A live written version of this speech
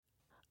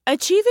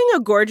Achieving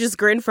a gorgeous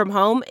grin from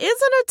home isn't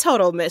a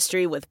total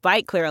mystery with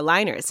Bite Clear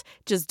aligners.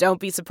 Just don't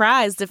be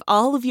surprised if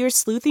all of your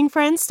sleuthing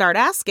friends start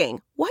asking,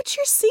 "What's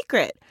your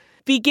secret?"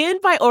 Begin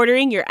by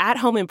ordering your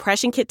at-home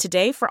impression kit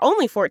today for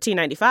only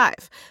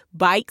 $14.95.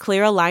 Bite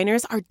Clear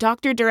aligners are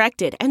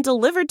doctor-directed and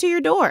delivered to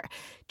your door.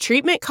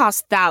 Treatment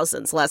costs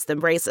thousands less than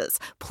braces.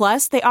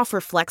 Plus, they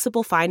offer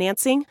flexible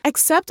financing,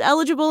 accept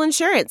eligible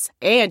insurance,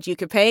 and you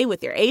can pay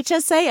with your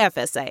HSA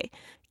FSA.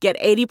 Get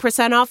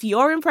 80% off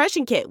your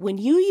impression kit when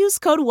you use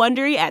code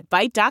WONDERY at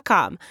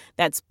Byte.com.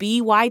 That's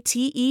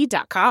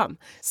BYTE.com.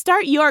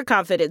 Start your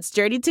confidence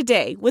journey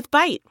today with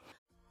Byte.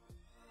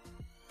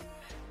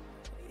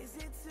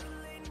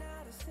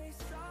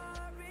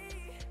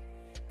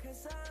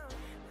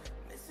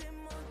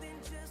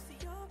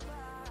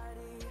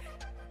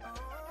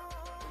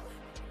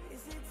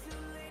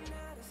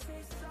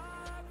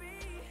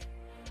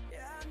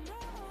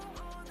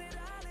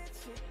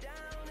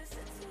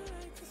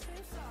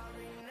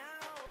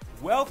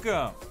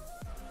 Welcome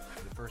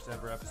to the first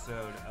ever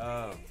episode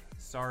of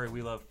Sorry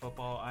We Love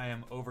Football. I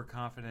am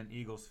overconfident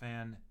Eagles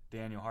fan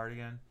Daniel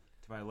Hardigan.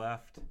 To my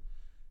left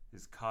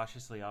is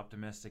cautiously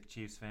optimistic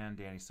Chiefs fan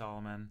Danny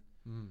Solomon.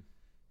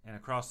 And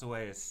across the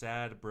way is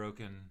sad,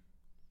 broken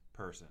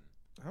person.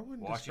 I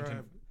wouldn't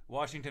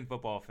Washington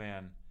football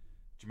fan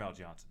Jamel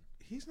Johnson.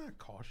 He's not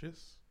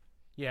cautious.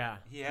 Yeah.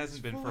 He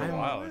hasn't been for a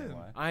while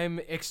anyway. I'm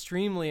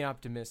extremely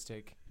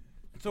optimistic.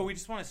 So we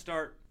just want to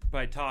start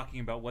by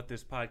talking about what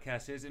this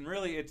podcast is, and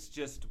really it's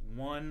just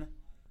one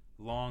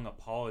long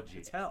apology.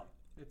 It's hell.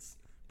 It's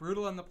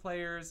brutal on the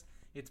players,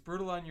 it's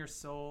brutal on your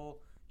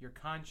soul, your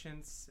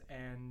conscience,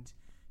 and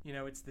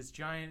it's this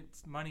giant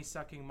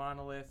money-sucking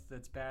monolith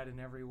that's bad in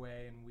every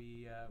way, and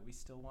we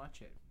still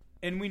watch it.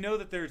 And we know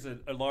that there's a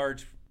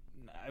large,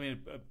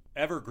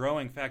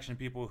 ever-growing faction of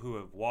people who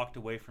have walked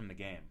away from the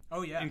game.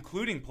 Oh, yeah.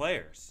 Including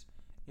players.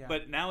 Yeah.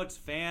 But now it's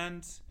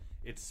fans,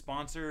 it's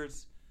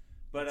sponsors.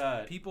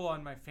 But people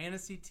on my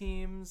fantasy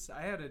teams,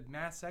 I had a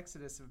mass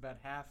exodus of about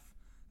half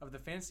of the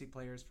fantasy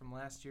players from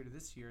last year to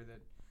this year that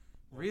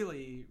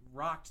really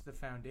rocked the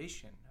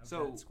foundation of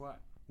that squad.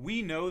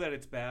 We know that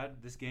it's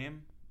bad, this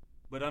game,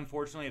 but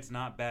unfortunately it's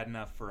not bad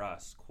enough for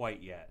us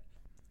quite yet.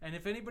 And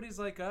if anybody's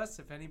like us,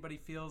 if anybody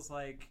feels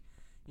like,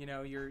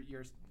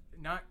 you're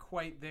not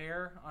quite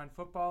there on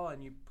football,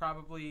 and you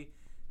probably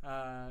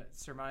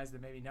surmise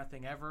that maybe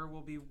nothing ever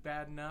will be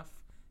bad enough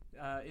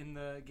in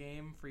the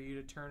game for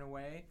you to turn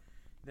away,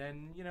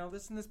 then,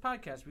 listen to this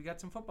podcast. We got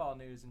some football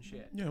news and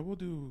shit. Yeah, we'll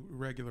do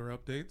regular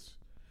updates.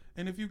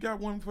 And if you got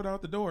one foot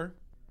out the door,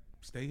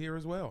 stay here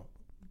as well.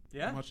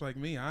 Yeah. Much like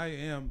me,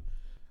 I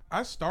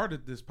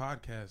started this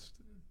podcast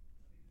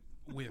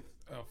with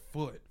a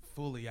foot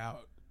fully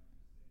out.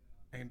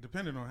 And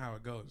depending on how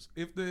it goes.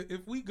 If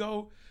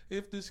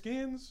the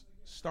Skins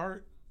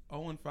start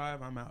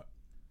 0-5, I'm out.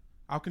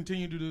 I'll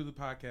continue to do the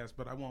podcast,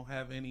 but I won't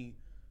have any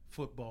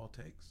football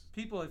takes.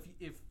 People,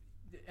 if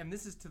and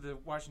this is to the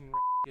Washington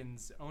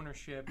Redskins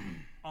ownership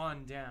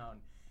on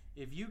down,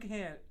 if you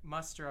can't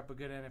muster up a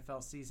good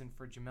NFL season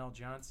for Jamel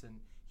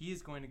Johnson, he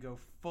is going to go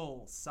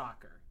full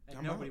soccer,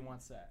 and nobody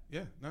wants that.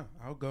 Yeah, no,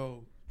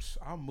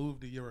 I'll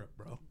move to Europe,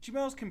 bro.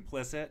 Jamel's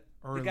complicit.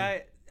 Early. The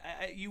guy,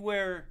 you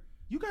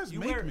guys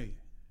make me.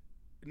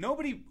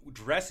 Nobody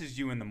dresses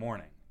you in the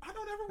morning. I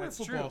don't ever wear That's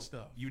football true.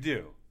 stuff. You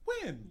do.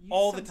 When?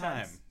 All the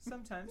time.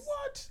 Sometimes.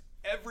 What?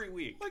 Every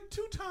week. Like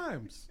 2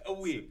 times. A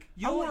week.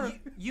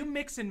 You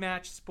mix and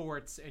match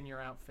sports in your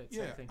outfits,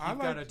 I think. You've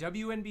got a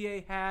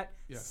WNBA hat,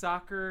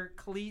 soccer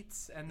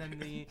cleats, and then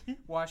the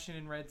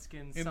Washington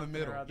Redskins in the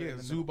middle. Yeah,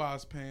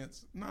 Zubaz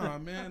pants. Nah,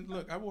 man,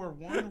 look, I wore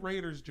one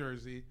Raiders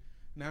jersey.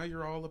 Now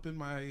you're all up in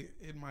my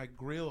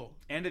grill.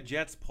 And a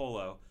Jets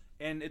polo.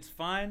 And it's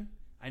fine.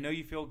 I know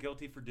you feel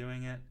guilty for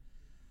doing it.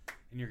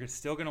 And you're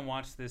still going to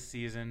watch this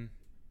season.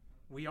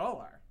 We all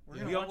are.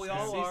 We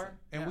all are.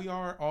 And we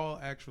are all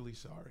actually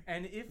sorry.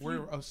 And if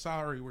we're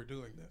sorry we're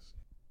doing this.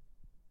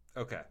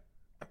 Okay.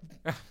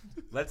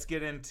 Let's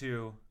get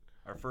into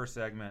our first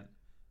segment,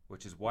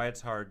 which is why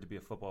it's hard to be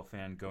a football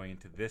fan going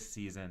into this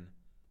season.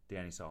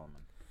 Danny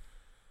Solomon.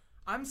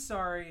 I'm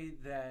sorry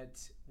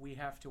that we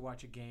have to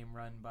watch a game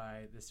run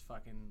by this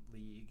fucking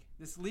league.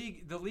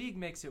 The league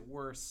makes it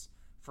worse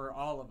for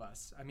all of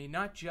us. I mean,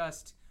 not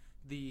just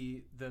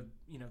the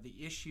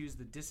issues,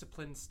 the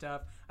discipline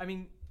stuff. I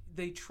mean,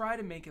 they try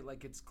to make it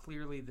like it's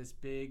clearly this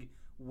big,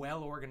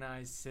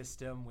 well-organized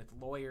system with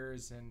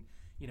lawyers and,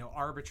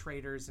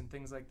 arbitrators and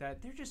things like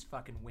that. They're just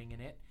fucking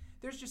winging it.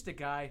 There's just a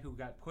guy who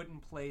got put in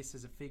place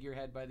as a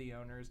figurehead by the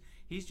owners.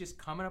 He's just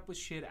coming up with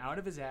shit out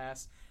of his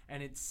ass,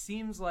 and it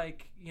seems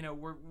like,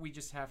 we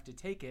just have to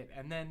take it.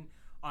 And then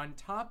on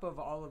top of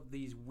all of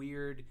these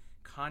weird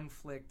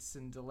conflicts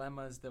and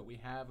dilemmas that we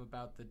have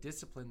about the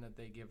discipline that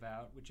they give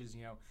out, which is,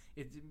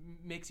 it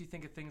makes you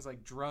think of things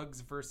like drugs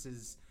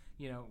versus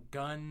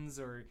guns,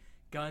 or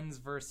guns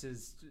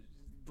versus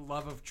the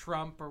love of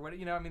Trump, or what,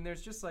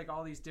 there's just like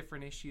all these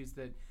different issues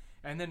that,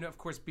 and then of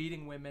course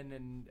beating women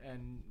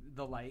and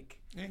the like.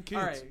 And kids.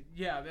 All right,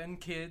 yeah,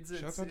 and kids.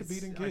 Shouts out to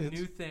beating kids.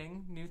 New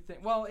thing.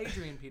 Well,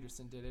 Adrian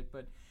Peterson did it,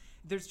 but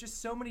there's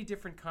just so many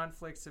different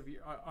conflicts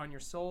on your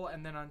soul,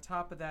 and then on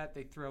top of that,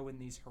 they throw in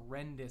these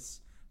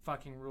horrendous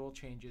fucking rule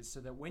changes so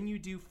that when you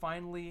do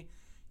finally,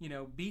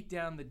 beat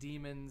down the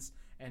demons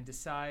and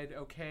decide,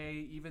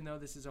 okay, even though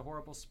this is a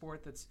horrible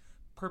sport that's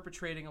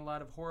perpetrating a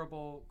lot of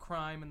horrible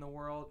crime in the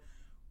world,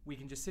 we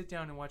can just sit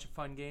down and watch a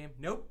fun game.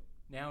 Nope.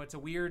 Now it's a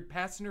weird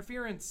pass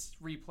interference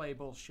replay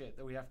bullshit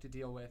that we have to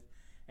deal with.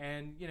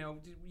 And,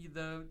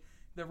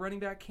 the running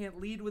back can't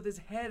lead with his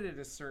head at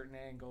a certain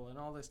angle and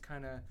all this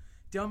kind of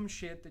dumb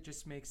shit that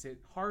just makes it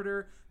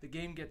harder. The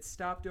game gets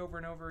stopped over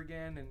and over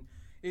again, and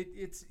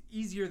it's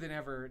easier than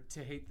ever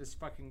to hate this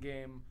fucking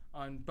game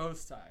on both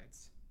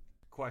sides.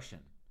 Question.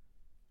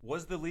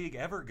 Was the league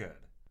ever good?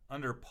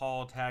 Under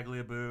Paul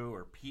Tagliabue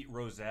or Pete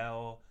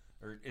Rozelle?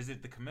 Or is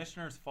it the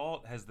commissioner's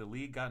fault? Has the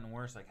league gotten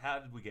worse? Like, how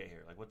did we get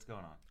here? Like, what's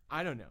going on?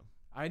 I don't know.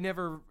 I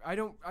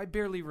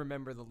barely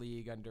remember the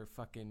league under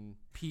fucking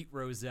Pete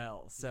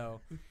Rozelle. So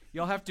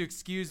you'll have to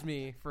excuse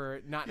me for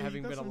not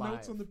having been alive. You got some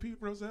notes on the Pete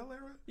Rozelle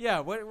era?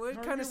 Yeah.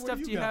 What kind of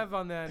stuff do you have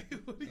on that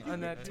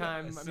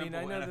time? I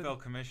know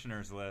NFL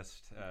commissioners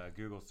list.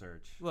 Google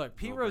search. Look,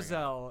 Pete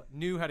Rozelle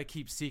knew how to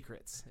keep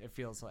secrets. It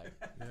feels like.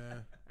 Yeah.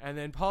 And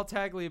then Paul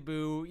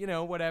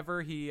Tagliabue,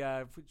 whatever. He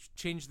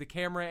changed the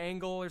camera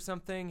angle or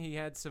something. He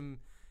had some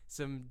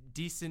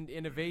decent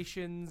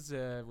innovations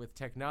with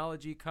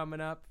technology coming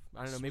up.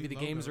 I don't know, maybe the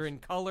games are in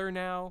color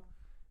now.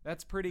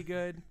 That's pretty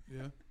good.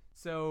 Yeah.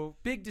 So,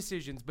 big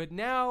decisions. But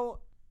now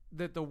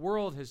that the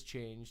world has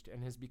changed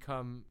and has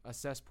become a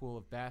cesspool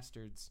of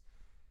bastards,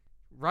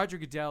 Roger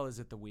Goodell is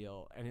at the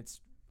wheel, and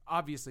it's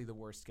obviously the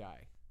worst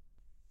guy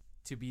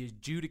to be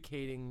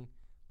adjudicating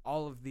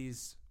all of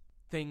these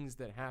things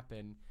that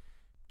happen.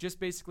 Just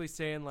basically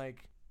saying,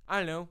 like, I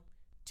don't know,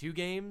 2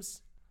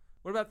 games?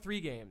 What about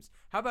 3 games?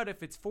 How about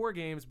if it's 4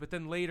 games, but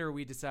then later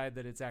we decide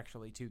that it's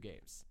actually 2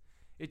 games?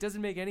 It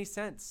doesn't make any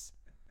sense.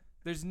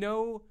 There's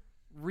no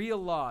real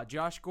law.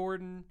 Josh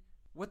Gordon,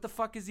 what the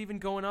fuck is even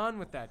going on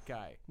with that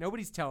guy?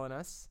 Nobody's telling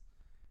us.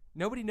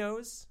 Nobody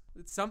knows.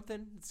 It's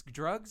something. It's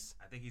drugs.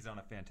 I think he's on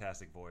a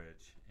fantastic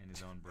voyage in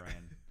his own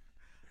brain.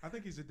 I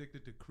think he's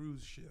addicted to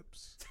cruise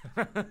ships.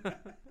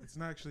 It's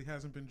not actually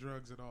hasn't been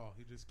drugs at all.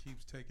 He just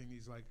keeps taking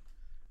these like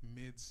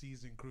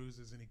mid-season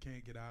cruises and he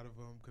can't get out of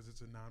them because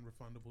it's a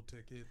non-refundable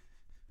ticket.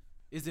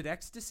 Is it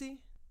ecstasy?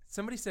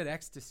 Somebody said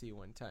ecstasy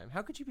one time.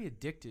 How could you be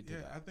addicted to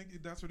that? Yeah, I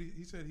think that's what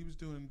he said. He was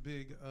doing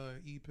big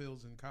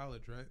E-pills in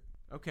college, right?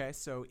 Okay,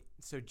 so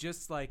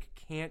just like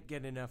can't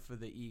get enough of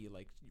the E,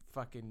 like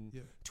fucking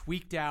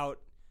tweaked out,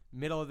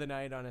 middle of the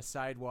night on a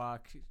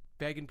sidewalk,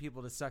 begging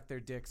people to suck their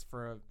dicks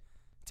for a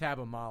tab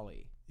of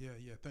Molly. Yeah.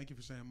 Thank you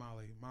for saying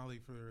Molly. Molly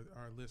for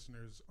our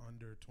listeners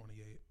under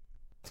 28.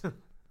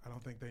 I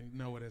don't think they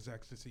know it as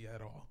ecstasy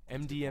at all.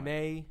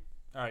 MDMA.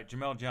 All right,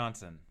 Jamel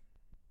Johnson.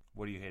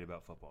 What do you hate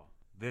about football?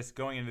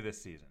 Going into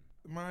this season.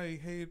 My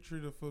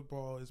hatred of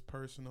football is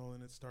personal,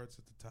 and it starts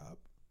at the top.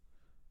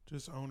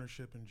 Just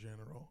ownership in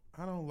general.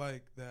 I don't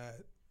like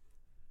that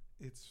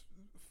it's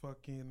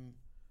fucking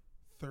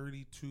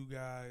 32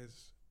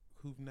 guys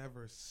who've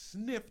never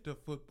sniffed a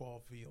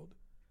football field.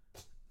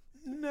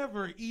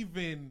 Never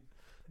even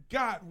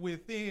got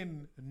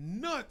within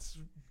nuts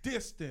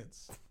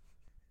distance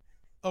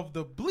of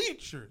the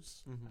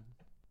bleachers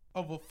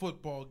of a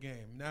football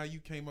game. Now you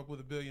came up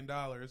with $1 billion.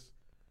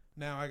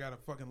 Now I gotta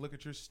fucking look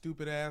at your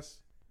stupid ass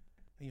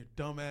and your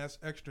dumb ass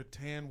extra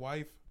tan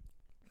wife.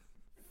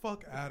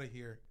 Fuck out of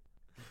here.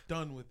 I'm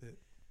done with it.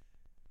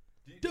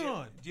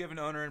 Done. Do you have an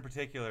owner in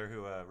particular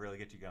who really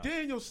gets you going?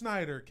 Daniel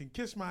Snyder can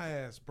kiss my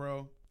ass,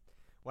 bro.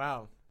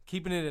 Wow,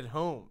 keeping it at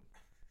home.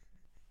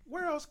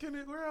 Where else can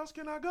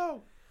I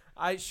go?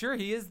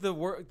 He is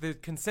the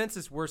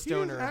consensus worst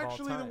owner of all time. He's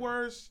actually the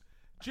worst.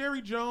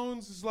 Jerry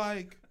Jones is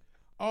like,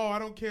 oh, I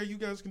don't care. You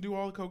guys can do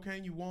all the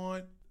cocaine you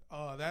want.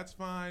 That's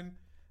fine.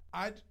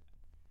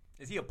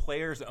 Is he a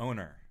player's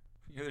owner?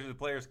 There's a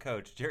player's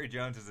coach. Jerry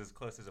Jones is as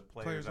close as a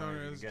player's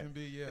owner as can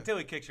be, yeah. Until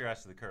he kicks your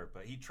ass to the curb.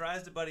 But he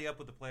tries to buddy up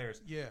with the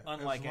players. Yeah.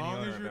 Unlike any owner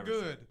I've ever seen. As long as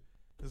you're good.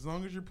 As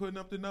long as you're putting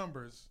up the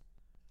numbers.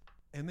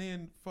 And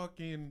then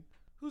fucking,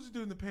 who's the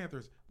dude in the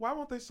Panthers? Why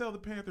won't they sell the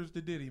Panthers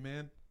to Diddy,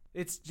 man?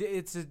 It's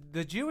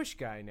the Jewish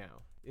guy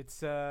now.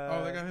 It's they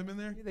got him in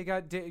there? They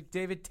got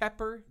David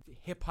Tepper,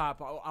 hip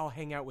hop. I'll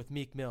hang out with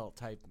Meek Mill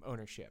type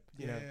ownership.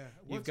 You know,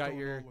 What's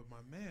going on with my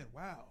man?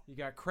 Wow. You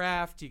got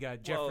Kraft. You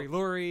got Jeffrey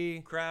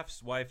Lurie.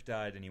 Kraft's wife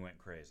died and he went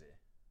crazy.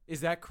 Is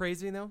that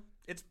crazy though?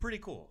 It's pretty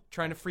cool.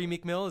 Trying to free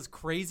Meek Mill is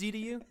crazy to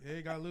you? Yeah,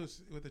 he got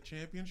loose with the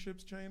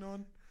championships chain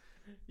on.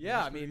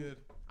 Yeah, I mean,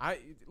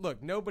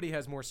 look. Nobody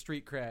has more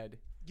street cred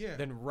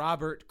than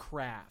Robert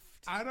Kraft.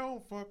 I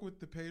don't fuck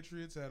with the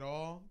Patriots at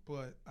all,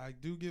 but I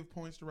do give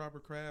points to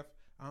Robert Kraft.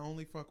 I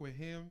only fuck with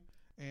him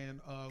and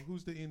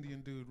who's the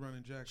Indian dude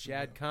running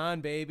Jacksonville? Shad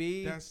Khan,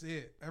 baby. That's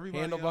it.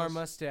 Everybody handlebar else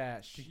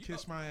mustache. can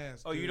kiss my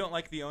ass. Oh, dude. You don't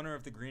like the owner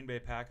of the Green Bay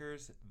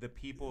Packers? The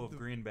people of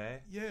Green Bay?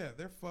 Yeah,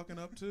 they're fucking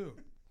up too.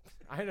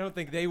 I don't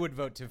think they would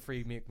vote to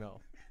free Meek Mill.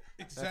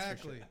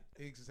 Exactly.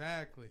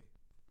 Exactly.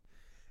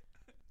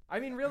 I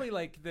mean, really,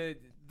 like the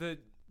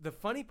the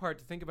funny part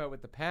to think about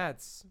with the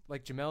Pats,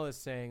 like Jamel is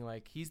saying,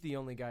 like he's the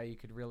only guy you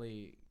could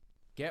really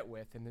get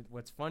with. And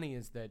what's funny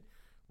is that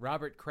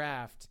Robert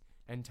Kraft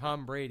and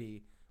Tom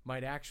Brady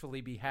might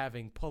actually be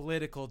having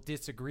political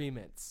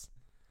disagreements.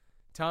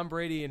 Tom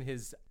Brady and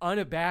his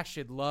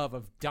unabashed love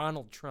of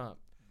Donald Trump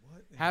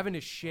having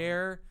to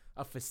share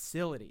a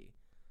facility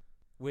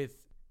with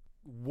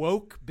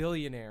woke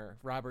billionaire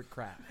Robert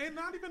Kraft. And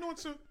not even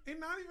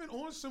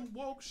on some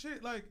woke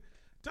shit. Like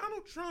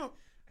Donald Trump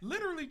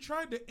literally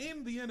tried to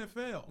end the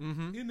NFL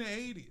in the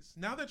 80s.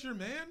 Now that you're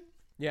man,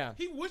 yeah,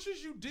 he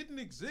wishes you didn't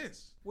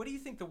exist. What do you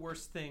think the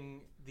worst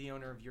thing the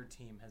owner of your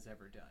team has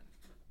ever done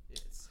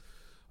is?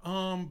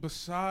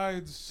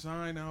 Besides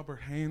sign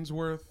Albert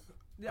Hainsworth.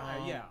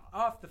 Yeah,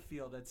 off the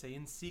field, I'd say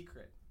in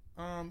secret.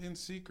 In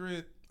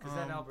secret. Because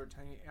that Albert,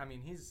 I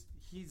mean, he's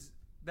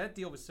that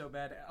deal was so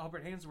bad.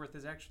 Albert Hainsworth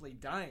is actually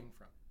dying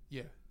from.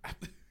 Yeah,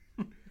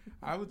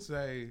 I would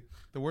say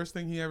the worst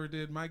thing he ever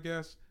did. My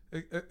guess,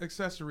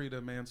 accessory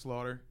to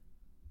manslaughter.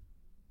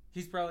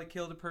 He's probably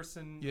killed a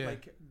person. Yeah.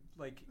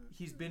 Like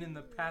he's been in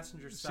the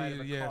passenger side of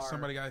a car. Yeah,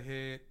 somebody got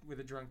hit with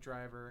a drunk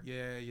driver.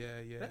 Yeah.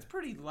 That's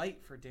pretty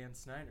light for Dan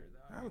Snyder,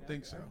 though. I would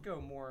think so. I'd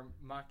go more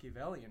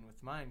Machiavellian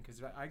with mine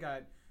because I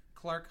got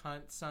Clark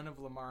Hunt, son of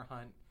Lamar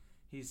Hunt.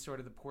 He's sort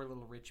of the poor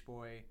little rich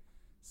boy.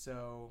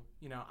 So,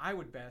 I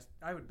would bet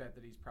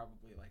that he's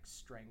probably like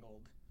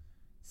strangled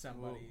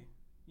somebody.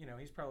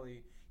 Whoa.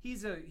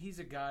 He's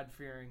a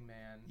God-fearing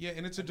man. Yeah,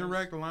 and it's a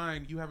direct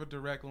line. You have a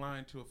direct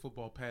line to a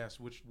football pass,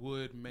 which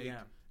would make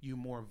you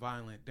more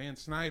violent. Dan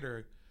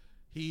Snyder,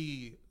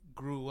 he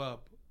grew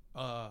up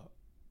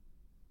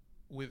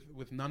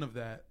with none of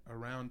that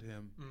around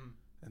him.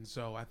 And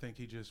so I think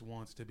he just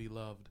wants to be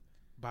loved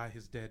by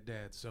his dead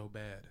dad so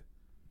bad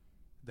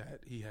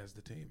that he has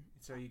the team.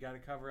 So you got to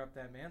cover up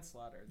that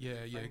manslaughter.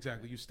 Yeah,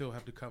 exactly. You still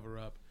have to cover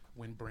up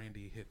when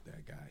Brandy hit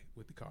that guy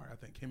with the car. I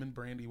think him and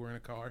Brandy were in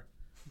a car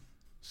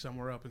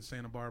somewhere up in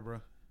Santa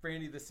Barbara.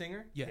 Brandy the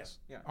singer? Yes.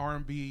 Yeah.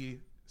 R&B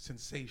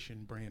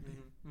sensation Brandy.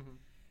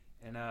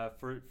 And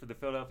for the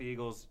Philadelphia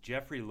Eagles,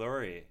 Jeffrey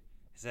Lurie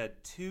has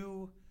had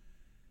 2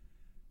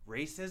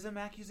 racism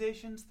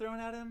accusations thrown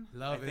at him.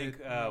 I think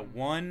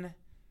one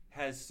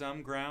has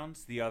some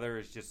grounds. The other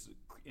is just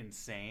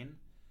insane.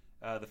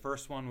 The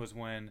first one was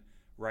when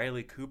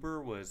Riley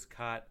Cooper was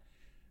caught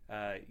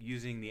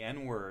using the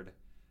N-word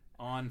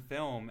on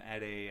film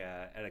at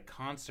a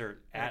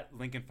concert at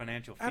Lincoln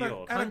Financial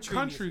Field. At a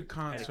country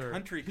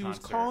concert. He was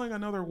calling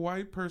another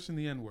white person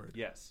the N-word.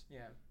 Yes.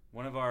 Yeah.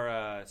 One of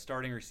our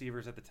starting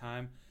receivers at the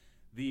time,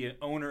 the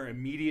owner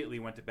immediately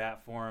went to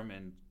bat for him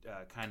and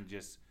kind of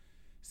just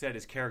said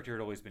his character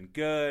had always been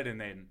good,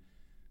 and then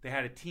they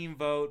had a team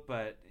vote,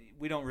 but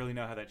we don't really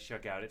know how that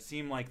shook out. It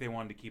seemed like they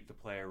wanted to keep the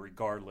player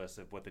regardless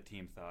of what the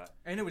team thought.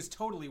 And it was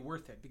totally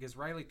worth it because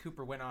Riley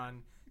Cooper went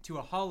on to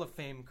a Hall of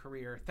Fame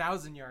career,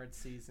 1,000-yard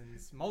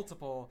seasons,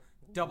 multiple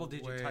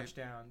double-digit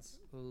touchdowns.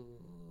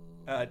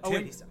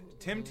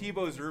 Tim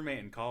Tebow's roommate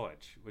in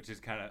college, which is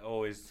kind of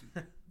always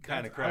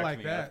kind of cracked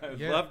me up. I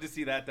would love to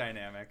see that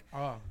dynamic.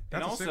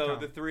 And also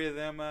the 3 of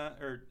them,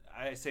 or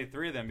I say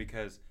 3 of them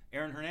because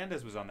Aaron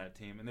Hernandez was on that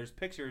team, and there's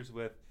pictures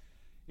with,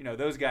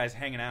 those guys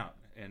hanging out.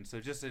 And so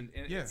just an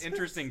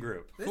interesting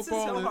group. This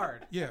football is so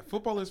hard. Yeah,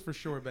 football is for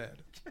sure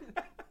bad.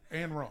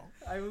 And wrong.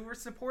 We're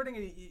supporting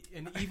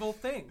an evil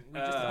thing. We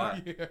just are.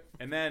 Yeah.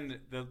 And then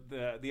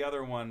the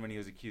other one, when he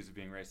was accused of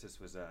being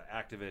racist, was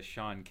activist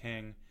Sean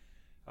King.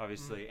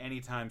 Obviously,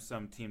 anytime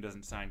some team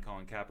doesn't sign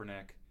Colin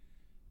Kaepernick,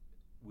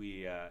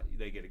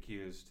 they get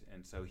accused.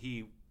 And so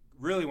he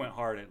really went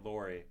hard at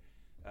Lurie,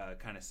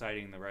 kind of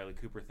citing the Riley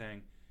Cooper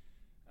thing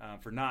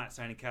for not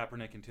signing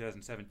Kaepernick in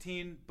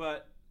 2017.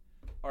 But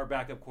our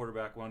backup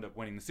quarterback wound up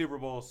winning the Super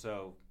Bowl,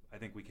 so I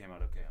think we came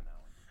out okay on that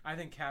one. I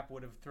think Cap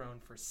would have thrown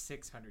for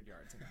 600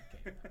 yards in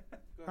that game.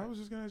 I was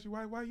just going to ask you,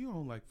 why you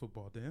don't like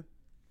football, Dan?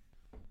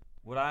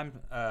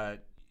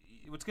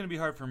 What's going to be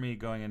hard for me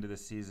going into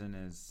this season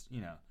is,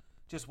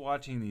 just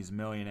watching these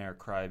millionaire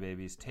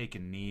crybabies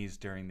taking knees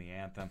during the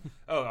anthem.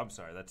 Oh, I'm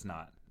sorry, that's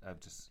not. I'm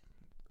just...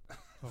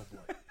 Oh,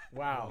 boy.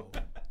 Wow.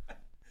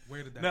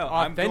 Where did that No,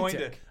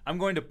 Authentic. I'm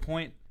going to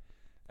point,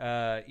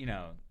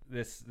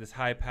 this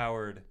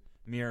high-powered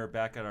mirror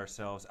back at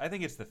ourselves. I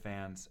think it's the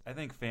fans. I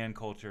think fan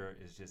culture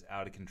is just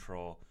out of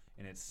control,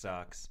 and it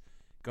sucks.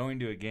 Going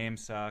to a game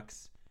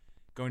sucks.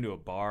 Going to a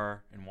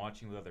bar and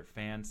watching with other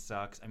fans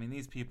sucks. I mean,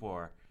 these people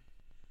are...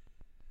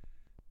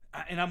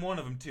 And I'm one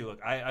of them, too.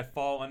 Look, I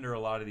fall under a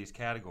lot of these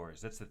categories.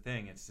 That's the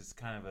thing. It's just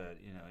kind of an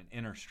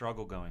inner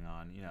struggle going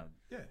on,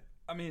 Yeah.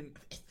 I mean,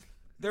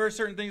 there are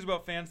certain things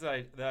about fans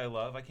that I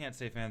love. I can't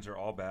say fans are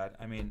all bad.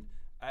 I mean,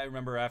 I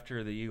remember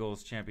after the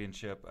Eagles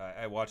championship,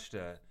 I watched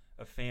a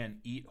fan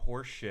eat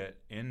horse shit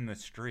in the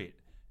street,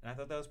 and I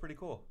thought that was pretty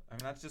cool. I mean,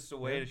 that's just a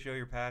way to show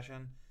your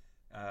passion,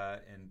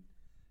 and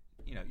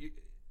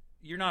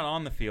you're not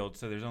on the field,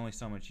 so there's only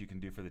so much you can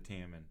do for the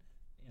team, and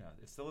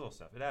it's the little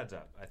stuff. It adds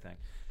up, I think.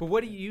 But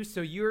what do you?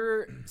 So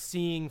you're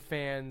seeing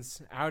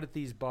fans out at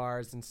these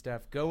bars and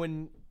stuff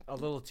going a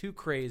little too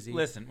crazy.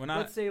 Listen,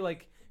 let's say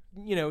like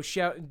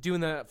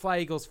doing the Fly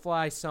Eagles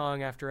Fly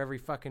song after every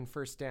fucking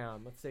first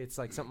down. Let's say it's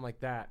like something like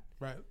that.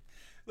 Right.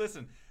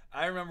 Listen,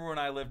 I remember when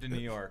I lived in New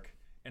York,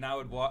 and I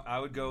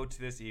would go to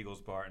this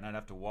Eagles bar, and I'd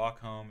have to walk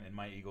home in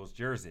my Eagles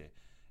jersey,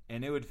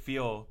 and it would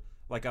feel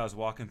like I was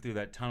walking through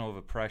that tunnel of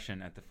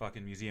oppression at the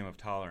fucking Museum of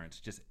Tolerance.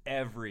 Just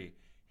every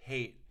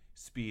hate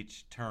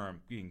speech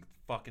term being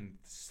fucking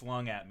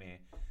slung at me.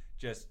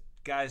 Just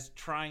guys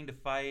trying to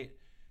fight,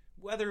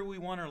 whether we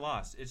won or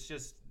lost. It's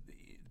just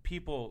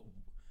people,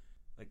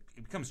 like,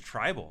 it becomes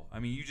tribal. I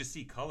mean, you just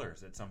see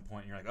colors at some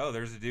point. And you're like, oh,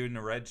 there's a dude in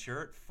a red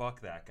shirt.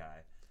 Fuck that guy.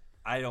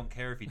 I don't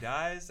care if he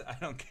dies. I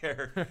don't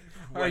care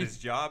what his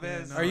job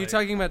is. Are you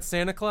talking about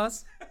Santa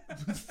Claus?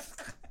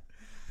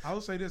 I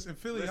will say this in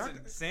Philly.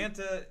 Listen,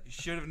 Santa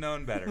should have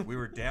known better. We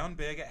were down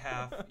big at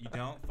half. You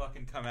don't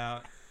fucking come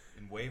out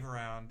and wave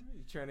around.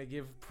 You trying to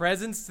give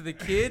presents to the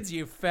kids,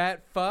 you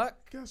fat fuck?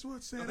 Guess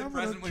what, So Santa? the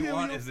present we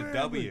want is a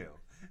W.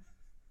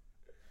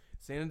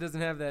 Santa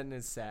doesn't have that in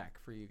his sack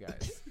for you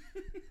guys.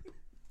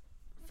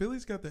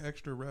 Philly's got the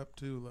extra rep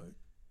too. Like,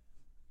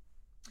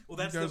 Well,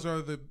 that's you guys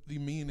are the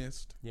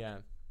meanest. Yeah.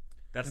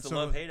 That's And the so-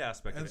 love-hate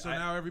aspect of And it. so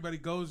now everybody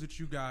goes at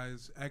you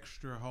guys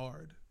extra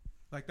hard.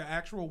 Like, the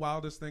actual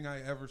wildest thing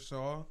I ever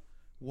saw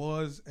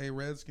was a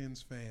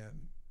Redskins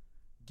fan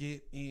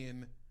get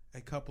in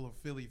a couple of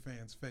Philly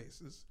fans'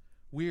 faces.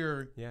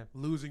 We're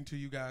losing to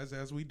you guys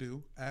as we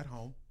do at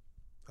home.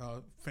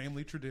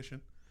 Family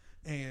tradition.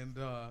 And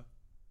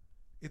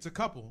it's a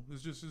couple.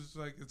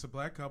 It's a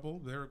black couple.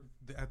 They're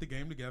at the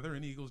game together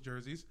in Eagles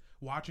jerseys,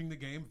 watching the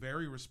game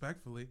very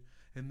respectfully.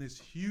 And this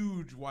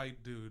huge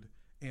white dude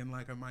in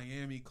like a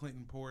Miami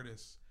Clinton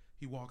Portis,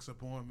 he walks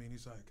up on me and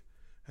he's like,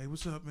 hey,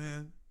 what's up,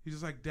 man? He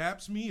just like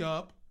daps me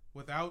up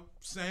without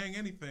saying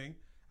anything.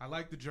 I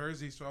like the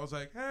jersey, so I was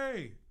like,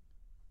 hey,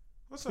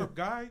 what's up,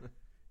 guy?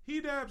 He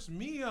daps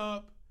me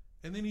up,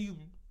 and then he,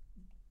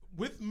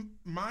 with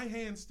my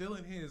hand still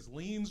in his,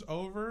 leans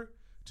over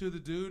to the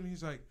dude, and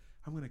he's like,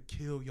 I'm going to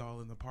kill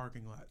y'all in the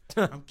parking lot.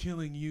 I'm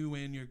killing you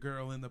and your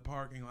girl in the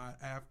parking lot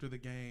after the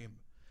game.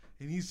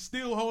 And he's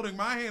still holding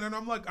my hand, and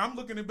I'm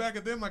looking back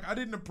at them like, I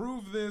didn't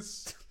approve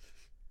this.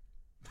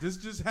 This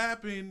just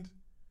happened.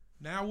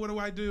 Now what do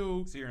I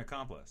do? So you're an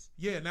accomplice.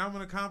 Yeah, now I'm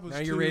an accomplice.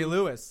 Now you're Ray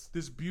Lewis.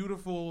 This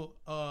beautiful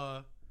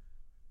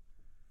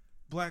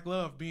black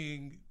love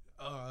being,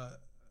 I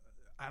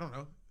don't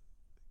know,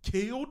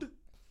 killed.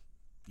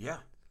 Yeah.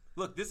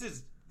 Look, this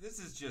is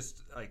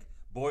just like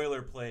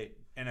boilerplate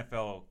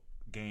NFL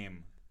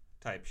game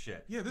type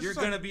shit. Yeah, you're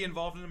going to be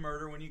involved in a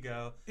murder when you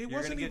go. It You're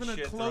wasn't gonna get even a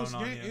shit close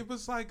thrown on game. you. It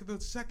was like the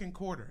second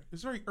quarter. It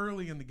was very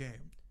early in the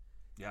game.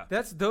 Yeah.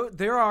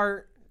 There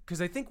are,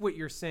 because I think what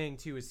you're saying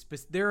too is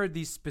there are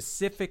these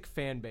specific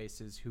fan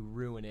bases who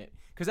ruin it.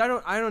 Because I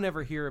don't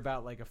ever hear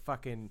about like a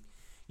fucking,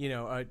 a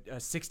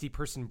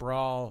 60-person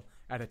brawl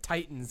at a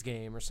Titans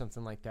game or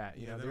something like that.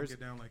 They don't get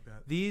down like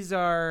that. These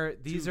are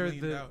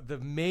leaned out. the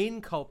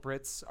main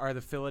culprits are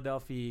the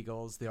Philadelphia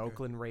Eagles, the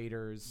Oakland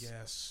Raiders.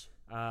 Yes.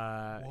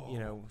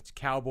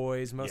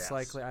 Cowboys most Yes.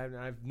 likely.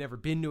 I've never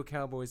been to a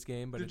Cowboys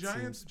game, but The it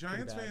Giants seems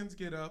pretty bad. fans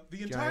get up.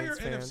 The entire Giants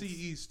fans. NFC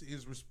East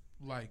is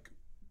like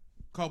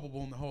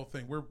culpable in the whole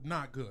thing. We're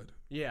not good.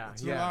 Yeah,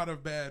 It's a lot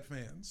of bad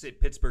fans. Say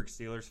Pittsburgh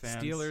Steelers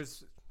fans.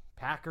 Steelers,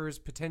 Packers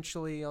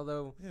potentially,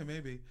 although Yeah,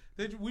 maybe.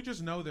 We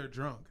just know they're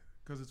drunk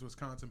because it's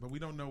Wisconsin, but we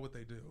don't know what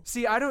they do.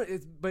 see,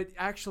 but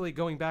actually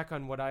going back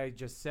on what I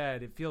just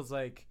said, it feels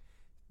like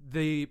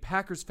the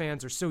Packers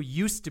fans are so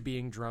used to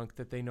being drunk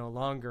that they no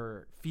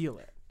longer feel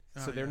it.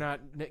 So they're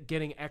not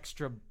getting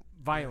extra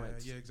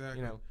violence. Yeah,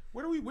 exactly. You know,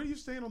 What are you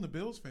saying on the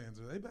Bills fans?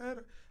 Are they bad?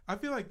 I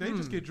feel like they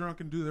just get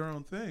drunk and do their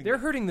own thing. they're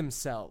hurting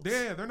themselves.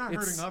 Yeah, they're not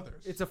hurting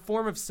others. It's a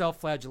form of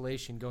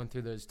self-flagellation going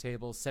through those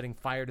tables, setting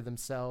fire to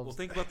themselves. Well,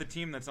 think about the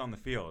team that's on the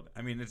field.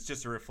 I mean, it's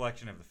just a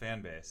reflection of the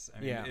fan base. I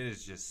mean, Yeah. it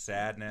is just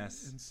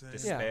sadness, Insane.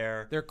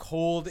 despair. They're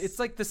cold. It's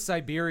like the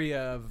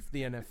Siberia of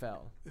the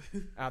NFL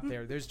out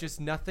there. There's just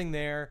nothing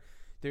there.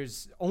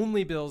 There's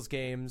only Bills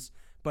games,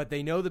 but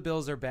they know the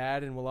Bills are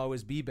bad and will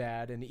always be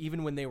bad. And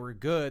even when they were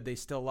good, they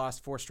still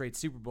lost 4 straight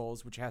Super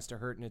Bowls, which has to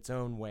hurt in its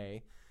own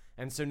way.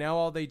 And so now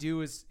all they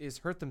do is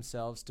hurt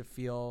themselves to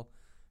feel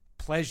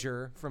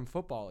pleasure from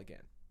football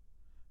again.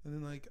 And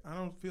then I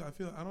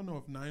don't know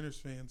if Niners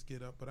fans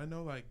get up, but I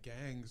know like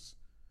gangs.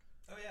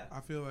 Oh yeah.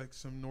 I feel like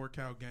some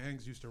NorCal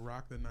gangs used to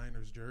rock the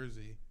Niners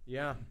jersey,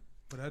 Yeah.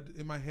 but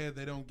in my head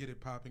they don't get it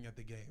popping at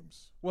the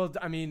games. Well,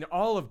 I mean,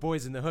 all of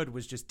Boys in the Hood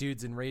was just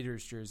dudes in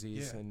Raiders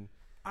jerseys. Yeah. And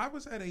I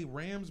was at a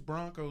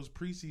Rams-Broncos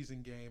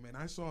preseason game, and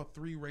I saw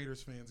 3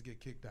 Raiders fans get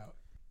kicked out.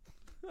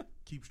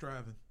 Keep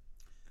striving.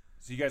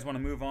 So you guys want to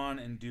move on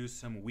and do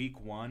some week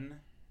 1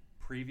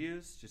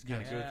 previews? Just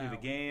kind of go through the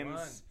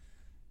games.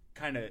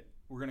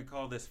 We're going to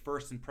call this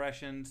first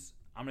impressions.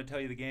 I'm going to tell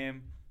you the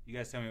game. You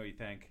guys tell me what you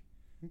think.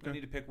 We don't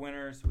need to pick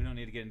winners. We don't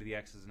need to get into the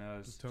X's and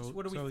O's. So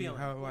what are we tell you feeling?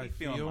 How What are I you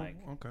feeling feel. like?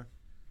 Okay.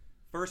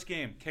 First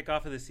game,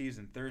 kickoff of the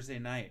season, Thursday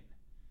night,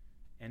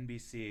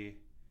 NBC,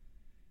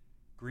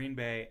 Green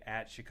Bay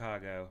at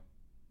Chicago.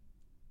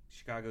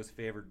 Chicago's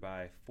favored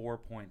by 4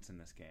 points in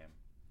this game.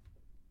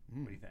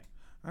 What do you think?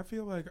 I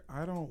feel like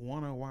I don't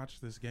want to watch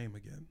this game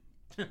again.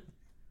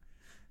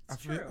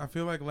 True. I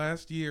feel like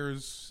last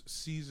year's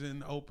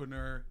season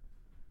opener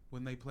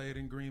when they played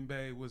in Green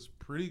Bay was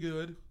pretty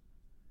good,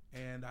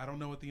 and I don't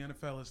know what the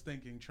NFL is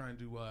thinking trying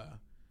to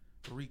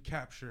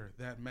recapture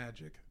that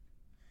magic.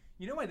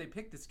 You know why they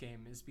picked this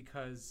game is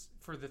because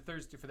for the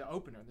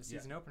opener, the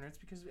season opener, it's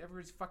because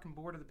everybody's fucking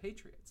bored of the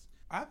Patriots.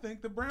 I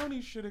think the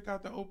Brownies should have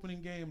got the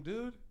opening game,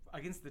 dude.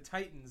 Against the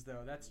Titans,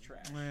 though, that's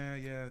trash.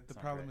 Yeah. The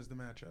problem great. is the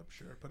matchup,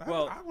 sure. But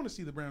Well, I want to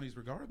see the Brownies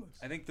regardless.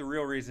 I think the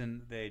real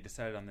reason they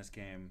decided on this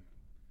game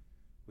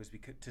was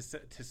because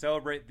to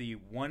celebrate the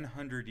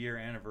 100-year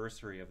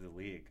anniversary of the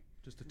league.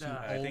 Just the two No.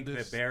 I think the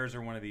oldest. Bears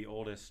are one of the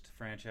oldest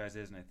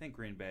franchises, and I think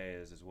Green Bay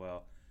is as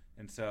well.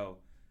 And so,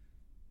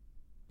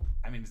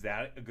 I mean, is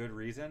that a good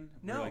reason?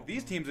 No. We're like,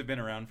 these teams have been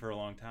around for a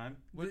long time.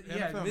 With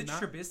Yeah, NFL Mitch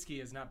not-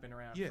 Trubisky has not been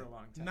around for a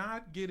long time.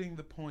 Not getting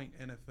the point,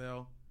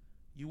 NFL.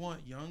 You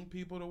want young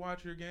people to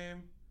watch your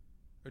game?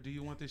 Or do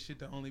you want this shit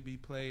to only be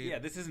played? Yeah,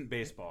 this isn't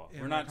baseball. in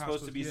We're like not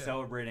supposed to be hospitals,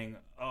 celebrating,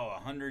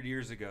 100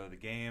 years ago, the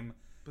game.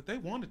 But they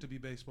want it to be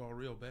baseball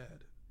real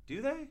bad.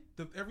 Do they?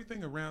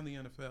 Everything around the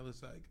NFL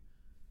is like,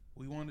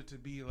 we want it to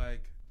be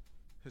like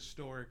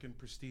historic and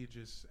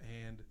prestigious,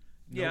 and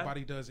Yeah.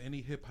 nobody does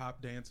any hip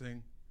hop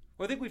dancing.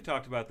 Well, I think we've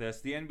talked about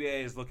this. The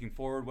NBA is looking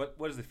forward. What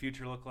does the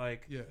future look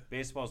like? Yeah.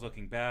 Baseball's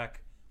looking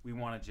back. We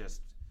want to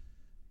just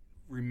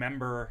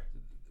remember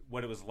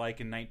what it was like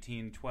in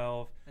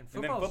 1912. And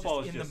then football's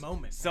football just is in the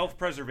moment.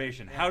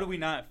 self-preservation. Yeah. How do we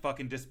not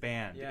fucking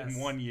disband Yes. in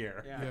 1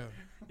 year? Yeah.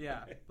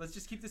 Yeah. Let's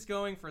just keep this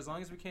going for as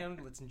long as we can.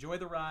 Let's enjoy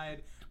the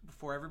ride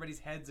before everybody's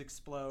heads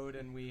explode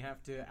and we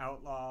have to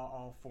outlaw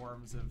all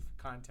forms of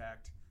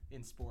contact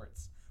in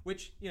sports.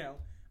 Which,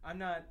 I'm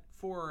not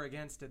for or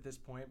against at this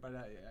point, but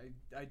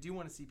I do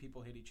want to see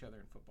people hit each other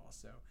in football.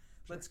 So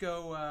let's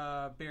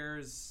go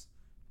Bears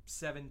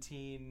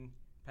 17,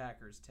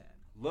 Packers 10.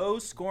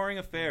 Low-scoring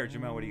affair.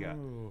 Jamel, what do you got?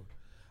 Ooh,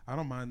 I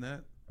don't mind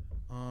that.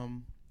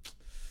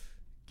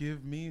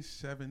 Give me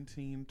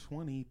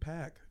 17-20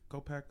 Pack.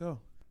 Go Pack, go.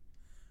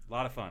 A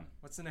lot of fun.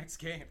 What's the next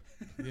game?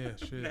 Yeah,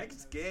 shit.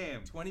 Next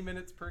game. 20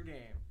 minutes per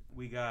game.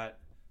 We got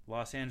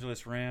Los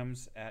Angeles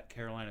Rams at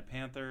Carolina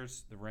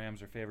Panthers. The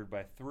Rams are favored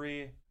by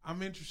 3.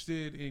 I'm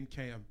interested in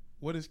Cam.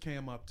 What is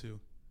Cam up to?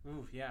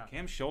 Ooh, yeah.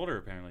 Cam's shoulder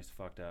apparently is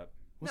fucked up.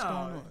 What's no,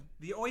 going on?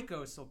 the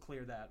Oikos will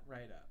clear that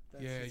right up.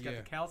 It's got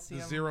the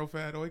calcium. The zero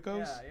fat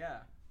Oikos? Yeah.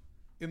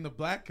 In the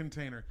black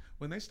container.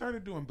 When they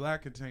started doing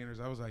black containers,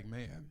 I was like,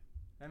 man.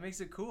 That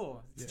makes it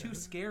cool. It's Yeah. too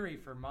scary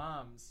for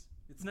moms.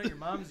 It's not your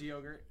mom's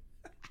yogurt.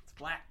 It's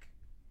black.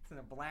 It's in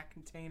a black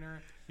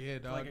container. Yeah,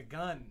 It's dog. like a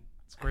gun.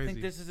 It's I crazy.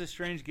 think this is a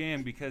strange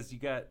game because you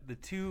got the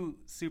two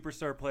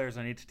superstar players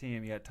on each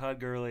team. You got Todd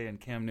Gurley and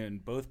Cam Newton,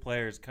 both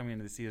players coming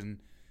into the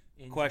season.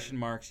 Injured. Question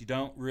marks. You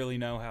don't really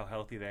know how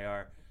healthy they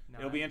are. No,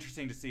 It'll be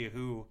interesting to see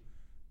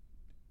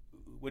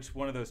which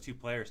one of those two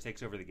players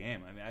takes over the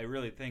game. I mean, I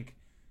really think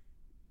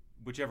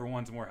whichever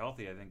one's more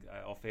healthy, I think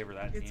I'll favor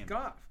that It's team.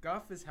 Goff.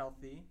 Goff is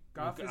healthy.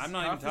 I'm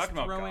not even talking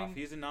about Goff.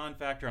 He's a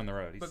non-factor on the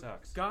road. He But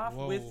sucks. Goff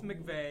Whoa. with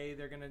McVay,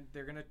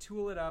 they're gonna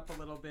tool it up a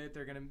little bit.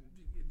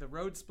 The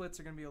road splits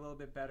are gonna be a little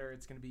bit better.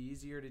 It's gonna be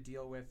easier to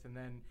deal with, and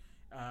then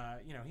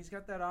he's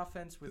got that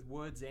offense with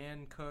Woods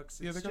and Cooks.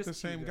 Yeah, It's they got the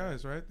just too same good.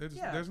 guys, right?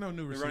 There's no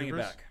new They're receivers. running it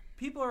back.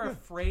 People are Yeah.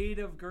 afraid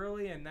of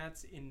Gurley, and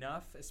that's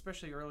enough,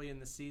 especially early in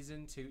the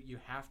season. You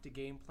have to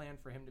game plan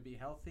for him to be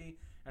healthy,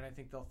 and I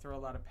think they'll throw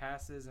a lot of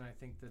passes. And I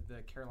think that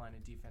the Carolina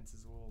defense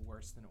is a little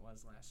worse than it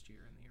was last year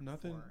and the year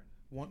Nothing.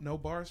 before. No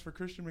bars for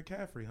Christian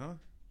McCaffrey, huh?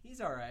 He's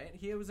all right.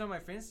 He was on my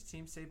fantasy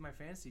team, saved my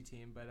fantasy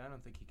team, but I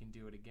don't think he can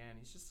do it again.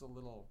 He's just a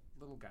little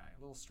guy, a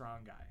little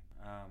strong guy.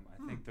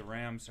 I think the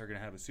Rams are going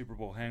to have a Super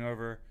Bowl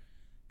hangover.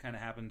 Kind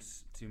of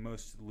happens to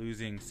most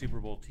losing Super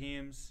Bowl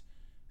teams.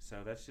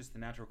 So that's just the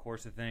natural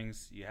course of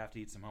things. You have to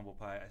eat some humble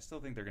pie. I still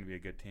think they're going to be a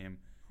good team.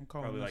 I'm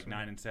calling Probably this like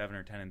one. 9-7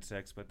 or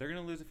 10-6, but they're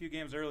going to lose a few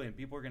games early, and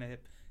people are going to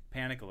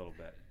panic a little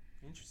bit.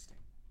 Interesting.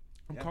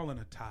 I'm Yeah. calling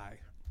a tie.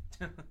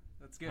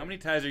 That's good. How many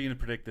ties are you going to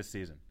predict this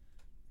season?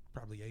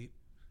 Probably 8.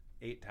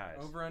 8 ties.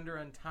 Over under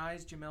on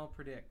ties? Jamel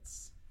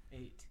predicts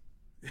 8.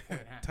 Point and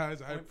a half.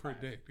 Ties I 0.5.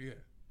 predict, yeah.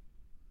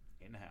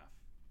 8.5.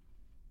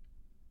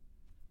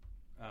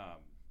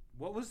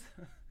 What was?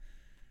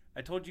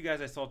 I told you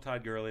guys I saw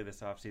Todd Gurley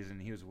this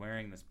offseason. He was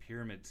wearing this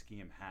pyramid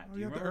scheme hat. Oh, Do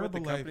you yeah, the remember what the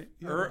Herbalife. company?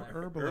 Yeah,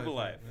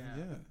 Herbalife. man,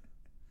 Yeah. yeah.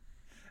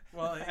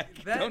 Well,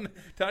 I don't know.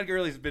 Todd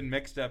Gurley's been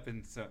mixed up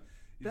in some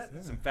That-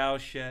 foul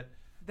shit.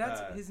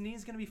 That's his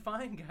knee's gonna be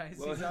fine, guys.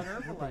 well, He's on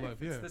Herbalife.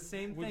 Herbalife, It's yeah. the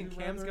same Would thing. you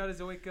Cam's rather- got his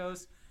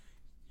Oikos.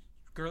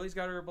 Gurley's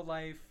got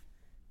Herbalife.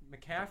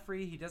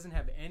 McCaffrey, he doesn't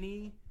have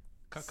any.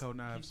 Cutco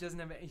knives. He doesn't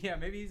have. Yeah,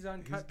 maybe he's on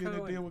He's Cutco. getting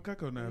a deal and with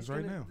Cutco knives he's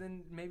right gonna- now.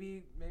 Then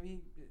maybe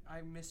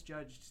I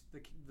misjudged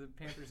the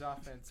Panthers'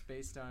 offense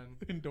based on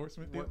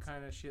Endorsement deals. what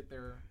kind of shit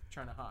they're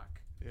trying to hawk.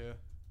 Yeah.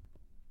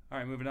 All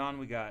right, moving on.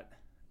 We got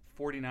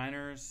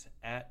 49ers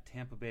at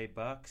Tampa Bay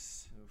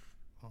Bucks. Oof.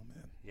 Oh,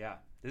 man. Yeah,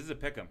 this is a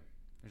pick 'em.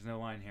 There's no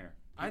line here.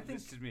 I think-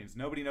 this just means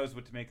nobody knows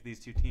what to make of these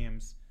two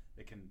teams.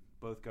 They can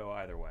both go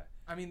either way.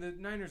 I mean, the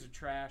Niners are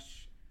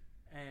trash,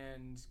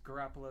 and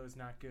Garoppolo's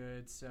not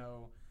good.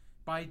 So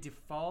by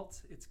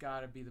default, it's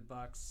got to be the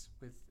Bucs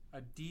with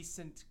a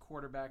decent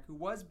quarterback who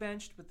was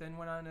benched, but then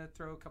went on to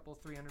throw a couple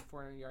 300,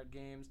 400-yard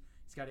games.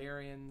 He's got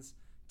Arians,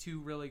 2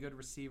 really good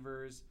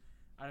receivers.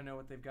 I don't know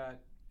what they've got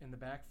in the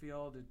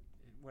backfield.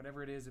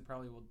 Whatever it is, it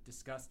probably will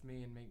disgust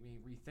me and make me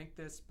rethink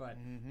this, but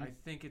I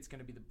think it's going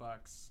to be the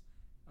Bucs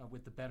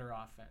with the better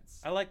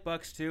offense. I like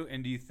Bucs too,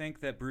 and do you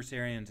think that Bruce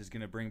Arians is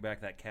going to bring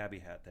back that cabbie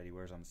hat that he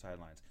wears on the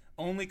sidelines?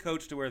 Only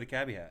coach to wear the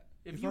cabbie hat.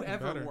 If you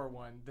ever wore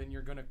one, then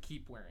you're going to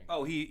keep wearing it.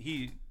 Oh,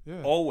 he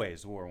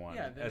always wore one,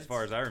 as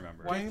far as I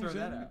remember. Why throw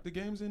that out? The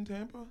game's in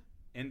Tampa?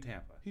 In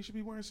Tampa. He should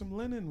be wearing some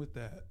linen with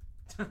that.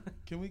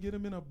 Can we get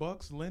him in a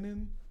Bucs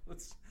linen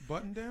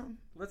button down?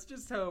 Let's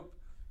just hope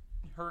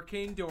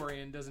Hurricane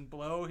Dorian doesn't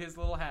blow his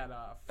little hat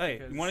off.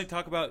 Hey, you want to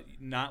talk about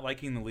not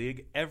liking the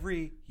league?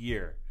 Every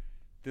year,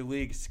 the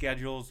league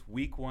schedules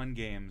Week 1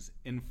 games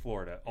in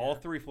Florida. Yeah. All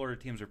 3 Florida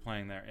teams are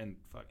playing there. In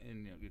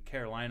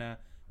Carolina,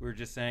 we were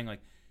just saying,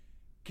 like,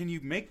 can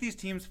you make these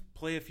teams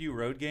play a few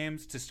road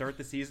games to start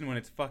the season when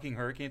it's fucking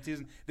hurricane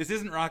season? This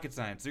isn't rocket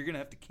science. They're going to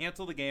have to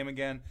cancel the game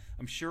again.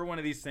 I'm sure one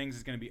of these things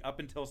is going to be up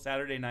until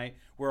Saturday night.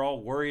 We're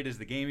all worried, is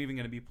the game even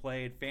going to be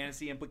played?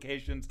 Fantasy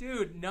implications.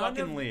 Dude, none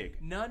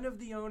of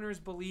the owners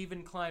believe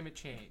in climate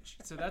change.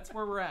 So that's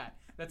where we're at.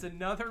 That's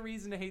another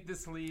reason to hate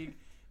this league.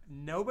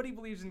 Nobody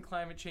believes in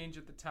climate change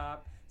at the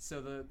top.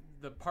 So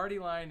the party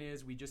line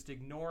is we just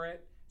ignore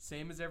it.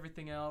 Same as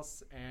everything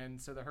else, and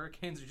so the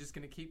Hurricanes are just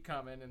going to keep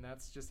coming, and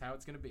that's just how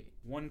it's going to be.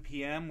 1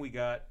 p.m., we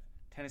got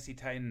Tennessee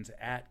Titans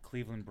at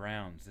Cleveland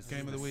Browns. This game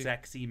is of the week.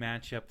 Sexy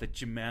matchup that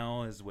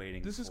Jamel is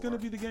waiting for. This is going to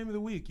be the game of the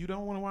week. You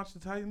don't want to watch the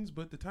Titans,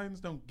 but the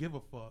Titans don't give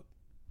a fuck.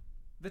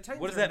 The Titans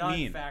what does are that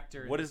mean?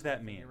 Non-factor. What does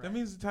that mean? Right. That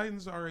means the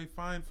Titans are a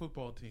fine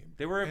football team.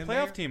 They were a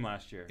playoff team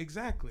last year.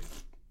 Exactly.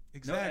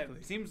 No,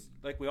 it seems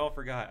like we all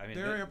forgot. I mean,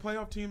 they're a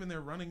playoff team, and they're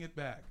running it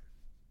back.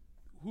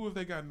 Who have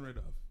they gotten rid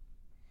of?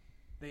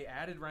 They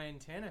added Ryan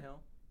Tannehill.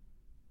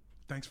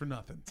 Thanks for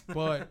nothing.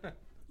 But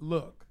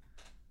look,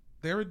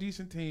 they're a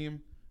decent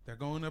team. They're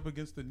going up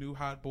against the new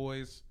hot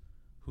boys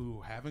who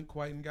haven't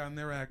quite gotten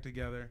their act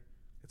together.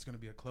 It's going to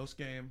be a close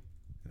game,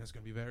 and it's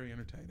going to be very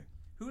entertaining.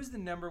 Who is the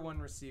number 1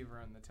 receiver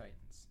on the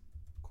Titans?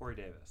 Corey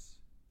Davis.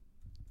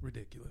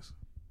 Ridiculous.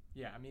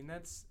 Yeah, I mean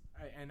that's,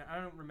 and I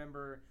don't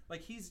remember,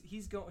 like his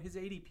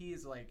ADP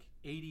is like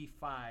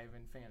 85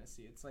 in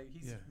fantasy. It's like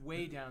he's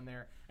way down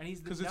there, and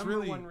he's the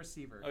number 1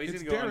 receiver. Oh, he's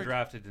going to go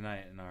undrafted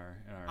tonight in our.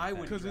 I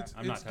would because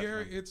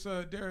it's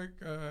a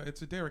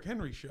Derrick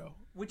Henry show.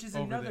 Which is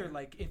another there.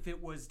 Like if it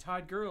was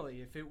Todd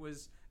Gurley, if it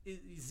was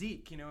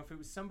Zeke, if it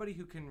was somebody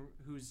who can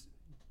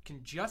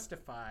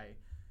justify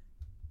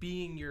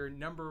being your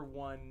number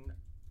 1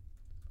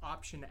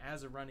 option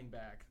as a running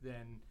back,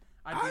 then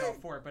I'd be all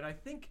for it. But I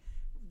think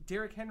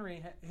Derrick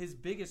Henry, his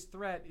biggest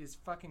threat is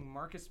fucking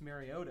Marcus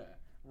Mariota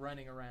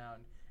running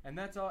around. And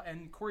that's all.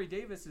 And Corey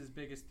Davis's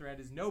biggest threat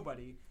is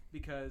nobody,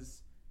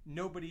 because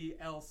nobody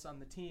else on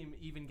the team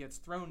even gets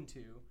thrown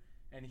to.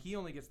 And he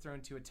only gets thrown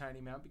to a tiny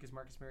amount because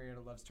Marcus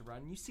Mariota loves to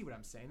run. You see what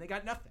I'm saying? They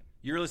got nothing.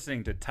 You're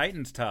listening to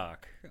Titans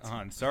Talk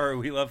on Sorry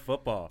We Love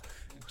Football.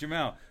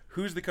 Jamel,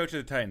 who's the coach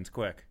of the Titans?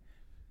 Quick.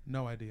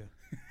 No idea.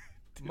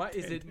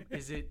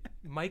 Is it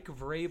Mike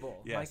Vrabel?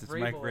 Yes, it's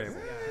Mike Vrabel.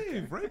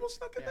 Hey, Vrabel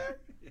snuck in there?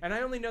 And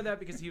I only know that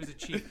because he was a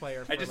chief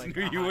player for I just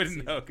knew you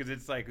wouldn't know because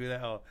it's like, who the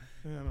hell?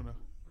 Yeah, I don't know.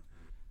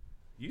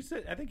 You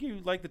said, I think you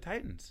like the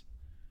Titans.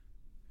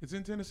 It's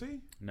in Tennessee?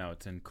 No,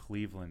 it's in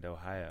Cleveland,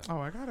 Ohio. Oh,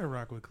 I got to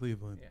rock with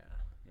Cleveland. Yeah.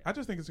 I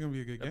just think it's going to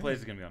be a good game. The place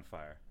is going to be on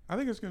fire. I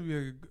think it's going to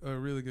be a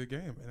really good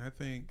game. And I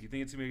think... You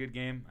think it's going to be a good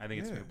game? I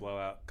think it's going to blow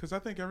out. Because I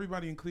think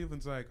everybody in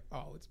Cleveland's like,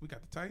 we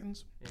got the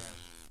Titans. Yeah.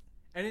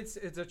 And it's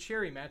a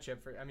cherry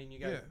matchup for. I mean, you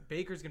got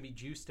Baker's gonna be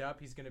juiced up.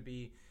 He's gonna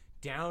be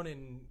down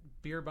in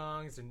beer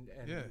bongs and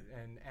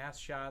ass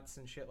shots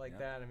and shit like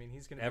that. I mean,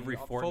 he's gonna every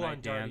be Fortnite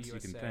full-on dance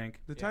USA. you can think.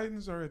 The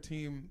Titans are a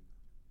team,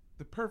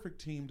 the perfect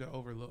team to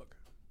overlook.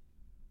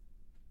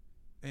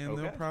 And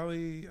they'll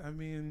probably. I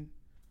mean,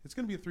 it's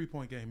gonna be a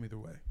 3-point game either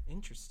way.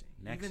 Interesting.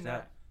 Next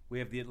up, we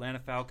have the Atlanta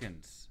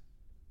Falcons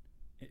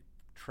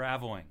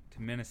traveling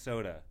to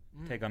Minnesota,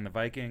 take on the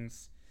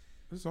Vikings.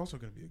 This is also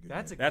going to be a good game.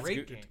 That's a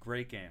great game. It's a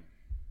great game.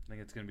 I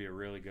think it's going to be a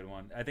really good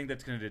one. I think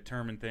that's going to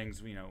determine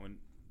things, when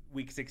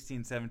week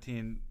 16,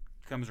 17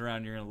 comes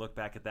around, you're going to look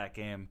back at that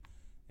game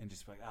and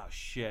just be like, oh,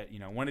 shit.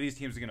 One of these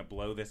teams is going to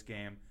blow this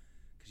game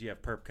because you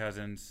have Perp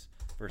Cousins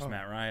versus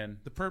Matt Ryan.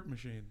 The Perp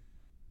machine.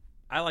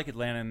 I like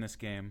Atlanta in this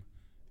game,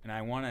 and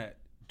I want to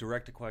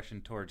direct a question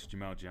towards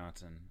Jamel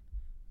Johnson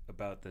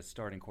about the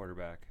starting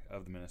quarterback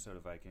of the Minnesota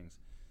Vikings.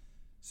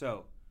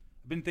 So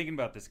I've been thinking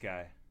about this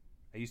guy.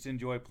 I used to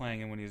enjoy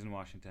playing him when he was in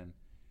Washington.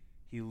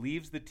 He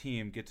leaves the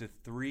team, gets a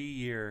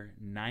 3-year,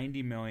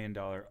 $90 million,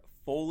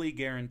 fully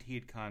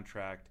guaranteed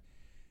contract.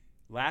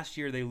 Last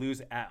year, they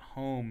lose at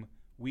home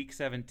Week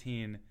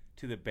 17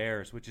 to the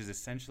Bears, which is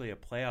essentially a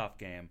playoff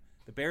game.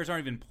 The Bears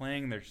aren't even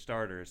playing their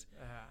starters.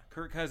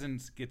 Kirk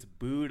Cousins gets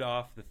booed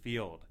off the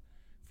field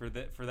for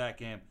that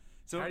game.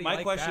 So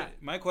my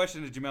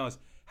question to Jamel is,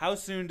 how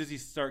soon does he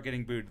start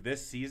getting booed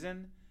this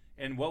season?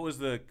 And what was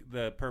the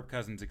Perp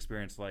Cousins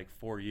experience like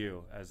for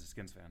you as a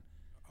Skins fan?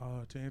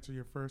 To answer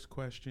your first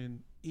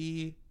question,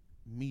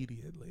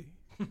 immediately.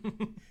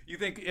 You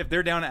think if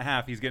they're down at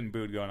half, he's getting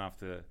booed going off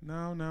to...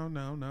 No,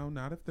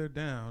 not if they're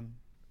down.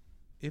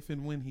 If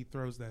and when he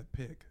throws that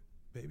pick,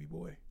 baby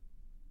boy.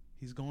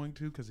 He's going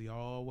to because he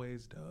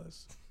always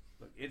does.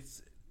 Look,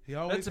 he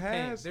always has.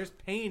 Pain. There's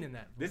pain in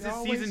that. This is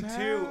season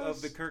 2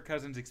 of the Kirk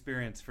Cousins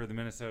experience for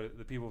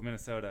the people of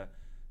Minnesota.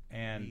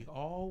 And he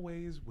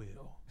always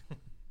will.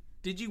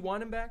 Did you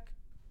want him back?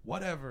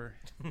 Whatever.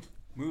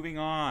 Moving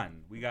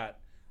on, we got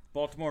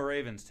Baltimore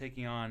Ravens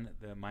taking on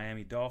the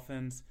Miami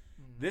Dolphins.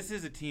 This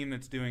is a team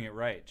that's doing it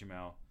right,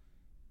 Jamel.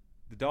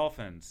 The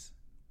Dolphins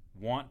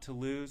want to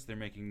lose. They're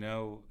making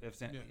no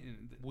ifs.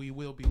 We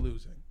will be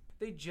losing.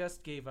 They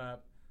just gave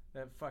up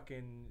that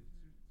fucking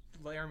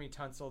Laramie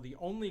Tunsil, the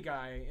only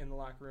guy in the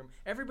locker room.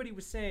 Everybody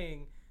was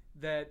saying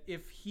that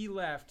if he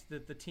left,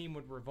 that the team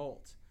would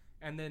revolt.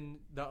 And then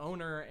the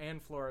owner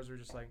and Flores were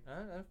just like,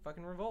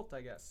 fucking revolt,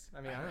 I guess.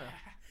 I mean, I don't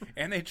know.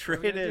 And they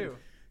traded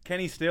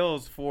Kenny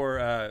Stills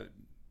for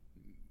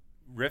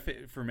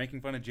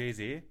making fun of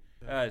Jay-Z.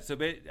 I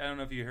don't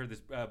know if you heard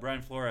this.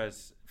 Brian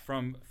Flores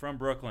from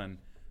Brooklyn.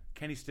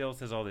 Kenny Stills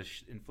says all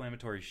this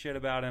inflammatory shit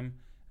about him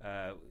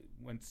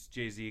once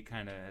Jay-Z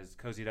kind of has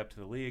cozied up to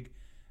the league.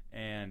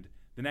 And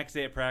the next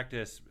day at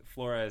practice,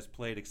 Flores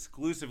played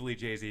exclusively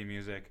Jay-Z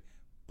music,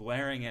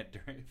 blaring it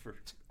for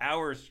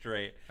hours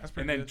straight,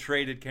 and then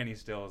traded Kenny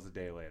Stills a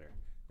day later.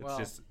 It's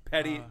just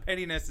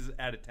pettiness is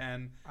at a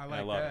 10. I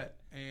like love that.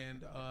 it.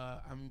 And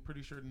I'm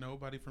pretty sure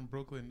nobody from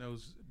Brooklyn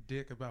knows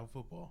dick about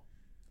football.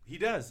 He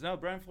does. No,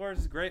 Brian Flores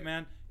is great,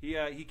 man.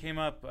 He came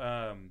up.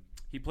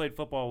 He played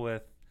football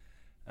with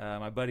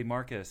my buddy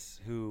Marcus,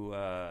 who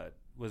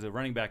was a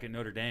running back at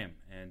Notre Dame,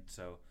 and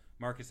so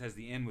Marcus has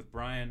the in with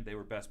Brian. They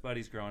were best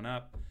buddies growing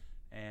up.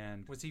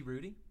 And was he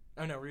Rudy?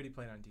 Oh no, Rudy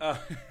played on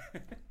defense.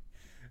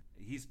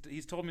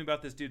 He's told me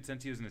about this dude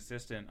since he was an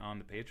assistant on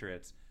the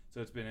Patriots.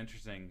 So it's been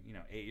interesting,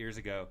 8 years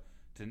ago,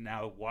 to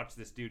now watch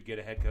this dude get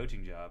a head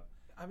coaching job.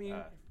 I mean,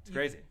 it's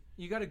crazy.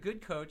 You got a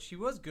good coach. He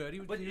was good. He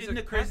was isn't a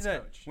it crazy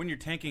that coach. when you're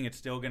tanking, it's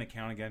still going to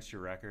count against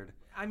your record?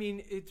 I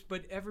mean,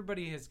 but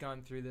everybody has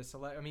gone through this.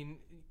 I mean,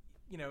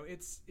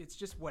 it's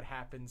just what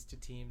happens to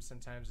teams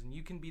sometimes, and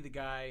you can be the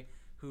guy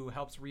who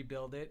helps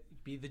rebuild it.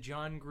 Be the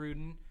John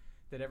Gruden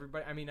that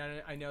everybody. I mean,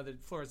 I know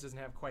that Flores doesn't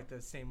have quite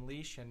the same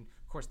leash, and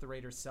of course the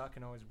Raiders suck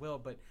and always will.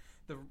 But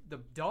the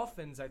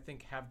Dolphins, I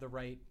think, have the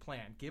right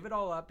plan. Give it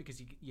all up because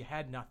you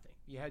had nothing.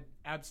 You had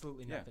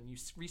absolutely nothing. You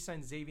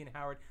re-signed Xavier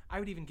Howard. I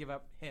would even give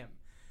up him.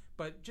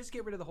 But just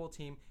get rid of the whole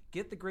team.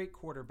 Get the great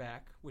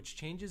quarterback, which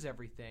changes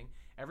everything.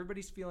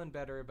 Everybody's feeling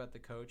better about the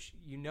coach.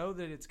 You know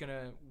that it's going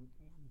to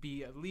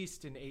be at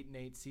least an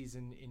 8-8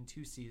 season in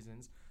 2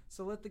 seasons.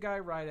 So let the guy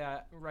ride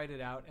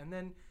it out. And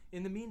then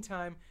in the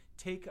meantime,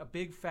 take a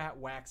big fat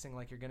waxing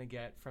like you're going to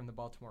get from the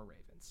Baltimore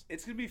Ravens.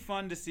 It's going to be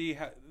fun to see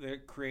how the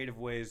creative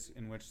ways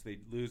in which they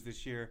lose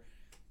this year.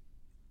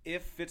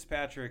 If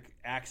Fitzpatrick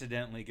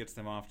accidentally gets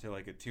them off to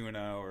like a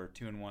 2-0 or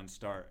 2-1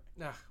 start,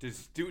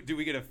 do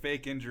we get a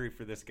fake injury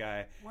for this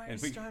guy? Why are you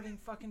starting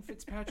fucking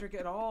Fitzpatrick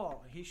at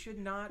all? He should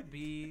not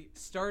be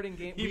starting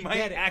game. He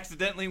might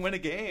accidentally win a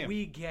game.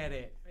 We get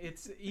it.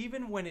 It's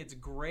even when it's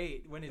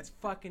great, when it's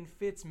fucking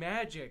Fitz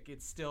magic,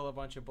 it's still a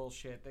bunch of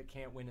bullshit that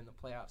can't win in the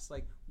playoffs.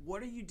 Like,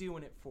 what are you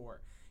doing it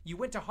for? You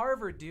went to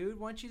Harvard, dude.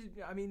 Why don't you?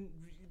 I mean,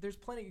 there's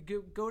plenty.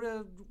 Go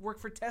to work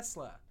for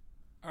Tesla.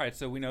 All right,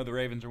 so we know the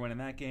Ravens are winning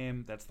that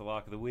game. That's the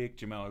lock of the week.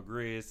 Jamel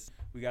agrees.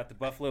 We got the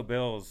Buffalo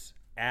Bills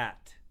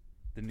at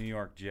the New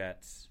York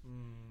Jets.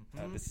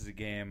 Mm-hmm. This is a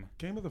game.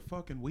 Game of the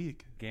fucking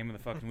week. Game of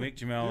the fucking week.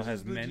 Jamel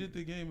has legit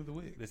the game of the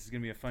week. This is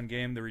going to be a fun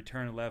game. The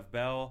return of Lev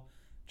Bell,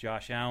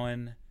 Josh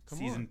Allen.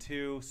 Season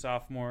 2,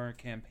 sophomore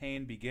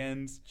campaign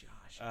begins.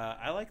 Josh.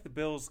 I like the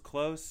Bills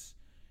close.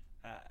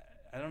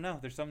 I don't know.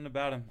 There's something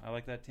about him. I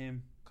like that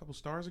team. A couple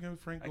stars again.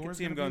 Frank Gore. I can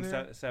see him going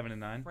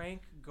 7-9.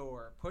 Frank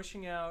Gore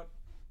pushing out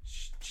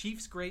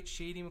Chiefs great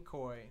Shady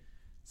McCoy.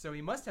 So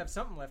he must have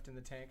something left in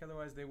the tank.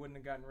 Otherwise, they wouldn't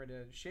have gotten rid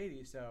of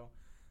Shady. So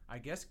I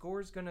guess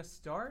Gore's going to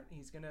start.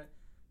 He's going to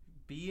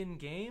be in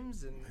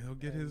games. And he'll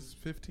get his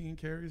 15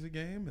 carries a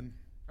game. And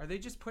are they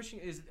just pushing?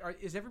 Is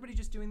everybody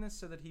just doing this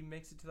so that he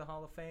makes it to the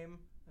Hall of Fame?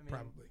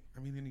 Probably. I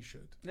mean, and he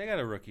should. They got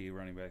a rookie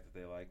running back that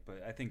they like.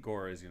 But I think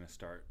Gore is going to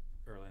start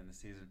early in the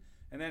season.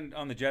 And then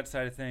on the Jets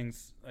side of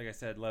things, like I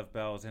said, Lev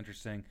Bell is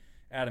interesting.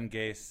 Adam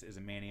Gase is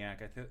a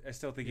maniac. I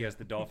still think he has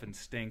the Dolphin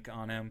stink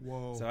on him.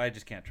 Whoa. So I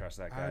just can't trust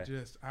that guy.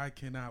 I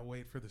cannot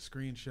wait for the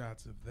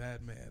screenshots of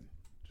that man.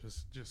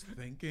 Just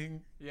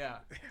thinking. Yeah.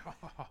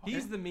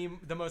 He's the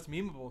most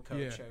memeable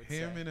coach, I would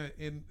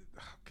say.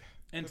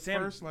 In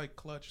first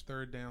clutch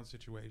third down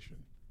situation.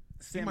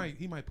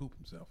 He might poop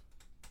himself.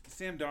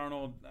 Sam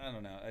Darnold, I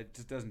don't know. It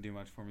just doesn't do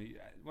much for me.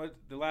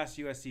 The last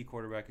USC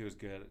quarterback who was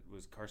good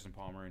was Carson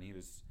Palmer, and he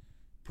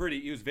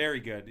was very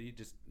good. He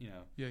just, Yeah,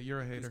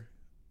 you're a hater.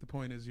 The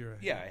point is you're a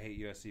hater. Yeah, I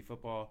hate USC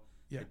football.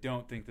 Yeah. I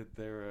don't think that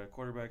they're a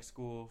quarterback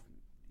school.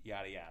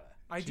 Yada, yada.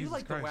 I do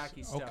like Christ.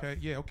 the wacky stuff.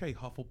 Okay,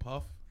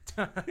 Hufflepuff.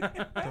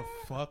 The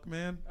fuck,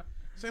 man?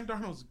 Sam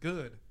Darnold's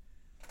good.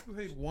 He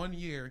played 1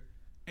 year,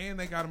 and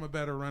they got him a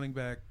better running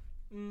back.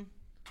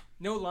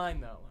 No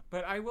line, though.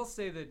 But I will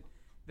say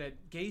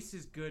that Gase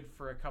is good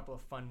for a couple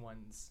of fun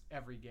ones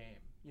every game.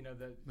 You know,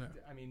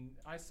 I mean,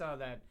 I saw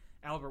that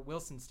Albert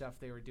Wilson stuff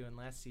they were doing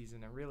last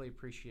season. I really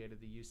appreciated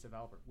the use of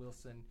Albert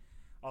Wilson,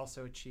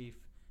 also a Chief.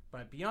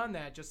 But beyond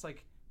that, just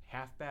like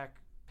halfback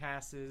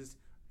passes,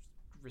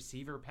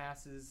 receiver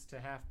passes to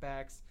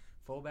halfbacks,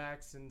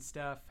 fullbacks and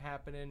stuff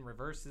happening,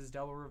 reverses,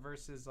 double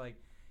reverses, like,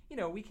 you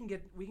know, we can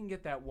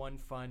get that one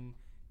fun,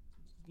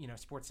 you know,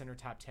 SportsCenter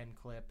top 10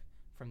 clip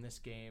from this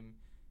game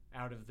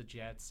out of the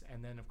Jets,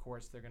 and then of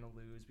course they're going to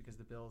lose because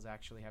the Bills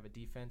actually have a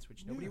defense,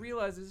 which nobody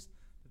realizes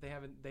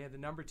that they had the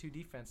number 2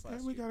 defense last year.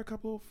 And we got a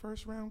couple of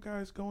first round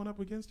guys going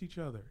up against each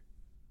other.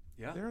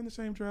 Yeah, they're in the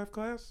same draft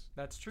class.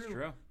 That's true. It's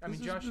true. I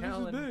mean, Josh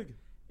Allen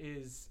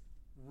is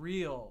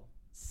real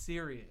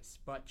serious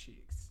butt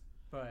cheeks,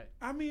 but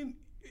I mean,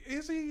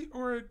 is he,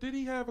 or did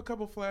he have a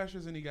couple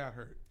flashes and he got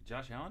hurt?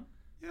 Josh Allen?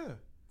 Yeah.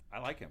 I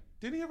like him.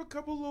 Didn't he have a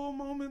couple little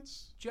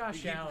moments?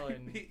 Josh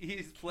Allen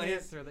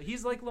can't throw that.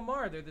 He's like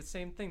Lamar. They're the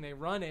same thing. They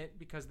run it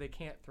because they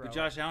can't throw. But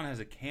Josh Allen has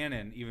a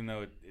cannon, even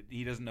though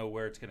he doesn't know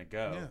where it's going to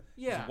go.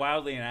 Yeah. It's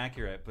wildly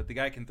inaccurate, but the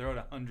guy can throw it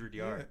 100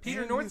 yards.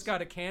 Peter North's got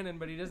a cannon,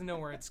 but he doesn't know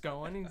where it's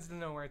going. He doesn't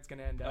know where it's going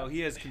to end up. Oh, he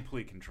has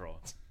complete control.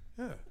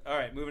 Yeah. All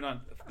right, moving on.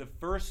 The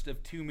first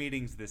of 2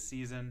 meetings this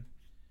season.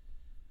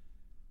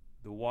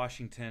 The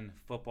Washington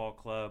Football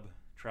Club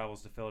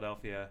travels to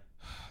Philadelphia.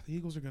 The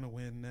Eagles are going to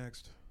win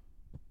next.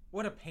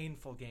 What a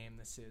painful game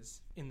this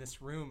is. In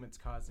this room, it's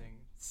causing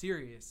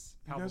serious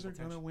palpable tension. You guys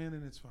are going to win,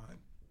 and it's fine.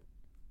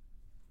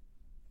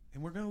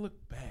 And we're going to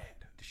look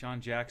bad.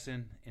 Deshaun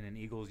Jackson in an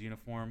Eagles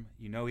uniform.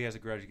 You know he has a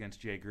grudge against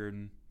Jay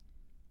Gruden.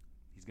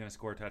 He's going to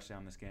score a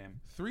touchdown this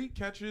game. 3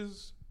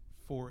 catches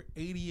for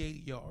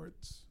 88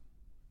 yards.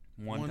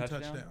 One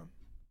touchdown.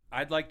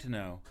 I'd like to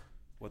know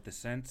what the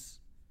sense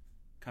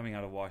coming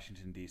out of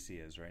Washington, D.C.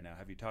 is right now.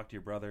 Have you talked to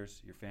your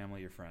brothers, your family,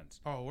 your friends?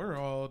 Oh, we're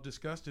all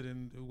disgusted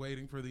and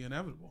waiting for the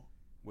inevitable.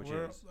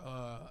 We're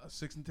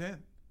 6-10.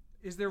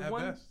 Is there at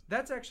one best.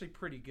 That's actually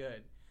pretty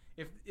good.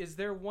 Is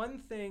there one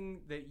thing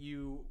that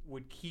you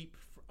would keep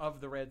of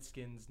the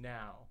Redskins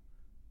now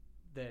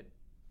that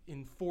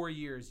in 4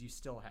 years you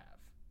still have?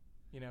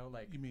 You know,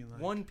 like, you mean like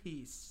one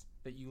piece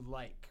that you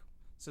like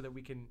so that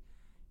we can,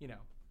 you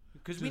know,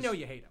 because we know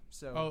you hate them.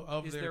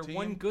 So is there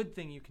one good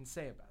thing you can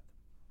say about them?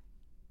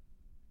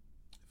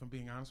 If I'm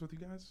being honest with you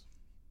guys,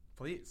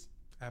 please.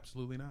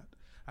 Absolutely not.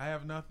 I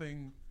have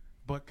nothing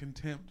but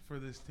contempt for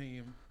this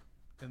team,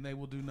 and they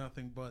will do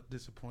nothing but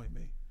disappoint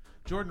me.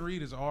 Jordan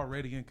Reed is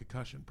already in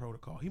concussion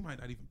protocol. He might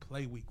not even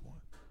play week 1.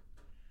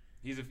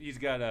 He's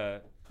got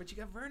a... But you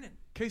got Vernon.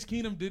 Case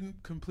Keenum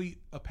didn't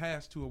complete a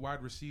pass to a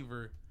wide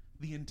receiver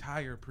the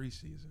entire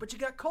preseason. But you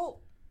got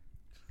Colt.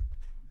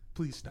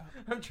 Please stop.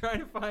 I'm trying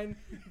to find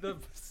the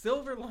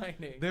silver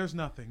lining. There's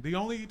nothing. The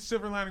only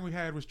silver lining we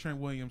had was Trent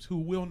Williams, who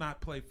will not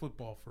play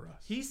football for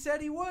us. He said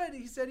he would.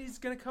 He said he's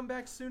going to come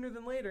back sooner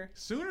than later.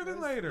 Sooner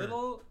than later.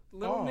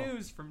 Little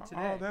news from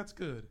today. Oh, that's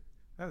good.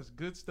 That is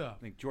good stuff.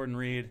 I think Jordan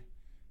Reed,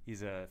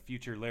 he's a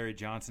future Larry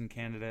Johnson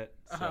candidate.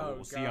 So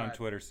we'll see you on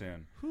Twitter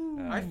soon.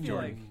 I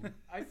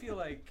feel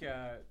like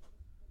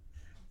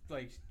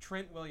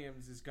Trent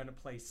Williams is going to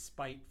play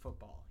spite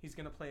football. He's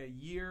going to play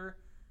a year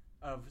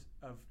of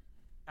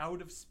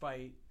out of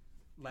spite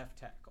left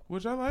tackle.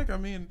 Which I like. I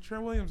mean,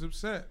 Trent Williams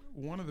upset.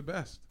 One of the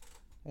best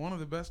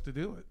to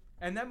do it.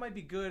 And that might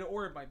be good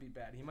or it might be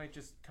bad. He might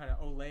just kind of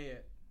Olay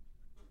it.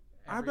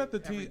 I bet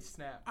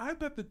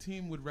the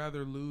team would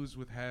rather lose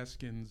with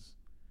Haskins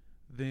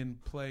than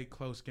play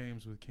close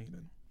games with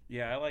Keenan.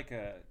 Yeah, I like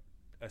a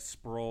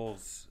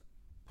Sproles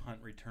punt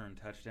return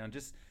touchdown.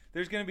 Just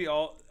there's going to be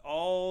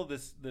all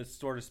this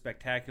sort of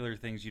spectacular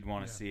things you'd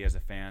want to see as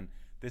a fan.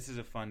 This is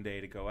a fun day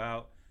to go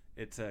out.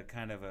 It's a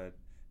kind of a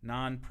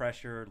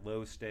non-pressure,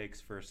 low-stakes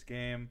first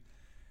game.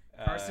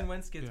 Carson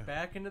Wentz gets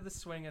back into the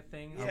swing of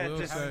things. Yeah,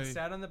 just having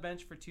sat on the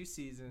bench for 2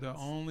 seasons. The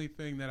only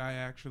thing that I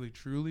actually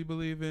truly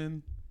believe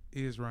in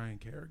is Ryan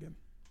Kerrigan.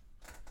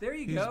 There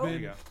you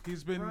go.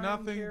 He's been Ryan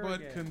nothing Kerrigan.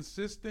 But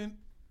consistent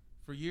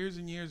for years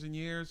and years and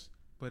years,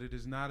 but it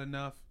is not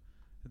enough.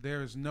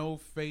 There is no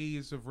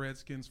phase of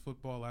Redskins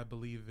football I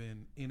believe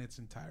in its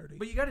entirety.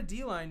 But you got a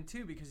D-line,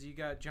 too, because you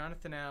got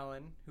Jonathan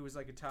Allen, who was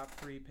like a top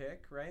 3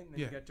 pick, right? And then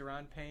you got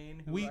Deron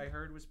Payne, who I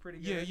heard was pretty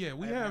good. Yeah. I've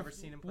never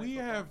seen him play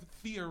football. have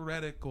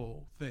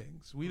theoretical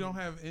things. We don't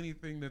have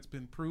anything that's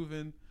been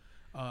proven.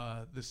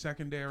 The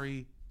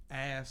secondary,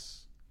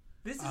 ass.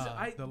 The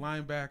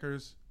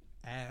linebackers,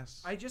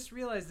 ass. I just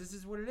realized this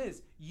is what it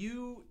is.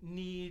 You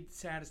need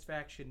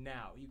satisfaction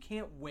now. You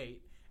can't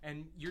wait.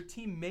 And your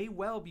team may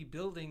well be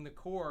building the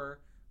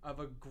core of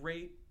a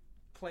great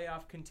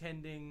playoff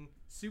contending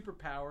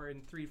superpower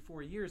in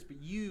 3-4 years, but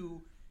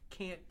you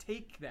can't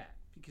take that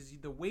because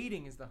the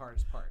waiting is the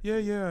hardest part.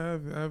 Yeah.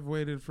 I've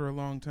waited for a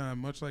long time,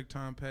 much like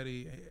Tom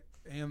Petty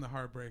and the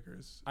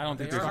Heartbreakers. I don't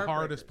think there's the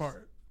hardest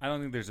part. I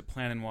don't think there's a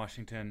plan in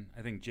Washington.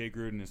 I think Jay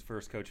Gruden is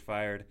first coach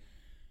fired.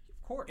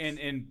 Of course. And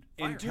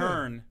in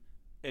turn,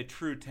 a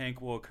true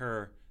tank will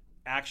occur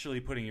actually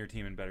putting your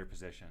team in better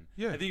position.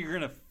 Yeah. I think you're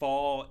going to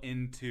fall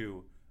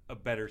into a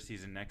better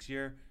season next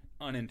year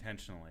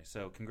unintentionally.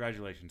 So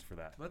congratulations for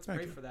that. Let's Thank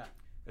pray you. for that.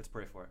 Let's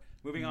pray for it.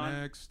 Moving on,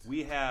 Next.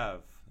 we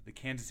have the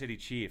Kansas City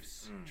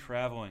Chiefs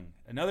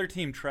another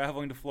team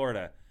traveling to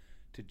Florida,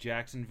 to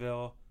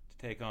Jacksonville to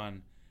take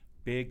on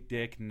Big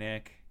Dick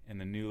Nick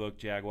and the New Look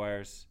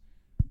Jaguars.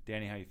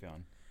 Danny, how you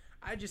feeling?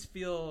 I just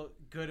feel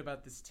good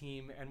about this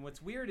team, and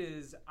what's weird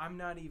is I'm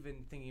not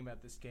even thinking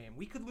about this game.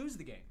 We could lose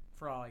the game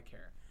for all I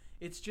care.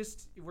 It's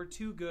just we're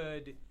too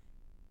good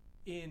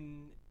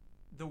in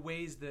the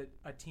ways that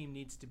a team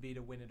needs to be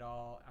to win it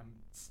all.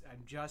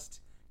 I'm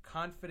just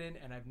confident,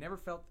 and I've never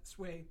felt this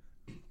way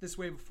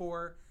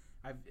before.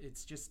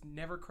 It's just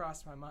never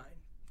crossed my mind.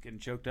 Getting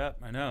choked up.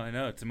 I know.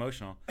 It's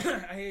emotional.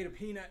 I ate a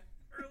peanut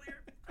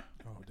earlier.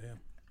 Oh, damn.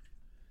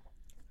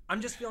 I'm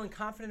just feeling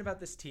confident about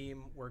this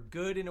team. We're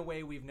good in a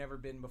way we've never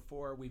been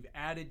before. We've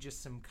added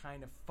just some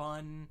kind of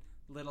fun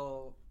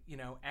little,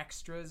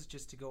 extras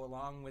just to go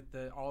along with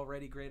the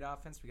already great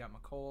offense. We got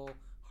McCole,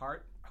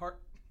 Hart.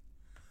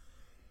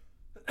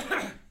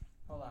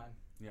 Hold on.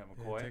 Yeah,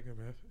 Yeah, McCoy. take a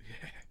breath.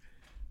 Yeah.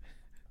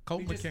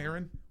 Colt We just-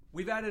 McCarron.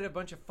 We've added a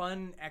bunch of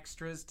fun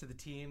extras to the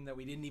team that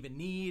we didn't even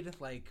need,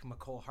 like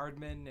McCole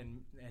Hardman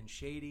and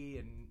Shady,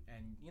 and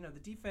the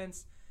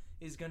defense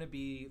is going to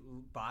be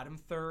bottom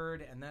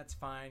third, and that's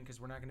fine because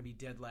we're not going to be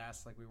dead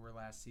last like we were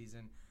last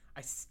season.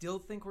 I still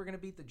think we're going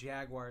to beat the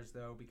Jaguars,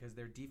 though, because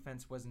their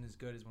defense wasn't as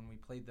good as when we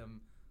played them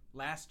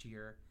last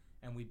year,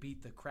 and we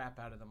beat the crap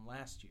out of them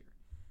last year.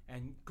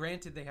 And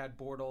granted, they had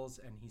Bortles,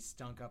 and he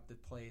stunk up the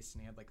place,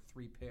 and he had like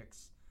 3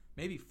 picks,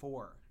 maybe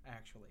 4,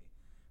 actually.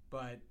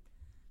 But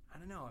I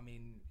don't know. I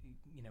mean,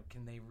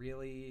 can they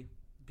really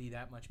be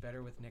that much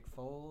better with Nick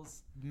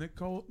Foles? Nick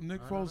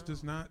Foles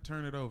does not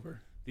turn it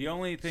over. The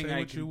only thing Say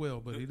what you will,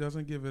 but he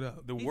doesn't give it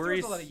up. The He worries,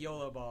 throws a lot of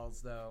YOLO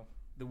balls, though.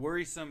 the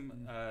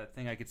worrisome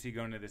thing I could see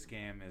going into this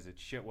game is it's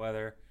shit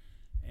weather,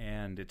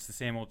 and it's the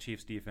same old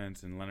Chiefs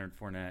defense, and Leonard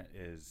Fournette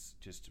is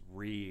just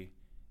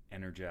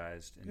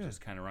re-energized and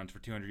just kind of runs for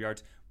 200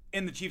 yards.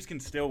 And the Chiefs can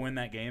still win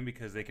that game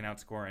because they can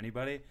outscore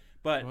anybody.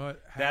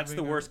 But that's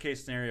the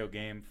worst-case scenario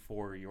game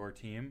for your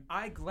team.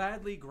 I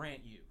gladly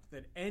grant you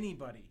that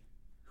anybody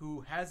who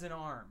has an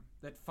arm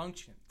that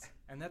functions,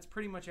 and that's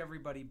pretty much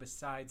everybody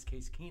besides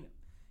Case Keenum,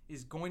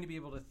 is going to be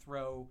able to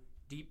throw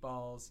deep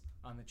balls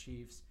on the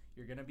Chiefs.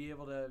 You're going to be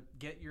able to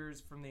get yours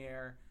from the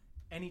air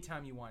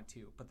anytime you want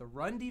to. But the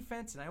run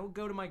defense, and I will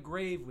go to my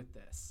grave with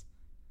this,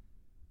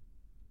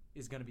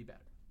 is going to be better.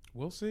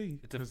 We'll see.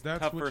 It's a that's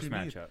tough what first you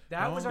need. matchup.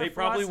 That was our They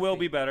probably will philosophy.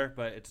 be better,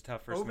 but it's a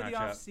tough first Over the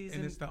matchup. offseason.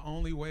 And it's the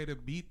only way to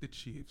beat the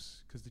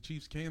Chiefs because the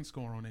Chiefs can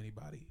score on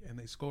anybody, and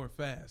they score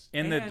fast.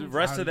 And the And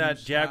rest how of do you that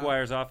stop-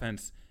 Jaguars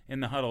offense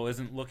in the huddle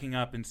isn't looking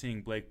up and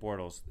seeing Blake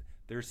Bortles.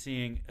 They're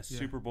seeing a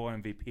Super Bowl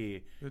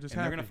MVP, They're just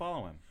and they're going happy. to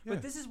follow him. Yeah.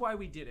 But this is why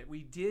we did it.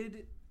 We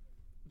did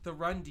the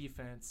run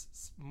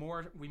defense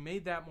more. We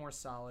made that more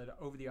solid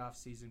over the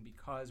offseason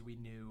because we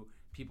knew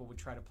people would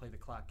try to play the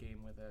clock game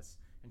with us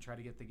and try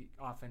to get the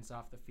offense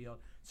off the field.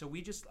 So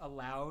we just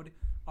allowed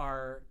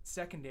our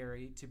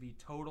secondary to be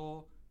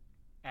total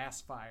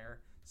ass fire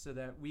so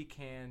that we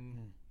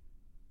can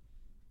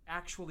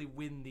actually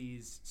win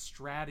these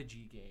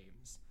strategy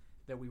games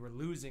that we were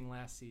losing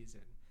last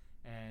season.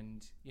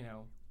 And,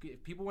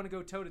 if people want to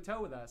go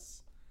toe-to-toe with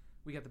us,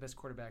 we got the best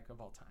quarterback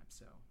of all time.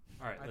 So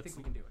All right, I let's think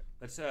we can do it.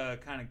 let's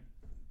kind of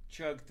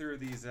chug through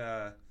these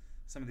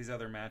some of these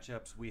other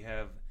matchups. We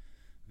have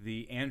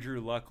the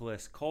Andrew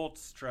Luckless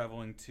Colts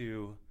traveling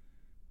to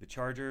the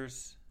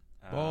Chargers.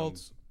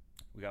 Bolts.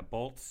 We got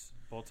bolts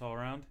all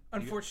around.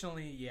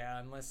 Unfortunately, yeah,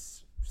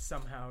 unless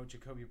somehow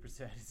Jacoby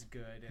Brissett is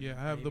good. And Yeah,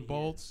 I have the maybe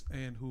Bolts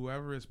and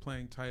whoever is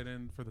playing tight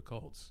end for the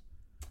Colts.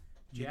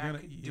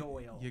 Jack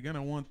Doyle. You're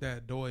gonna want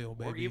that Doyle, Or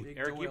baby. Big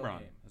Eric Doyle Ebron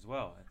game. as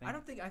well.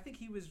 I think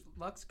he was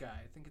Luck's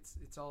guy. I think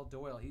it's all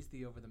Doyle. He's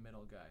the over the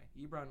middle guy.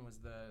 Ebron was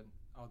the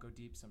I'll go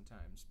deep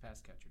sometimes pass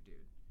catcher dude,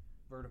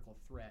 vertical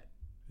threat.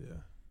 Yeah.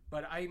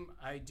 But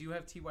I do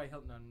have T.Y.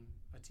 Hilton on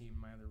a team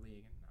in my other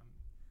league, and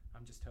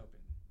I'm just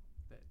hoping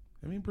that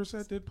I mean,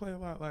 Brissett did play a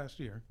lot last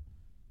year.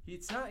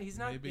 he's not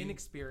Maybe.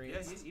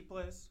 inexperienced. he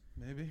plays.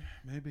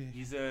 Maybe.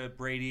 He's a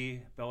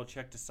Brady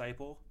Belichick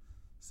disciple,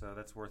 so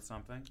that's worth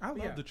something. I love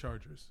Yeah. the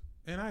Chargers,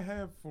 and I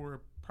have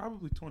for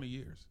probably 20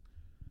 years.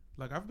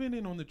 Like, I've been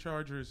in on the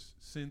Chargers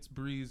since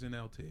Breeze and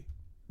LT.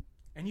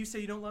 And you say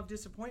you don't love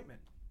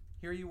disappointment.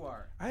 Here you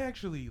are. I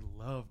actually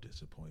love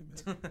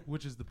disappointment,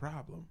 which is the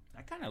problem.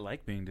 I kind of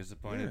like being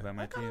disappointed by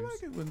my I kind of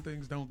teams. like it when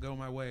things don't go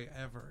my way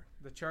ever.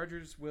 The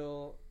Chargers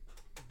will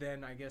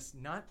then, I guess,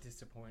 not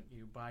disappoint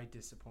you by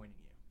disappointing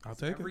you. I'll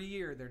 'Cause take every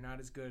year they're not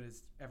as good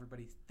as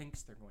everybody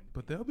thinks they're going to be.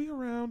 But they'll be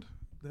around.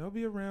 They'll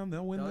be around.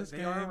 They'll win this They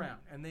game. are around,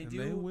 and they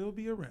They will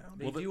be around.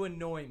 They do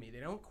annoy me.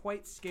 They don't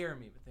quite scare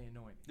me, but they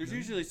annoy me. There's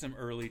usually some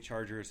early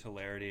Chargers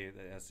hilarity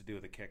that has to do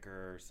with a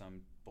kicker or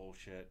some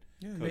bullshit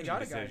Yeah, coaching They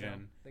got a guy now.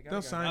 decision. They got They'll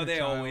a guy. sign Oh, a they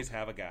child. always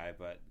have a guy,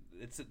 but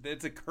it's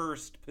a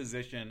cursed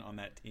position on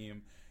that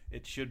team.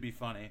 It should be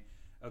funny.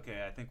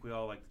 Okay, I think we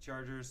all like the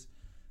Chargers.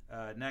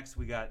 Next,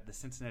 we got the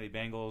Cincinnati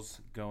Bengals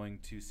going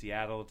to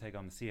Seattle to take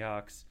on the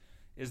Seahawks.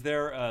 Is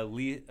there a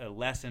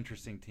less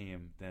interesting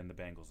team than the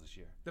Bengals this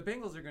year? The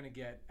Bengals are going to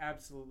get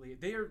absolutely.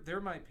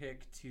 They're my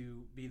pick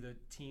to be the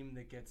team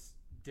that gets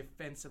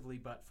defensively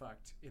butt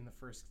fucked in the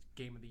first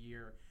game of the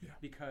year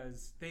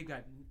because they've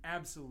got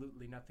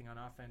absolutely nothing on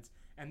offense,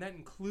 and that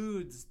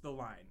includes the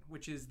line,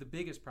 which is the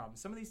biggest problem.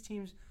 Some of these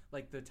teams,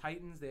 like the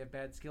Titans, they have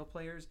bad skill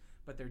players,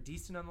 but they're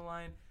decent on the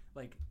line.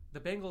 Like the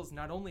Bengals,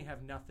 not only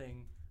have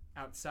nothing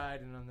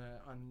outside and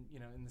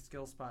in the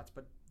skill spots,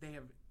 but they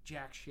have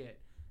jack shit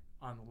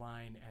on the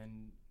line,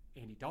 and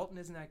Andy Dalton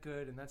isn't that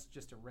good, and that's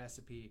just a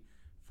recipe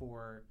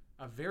for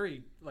a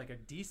very a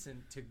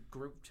decent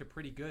to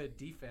pretty good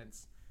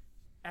defense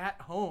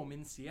at home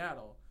in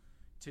Seattle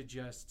to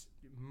just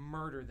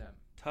murder them.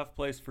 Tough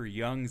place for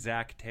young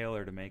Zach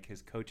Taylor to make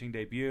his coaching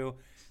debut.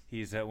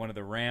 He's one of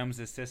the Rams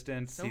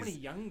assistants. He's many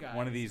young guys.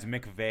 One of these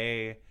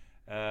McVay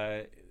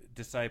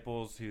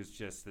disciples who's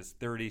just this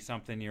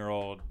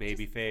 30-something-year-old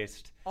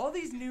baby-faced. All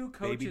these new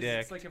coaches,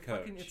 it's like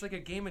coach. It's like a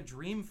game of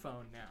Dream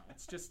Phone now.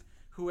 It's just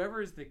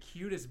whoever is the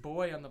cutest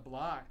boy on the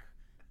block,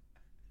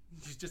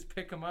 you just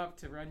pick him up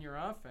to run your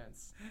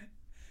offense.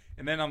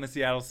 And then on the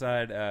Seattle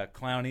side,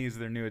 Clowney is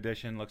their new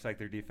addition. Looks like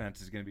their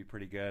defense is going to be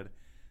pretty good.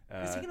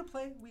 Is he going to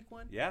play week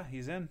 1? Yeah,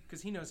 he's in.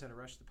 Because he knows how to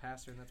rush the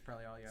passer, and that's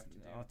probably all you have to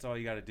do. That's all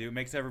you got to do.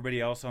 Makes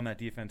everybody else on that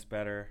defense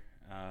better.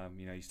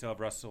 You still have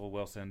Russell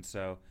Wilson,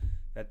 so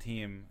that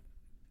team,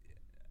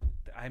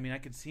 I mean, I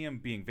could see him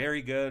being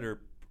very good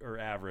or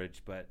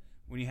average, but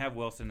when you have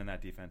Wilson in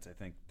that defense, I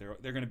think they're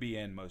going to be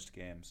in most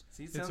games.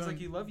 See, it sounds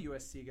like you love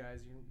USC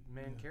guys, your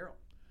man Carroll.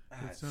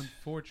 It's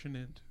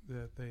unfortunate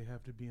that they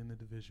have to be in the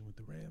division with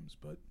the Rams,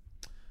 but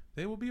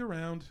they will be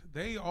around.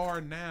 They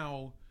are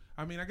now,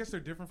 I mean, I guess they're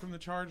different from the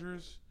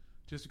Chargers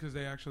just because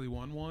they actually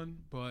won one,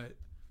 but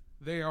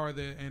they are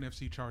the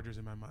NFC Chargers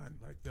in my mind.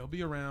 Like, they'll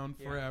be around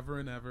forever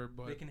and ever,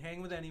 but they can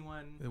hang with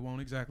anyone. It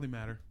won't exactly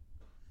matter.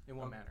 It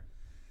won't matter.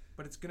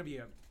 But it's going to be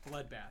a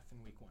bloodbath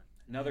in week 1.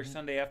 Another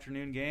Sunday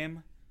afternoon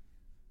game.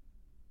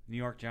 New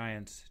York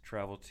Giants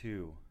travel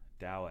to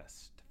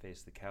Dallas to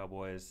face the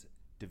Cowboys.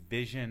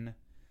 Division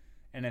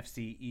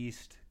NFC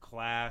East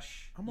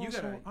clash.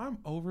 I'm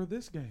over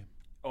this game.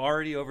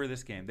 Already over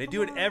this game. They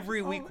do it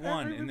every week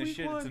one in this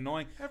shit. It's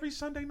annoying. Every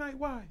Sunday night.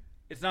 Why?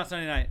 It's not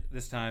Sunday night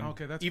this time.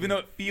 Okay, that's even though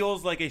it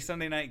feels like a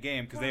Sunday night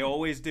game because they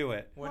always do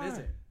it. What is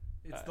it?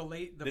 It's the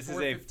 4:15. This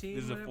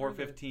is a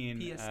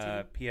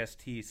 4:15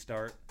 PST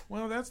start.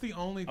 Well, that's the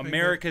only thing.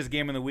 America's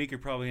game of the week. You're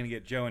probably going to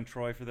get Joe and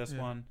Troy for this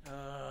one.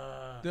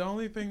 The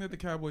only thing that the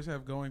Cowboys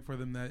have going for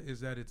them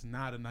is that it's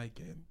not a night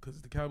game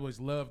because the Cowboys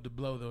love to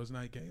blow those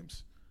night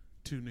games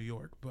to New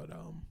York. But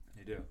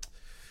they do.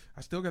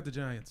 I still got the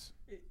Giants.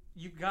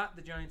 You got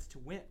the Giants to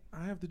win.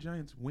 I have the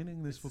Giants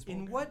winning this football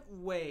game. In what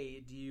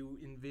way do you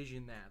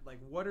envision that? Like,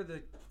 what are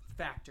the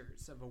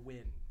factors of a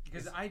win?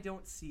 Because I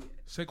don't see it.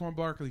 Saquon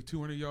Barkley,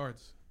 200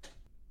 yards.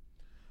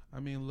 I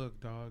mean, look,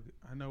 dog,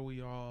 I know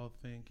we all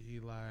think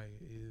Eli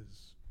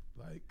is,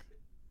 like,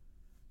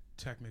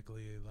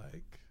 technically,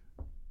 like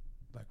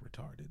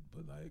retarded,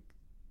 but, like,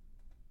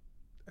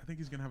 I think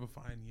he's going to have a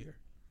fine year.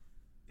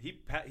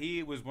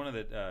 He was one of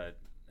the,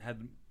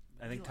 had,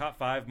 I think, top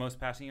 5 most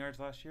passing yards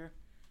last year.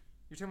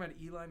 You're talking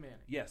about Eli Manning?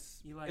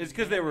 Yes. It's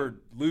because they were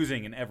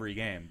losing in every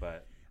game,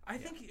 but... I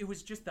think it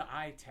was just the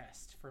eye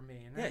test for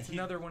me, and that's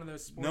another one of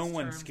those sports no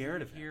one's terms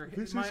scared of him.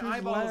 This is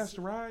his last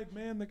ride,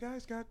 man. The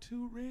guy's got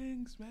 2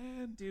 rings,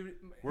 man. Dude,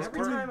 we're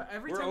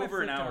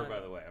over an hour, by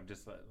the way. I'm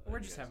just we're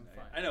just having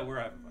fun. I know, we're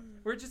having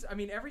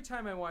fun. Every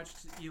time I watched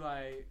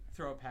Eli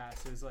throw a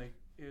pass, it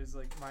was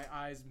like my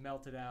eyes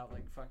melted out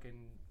like fucking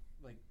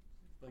like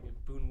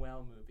a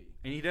Boonwell movie.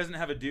 And he doesn't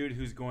have a dude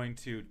who's going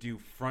to do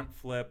front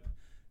flip,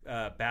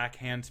 back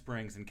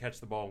handsprings and catch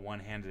the ball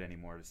one-handed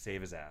anymore to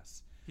save his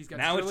ass. He's got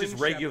now Sterling it's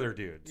just regular Shepard.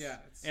 dudes. Yeah,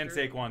 and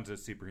Saquon's a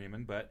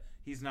superhuman, but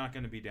he's not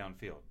going to be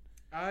downfield.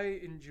 I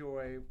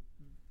enjoy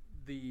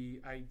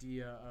the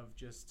idea of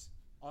just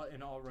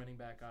an all running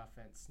back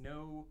offense.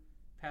 No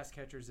pass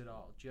catchers at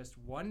all. Just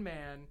one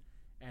man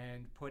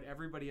and put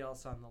everybody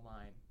else on the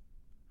line.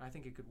 I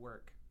think it could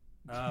work.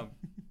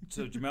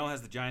 So Jamel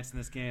has the Giants in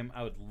this game.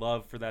 I would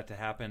love for that to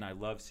happen. I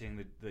love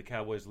seeing the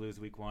Cowboys lose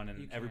week 1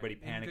 and everybody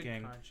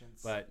panicking.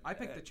 But I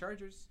picked the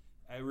Chargers.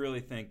 I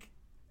really think,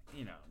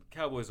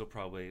 Cowboys will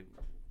probably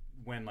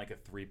win like a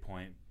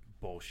 3-point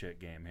bullshit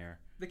game here.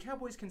 The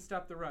Cowboys can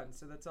stop the run,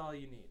 so that's all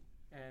you need.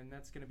 And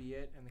that's going to be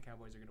it, and the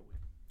Cowboys are going to win.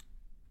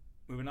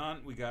 Moving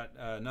on, we got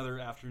another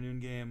afternoon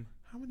game.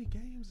 How many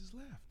games is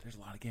left? There's a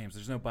lot of games.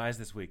 There's no buys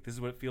this week. This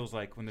is what it feels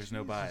like when there's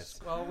no buys.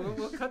 Well,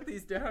 we'll cut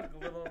these down a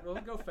little. We'll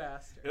go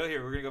fast.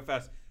 Here, we're going to go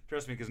fast.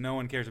 Trust me, because no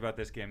one cares about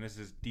this game. This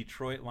is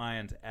Detroit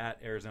Lions at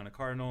Arizona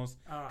Cardinals.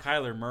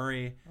 Kyler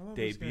Murray,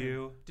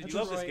 debut. Did you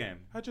love this game?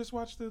 I just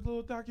watched the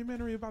little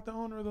documentary about the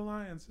owner of the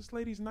Lions. This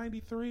lady's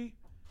 93,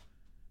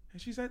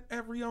 and she's at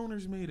every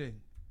owner's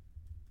meeting.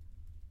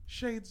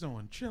 Shades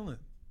on, chilling,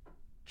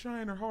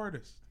 trying her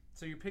hardest.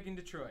 So you're picking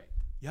Detroit?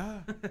 Yeah.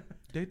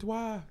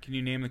 Detroit. Can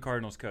you name the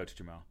Cardinals coach,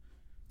 Jamal?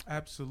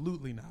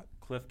 Absolutely not.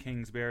 Cliff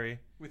Kingsbury.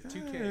 With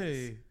 2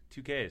 Ks.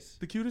 2 Ks.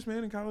 The cutest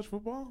man in college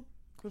football?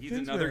 Cliff He's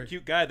Kingsbury. another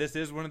cute guy. This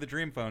is one of the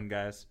Dream Phone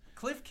guys.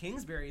 Cliff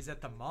Kingsbury is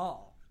at the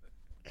mall.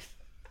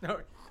 No,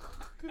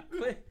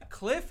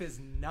 Cliff is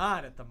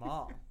not at the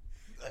mall.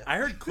 I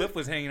heard Cliff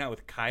was hanging out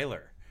with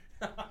Kyler.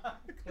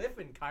 Cliff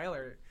and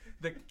Kyler,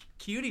 the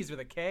cuties with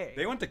a K.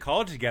 They went to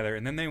college together,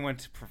 and then they went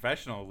to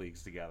professional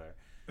leagues together.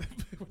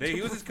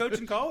 He was his coach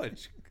in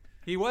college.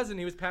 He wasn't.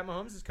 He was Pat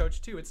Mahomes'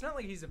 coach, too. It's not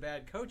like he's a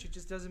bad coach. It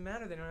just doesn't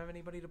matter. They don't have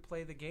anybody to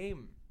play the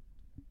game.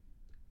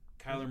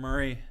 Kyler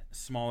Murray,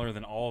 smaller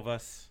than all of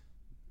us.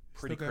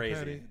 Pretty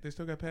crazy. They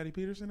still got Patty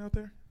Peterson out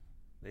there?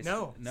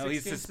 No,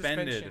 he's 6-game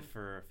suspended suspension.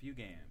 for a few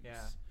games. Yeah.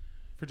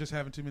 For just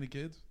having too many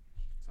kids?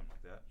 Something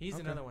like that. He's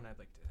Okay. another one I'd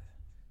like to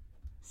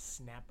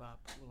snap up.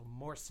 A little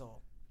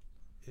morsel.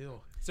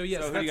 Ew. So,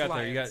 yes, So who that's you got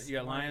Lions. there? You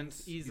got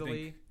Lions? You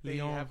Easily. think They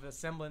Leon? have a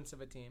semblance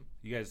of a team.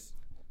 You guys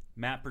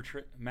Matt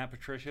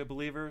Patricia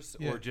believers,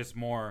 Yeah. or just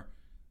more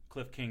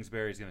Cliff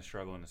Kingsbury's going to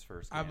struggle in his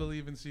first game? I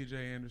believe in C.J.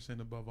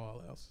 Anderson above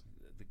all else.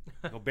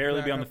 He'll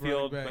barely be on the Backup running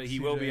field, back, but he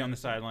will CJ be on the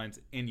Anderson. sidelines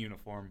in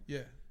uniform.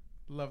 Yeah.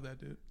 Love that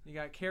dude. You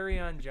got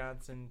Kerryon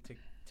Johnson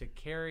to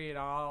carry it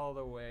all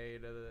the way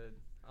to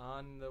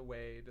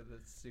the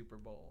Super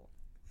Bowl.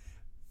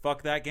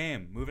 Fuck that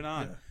game. Moving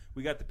on. Yeah.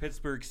 We got the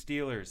Pittsburgh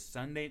Steelers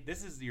Sunday.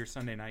 This is your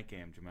Sunday night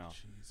game, Jamal.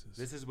 Jesus.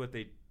 This is what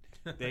they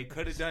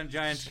could have done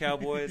Giants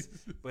Cowboys,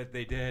 but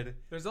they did.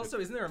 There's also,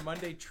 isn't there a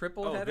Monday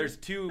triple Oh, header? there's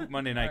 2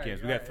 Monday night All right,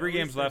 games. We all got right. 3 At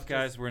least games left,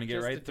 there's guys. We're going to get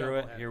just right a through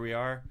it. doubleheader. Here we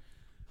are.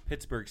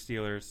 Pittsburgh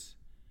Steelers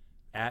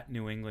at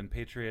New England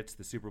Patriots,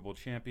 the Super Bowl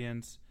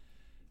champions.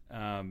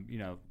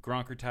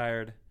 Gronk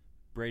retired.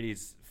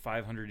 Brady's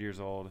 500 years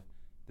old.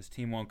 This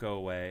team won't go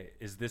away.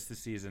 Is this the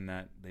season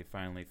that they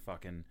finally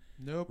fucking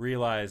Nope.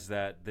 realize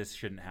that this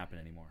shouldn't happen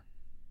anymore?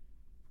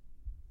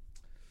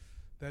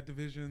 That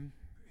division,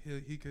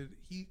 he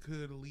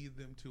could lead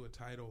them to a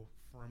title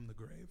from the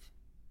grave.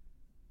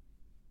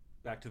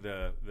 Back to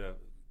the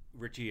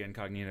Richie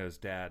Incognito's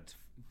dad's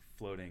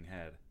floating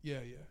head. Yeah.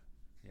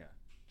 Yeah.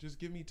 Just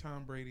give me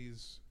Tom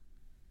Brady's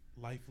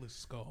lifeless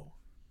skull,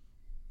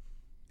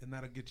 and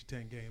that'll get you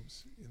 10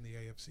 games in the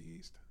AFC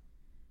East.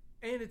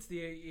 And it's the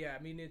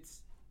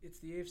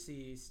AFC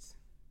East.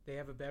 They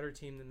have a better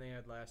team than they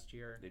had last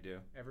year. They do.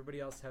 Everybody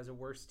else has a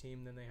worse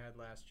team than they had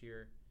last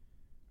year,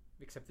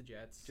 except the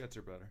Jets. Jets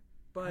are better.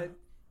 But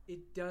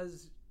it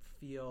does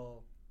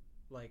feel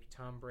like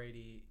Tom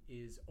Brady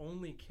is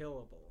only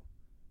killable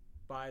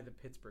by the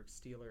Pittsburgh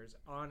Steelers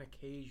on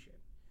occasion.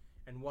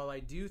 And while I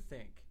do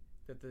think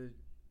that the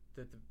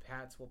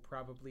Pats will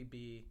probably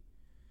be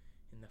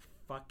in the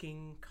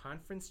fucking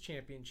conference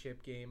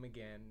championship game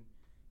again,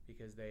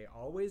 because they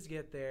always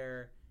get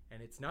there,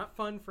 and it's not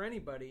fun for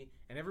anybody,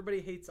 and everybody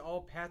hates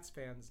all Pats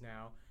fans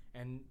now,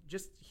 and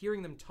just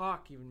hearing them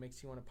talk even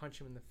makes you want to punch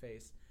them in the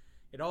face.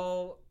 It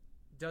all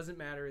doesn't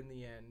matter in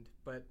the end,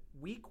 but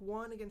week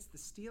 1 against the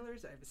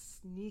Steelers, I have a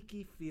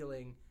sneaky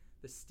feeling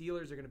the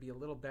Steelers are going to be a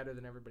little better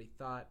than everybody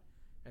thought,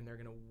 and they're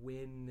going to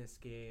win this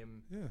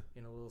game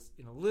in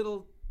a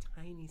little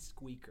tiny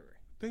squeaker.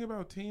 Thing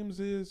about teams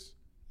is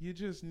you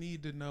just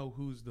need to know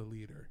who's the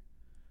leader.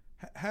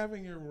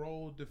 Having your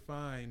role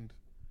defined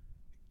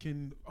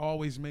can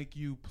always make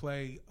you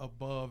play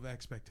above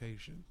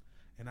expectation.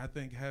 And I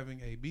think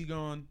having AB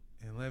gone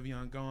and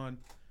Le'Veon gone,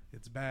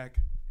 it's back.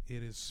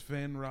 It is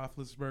Sven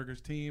Roethlisberger's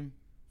team,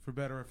 for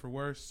better or for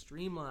worse.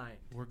 Streamlined.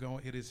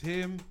 It is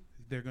him.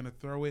 They're going to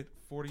throw it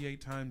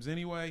 48 times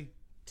anyway.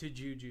 To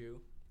Juju.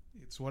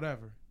 It's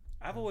whatever.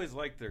 I've always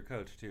liked their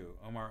coach too.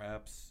 Omar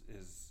Epps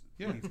is.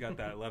 Yeah. He's got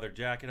that leather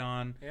jacket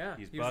on. Yeah,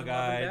 He's he was in love with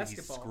bug-eyed. He's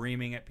basketball.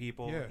 screaming at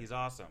people. Yeah. He's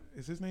awesome.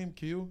 Is his name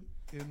Q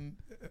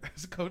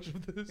as coach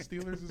of the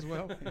Steelers as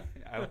well?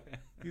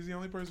 He's the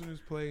only person who's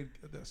played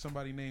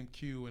somebody named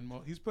Q.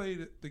 He's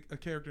played a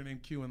character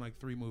named Q in like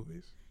 3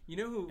 movies. You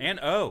know who? And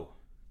O.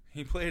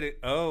 He played it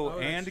O Oh,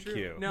 that's and true.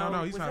 Q.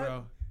 No, he's was not.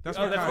 that- That's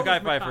Oh, that's Mackay.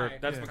 Mackay Mackay. Pfeiffer.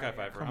 That's Yeah. Mackay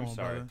Pfeiffer. Come I'm on,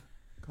 sorry. brother.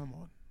 Come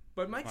on.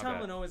 But Mike My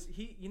Tomlin bad. always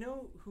you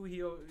know who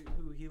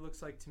he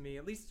looks like to me.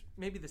 At least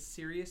maybe the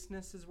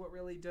seriousness is what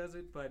really does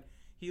it. But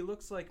he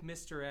looks like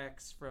Mr.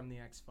 X from the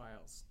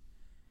X-Files.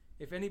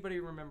 If anybody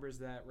remembers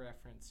that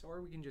reference,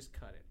 or we can just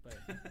cut it.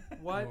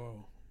 But what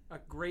Whoa. a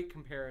great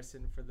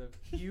comparison for the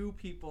few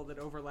people that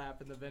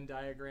overlap in the Venn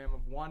diagram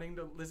of wanting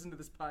to listen to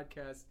this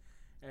podcast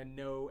and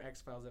know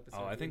X-Files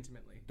episodes I think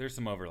intimately. there's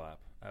some overlap,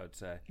 I would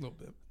say. A little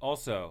bit.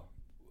 Also,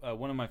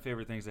 one of my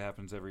favorite things that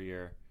happens every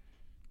year,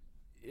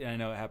 and I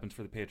know it happens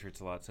for the Patriots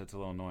a lot, so it's a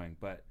little annoying,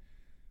 but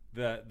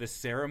the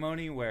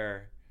ceremony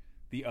where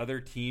the other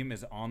team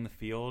is on the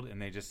field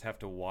and they just have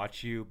to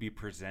watch you be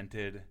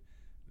presented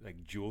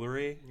like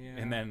jewelry, Yeah.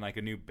 and then like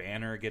a new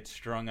banner gets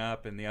strung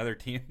up and the other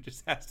team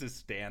just has to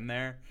stand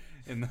there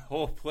and the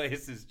whole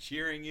place is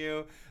cheering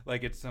you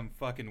like it's some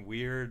fucking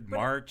weird But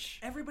march.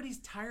 Everybody's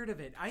tired of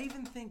it. I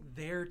even think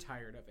they're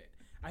tired of it.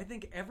 I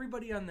think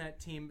everybody on that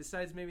team,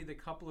 besides maybe the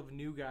couple of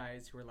new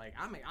guys who are like,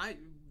 I'm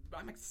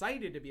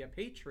excited to be a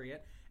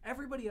Patriot,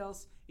 everybody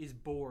else is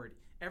bored.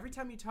 Every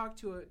time you talk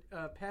to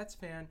a Pats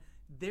fan,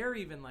 they're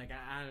even like,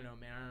 I don't know,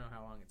 man. I don't know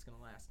how long it's going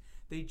to last.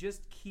 They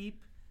just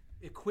keep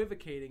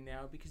equivocating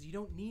now because you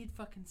don't need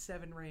fucking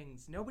 7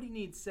 rings. Nobody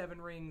needs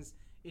 7 rings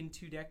in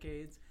 2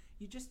 decades.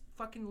 You just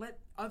fucking let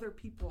other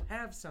people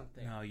have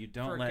something. No, you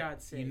don't for let.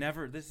 God's sake.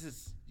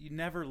 You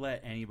never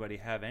let anybody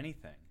have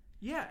anything.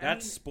 Yeah,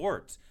 That's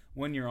sports.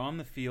 When you're on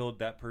the field,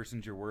 that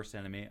person's your worst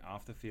enemy.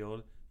 Off the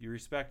field, you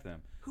respect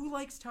them. Who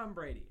likes Tom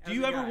Brady? Do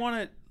you ever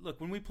want to look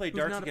when we played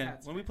darts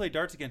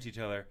against each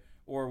other,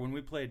 or when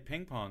we played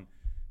ping pong?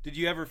 Did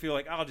you ever feel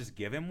like I'll just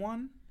give him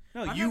one?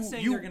 No,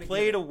 you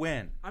played a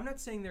win. I'm not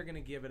saying they're going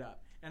to give it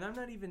up, and I'm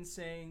not even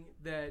saying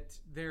that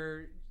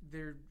they're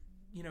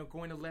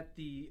going to let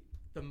the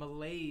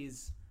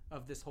malaise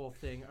of this whole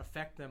thing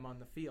affect them on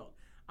the field.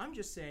 I'm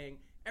just saying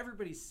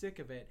everybody's sick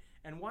of it,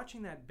 and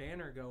watching that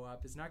banner go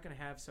up is not going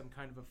to have some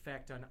kind of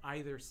effect on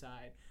either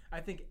side. I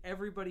think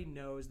everybody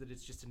knows that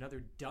it's just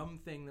another dumb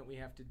thing that we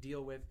have to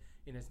deal with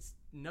in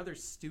another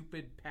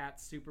stupid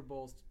Pats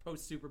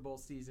post Super Bowl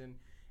season,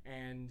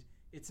 and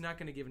it's not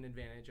going to give an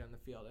advantage on the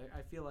field.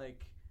 I feel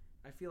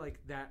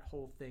like that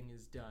whole thing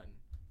is done.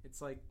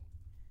 It's like,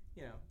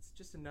 it's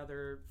just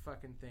another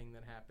fucking thing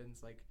that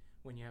happens, like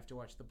when you have to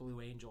watch the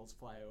Blue Angels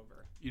fly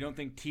over. You don't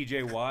think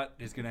T.J. Watt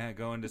is going to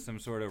go into some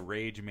sort of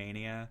rage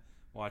mania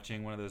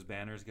watching one of those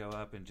banners go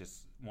up and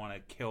just want to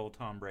kill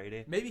Tom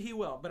Brady? Maybe he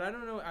will, but I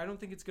don't know. I don't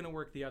think it's going to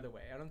work the other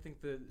way. I don't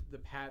think the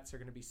Pats are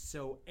going to be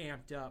so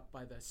amped up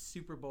by the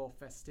Super Bowl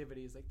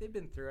festivities. Like, they've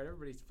been through it.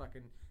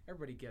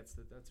 Everybody gets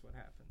that that's what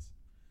happens.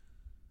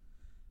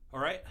 All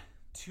right,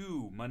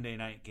 2 Monday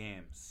night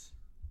games.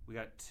 We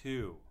got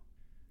 2.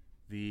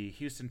 The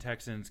Houston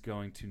Texans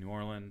going to New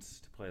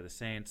Orleans to play the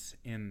Saints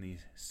in the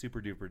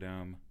Super Duper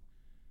Dome.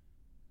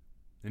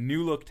 The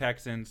new look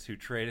Texans, who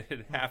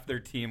traded half their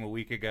team a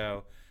week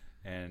ago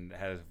and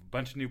has a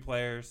bunch of new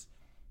players.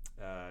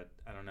 I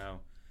don't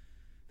know.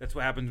 That's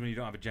what happens when you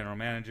don't have a general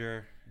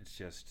manager. It's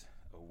just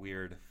a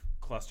weird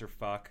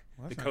clusterfuck.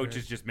 Well, the coach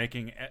is just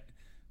making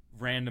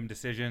random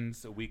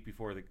decisions a week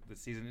before the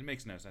season. It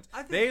makes no sense.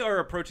 They are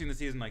approaching the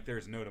season like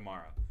there's no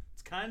tomorrow.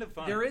 It's kind of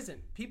fun. There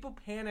isn't. People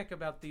panic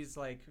about these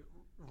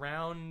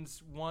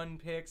round 1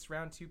 picks,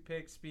 round 2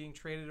 picks being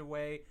traded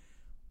away,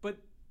 but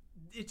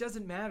it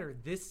doesn't matter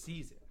this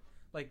season.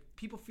 Like,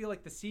 people feel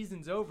like the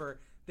season's over.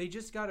 They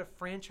just got a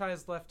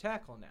franchise left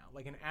tackle now,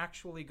 like an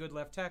actually good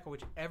left tackle,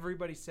 which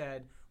everybody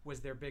said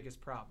was their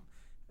biggest problem.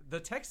 The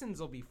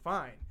Texans will be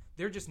fine.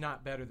 They're just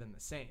not better than the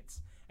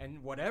Saints.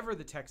 And whatever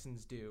the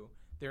Texans do,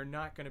 they're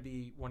not going to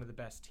be one of the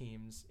best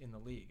teams in the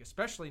league,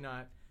 especially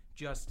not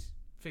just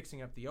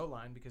fixing up the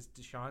O-line, because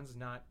Deshaun's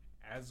not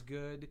as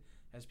good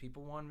as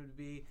people want him to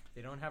be.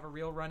 They don't have a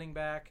real running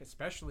back,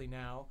 especially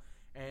now.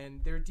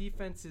 And their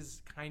defense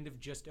is kind of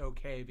just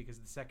okay because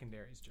the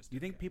secondary is just Do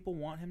you think people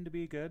want him to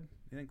be good?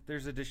 You think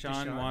there's a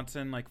Deshaun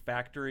Watson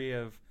factory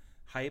of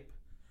hype?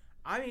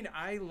 I mean,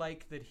 I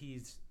like that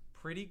he's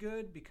pretty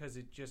good because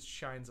it just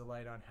shines a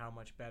light on how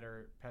much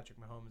better Patrick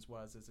Mahomes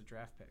was as a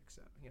draft pick.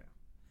 So,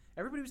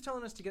 everybody was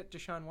telling us to get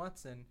Deshaun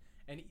Watson,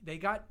 and they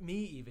got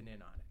me even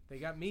in on it. They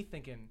got me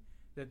thinking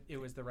that it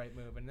was the right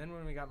move. And then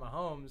when we got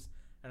Mahomes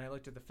and I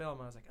looked at the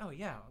film, I was like, oh,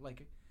 yeah,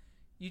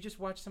 you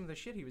just watch some of the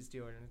shit he was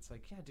doing, and it's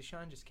like, yeah,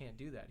 Deshaun just can't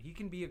do that. He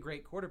can be a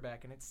great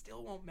quarterback, and it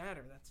still won't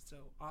matter. That's so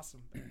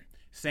awesome.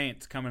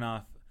 Saints coming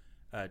off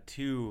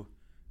 2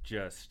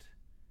 just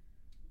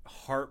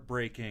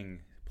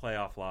heartbreaking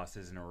playoff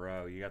losses in a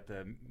row. You got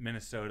the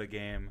Minnesota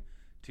game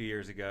 2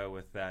 years ago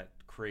with that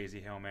crazy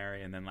Hail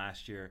Mary, and then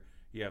last year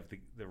you have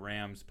the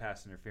Rams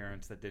pass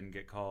interference that didn't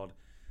get called.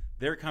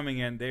 They're coming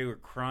in. They were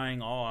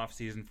crying all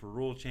offseason for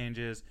rule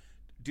changes.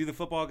 Do the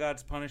football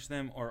gods punish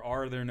them, or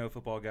are there no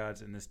football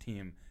gods and this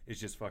team is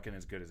just fucking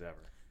as good as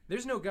ever?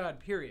 There's no god,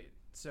 period.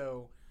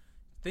 So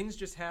things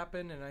just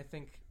happen, and I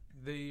think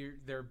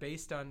they're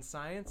based on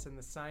science, and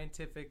the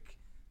scientific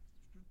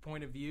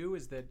point of view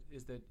is that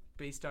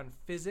based on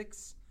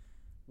physics,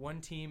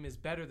 one team is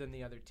better than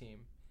the other team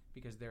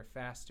because they're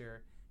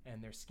faster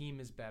and their scheme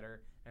is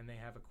better and they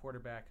have a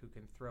quarterback who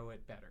can throw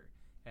it better.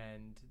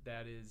 And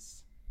that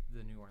is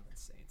the New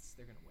Orleans Saints.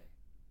 They're going to win.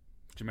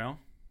 Jamel?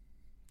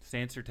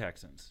 Saints or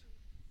Texans?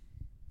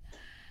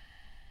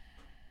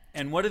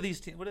 And what do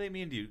they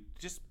mean to you?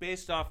 Just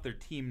based off their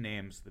team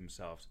names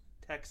themselves.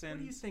 Texans. What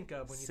do you think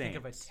of when you think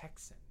of a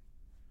Texan?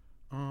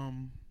 I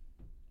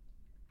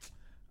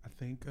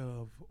think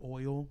of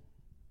oil.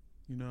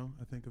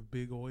 I think of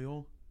big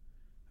oil.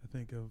 I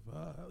think of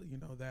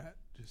that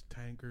just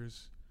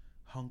tankers,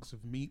 hunks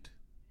of meat.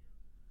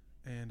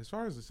 And as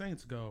far as the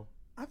Saints go,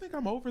 I think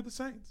I'm over the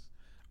Saints.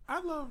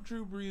 I love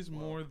Drew Brees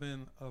more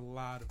than a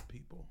lot of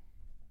people.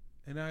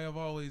 And I have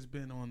always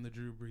been on the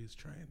Drew Brees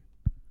train.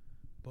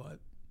 But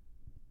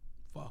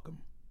fuck him.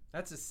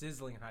 That's a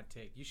sizzling hot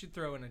take. You should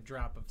throw in a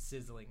drop of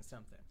sizzling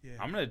something. Yeah.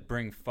 I'm going to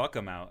bring fuck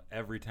him out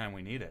every time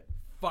we need it.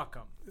 Fuck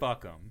him.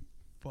 Fuck him.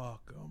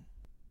 Fuck him.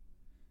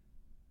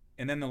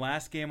 And then the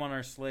last game on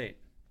our slate,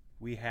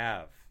 we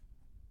have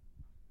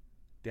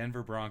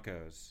Denver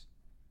Broncos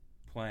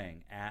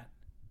playing at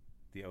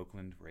the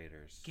Oakland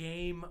Raiders.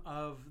 Game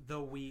of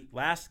the week.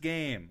 Last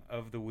game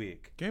of the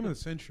week. Game of the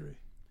century.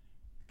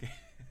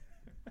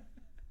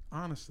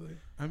 Honestly.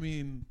 I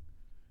mean,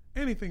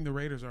 anything the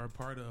Raiders are a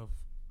part of,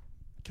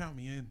 count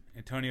me in.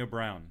 Antonio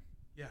Brown.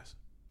 Yes.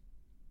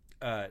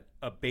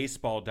 A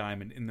baseball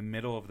diamond in the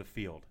middle of the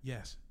field.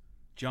 Yes.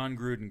 John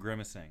Gruden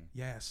grimacing.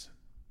 Yes.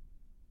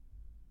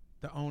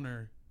 The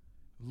owner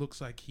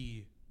looks like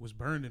he was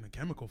burned in a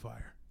chemical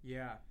fire.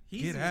 Yeah.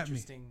 He's Get an at me.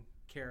 interesting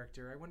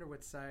character. I wonder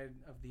what side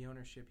of the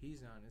ownership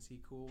he's on. Is he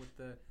cool with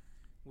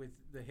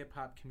the hip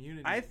hop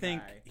community? I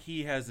think guy?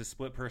 he has a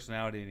split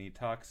personality, and he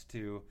talks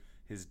to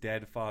his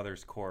dead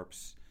father's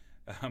corpse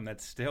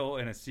that's still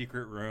in a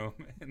secret room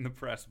in the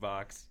press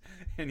box,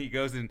 and he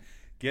goes and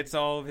gets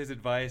all of his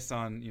advice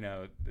on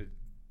the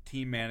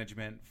team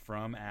management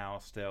from Al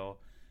still,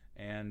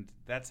 and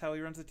that's how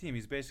he runs the team.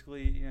 He's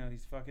basically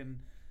he's fucking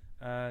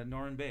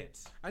Norman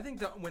Bates. I think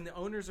that when the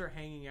owners are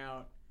hanging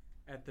out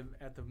at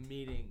the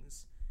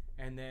meetings,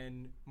 and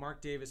then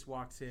Mark Davis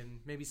walks in,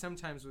 maybe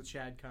sometimes with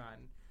Shad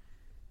Khan,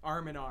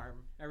 arm in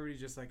arm, everybody's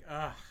just like,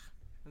 ugh,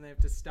 and they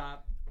have to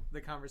stop the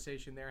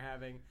conversation they're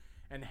having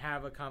and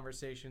have a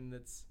conversation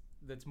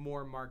that's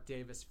more Mark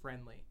Davis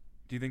friendly.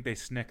 Do you think they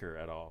snicker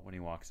at all when he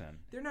walks in?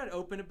 They're not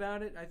open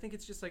about it. I think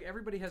it's just like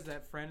everybody has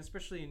that friend,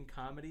 especially in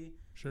comedy,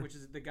 Sure. which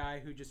is the guy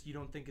who just you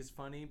don't think is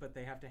funny, but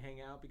they have to hang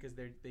out because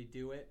they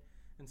do it.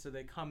 And so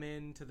they come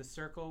into the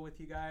circle with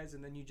you guys,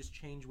 and then you just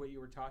change what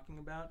you were talking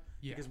about.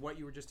 Yeah. Because what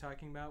you were just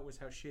talking about was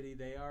how shitty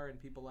they are and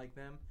people like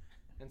them.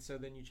 And so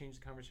then you change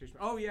the conversation.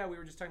 Oh, yeah, we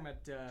were just talking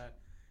about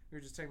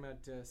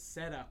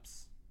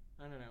setups.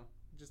 I don't know.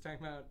 Just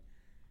talking about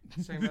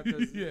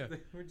those. Yeah.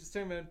 We're just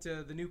talking about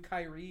the new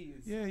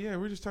Kyries. Yeah.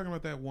 We're just talking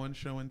about that one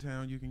show in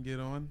town you can get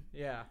on.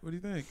 Yeah. What do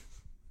you think?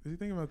 What do you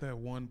think about that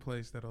one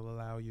place that'll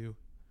allow you?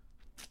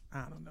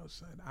 I don't know,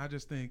 son. I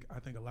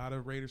think a lot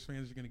of Raiders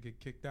fans are going to get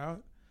kicked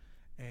out,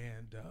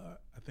 and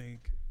I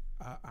think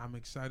I'm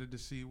excited to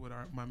see what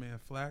my man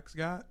Flax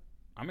got.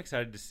 I'm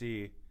excited to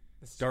see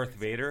Darth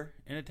Vader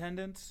in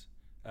attendance.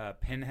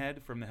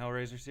 Pinhead from the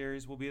Hellraiser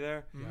series will be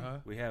there. Yeah.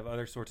 We have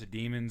other sorts of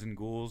demons and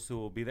ghouls who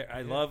will be there.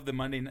 I love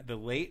the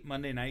late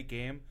Monday night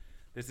game.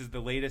 This is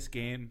the latest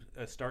game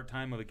start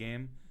time of a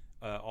game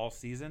all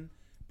season.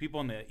 People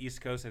on the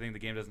East Coast, I think the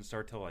game doesn't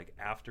start till like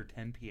after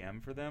 10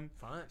 p.m. for them.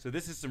 Fun. So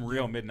this is some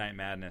real midnight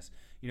madness.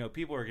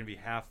 People are going to be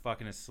half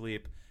fucking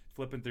asleep,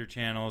 flipping through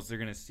channels. They're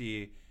going to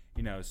see,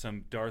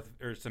 some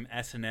some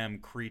S&M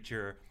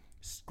creature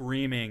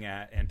screaming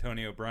at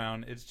Antonio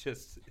Brown. It's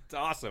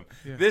awesome.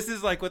 Yeah. This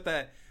is like what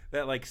that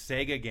like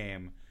Sega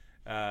game.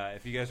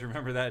 If you guys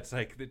remember that, it's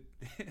like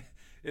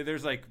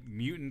there's like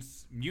Mutant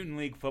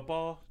League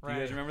Football. Do you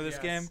guys remember this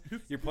game?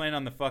 You're playing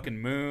on the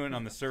fucking moon,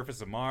 on the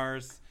surface of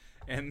Mars.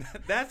 And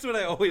that's what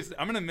I'm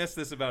going to miss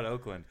this about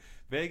Oakland.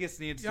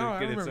 Vegas needs to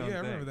get its own thing. I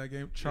remember that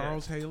game.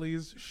 Charles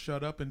Haley's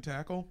Shut Up and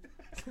Tackle.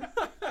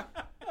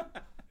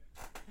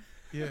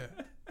 Yeah.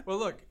 Well,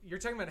 look, you're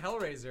talking about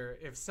Hellraiser.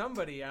 If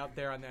somebody out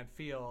there on that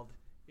field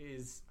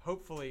is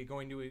hopefully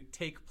going to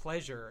take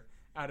pleasure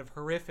out of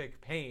horrific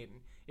pain,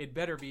 it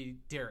better be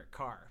Derek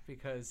Carr,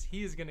 because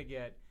he is going to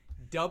get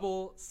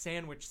double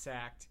sandwich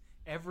sacked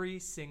every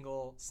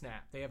single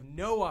snap. They have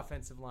no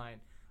offensive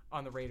line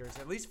on the Raiders,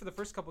 at least for the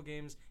first couple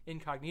games.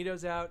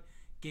 Incognito's out.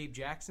 Gabe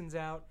Jackson's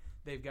out.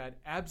 They've got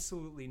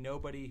absolutely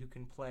nobody who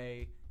can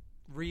play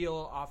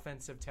real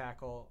offensive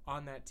tackle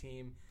on that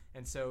team.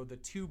 And so the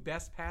two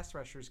best pass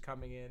rushers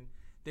coming in,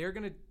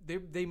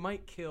 they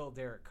might kill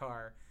Derek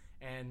Carr.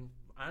 And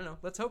I don't know.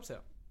 Let's hope so.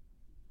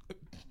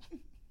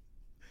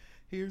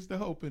 Here's the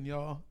hoping,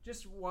 y'all.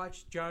 Just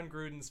watch John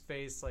Gruden's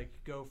face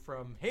go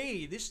from,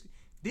 hey,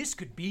 this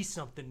could be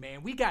something,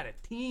 man. We got a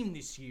team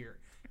this year,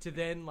 to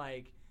then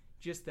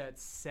just that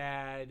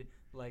sad,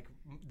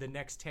 the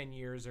next 10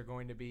 years are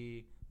going to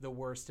be the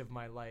worst of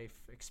my life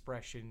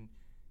expression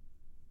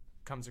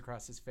comes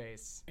across his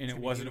face. And it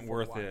wasn't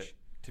worth it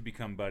to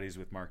become buddies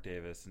with Mark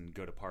Davis and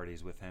go to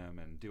parties with him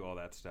and do all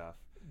that stuff.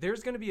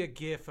 There's going to be a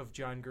gif of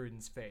John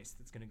Gruden's face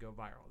that's going to go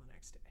viral the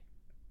next day.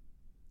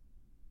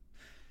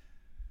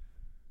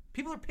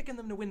 People are picking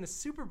them to win the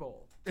Super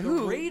Bowl. The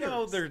Raiders.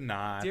 No, they're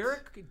not.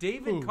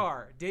 David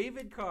Carr.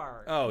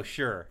 Oh,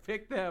 sure.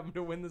 Picked them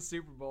to win the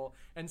Super Bowl,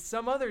 and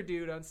some other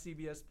dude on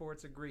CBS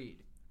Sports agreed.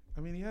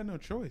 I mean, he had no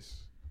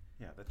choice.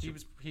 Yeah, that's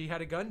he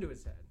had a gun to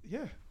his head.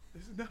 Yeah,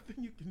 there's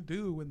nothing you can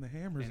do when the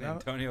hammer's and out.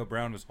 Antonio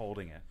Brown was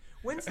holding it.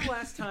 When's the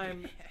last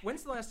time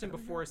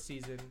before a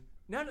season?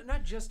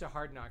 Not just a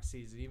Hard Knock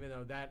season, even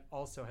though that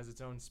also has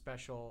its own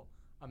special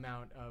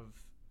amount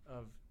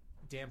of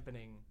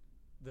dampening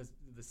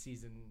the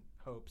season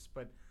hopes.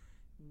 But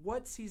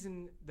what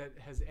season that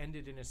has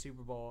ended in a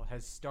Super Bowl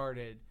has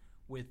started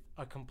with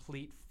a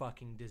complete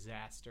fucking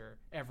disaster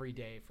every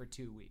day for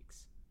 2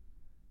 weeks?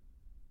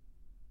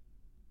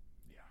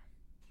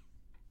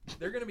 Yeah.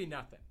 They're going to be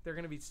nothing. They're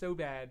going to be so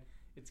bad.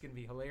 It's going to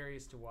be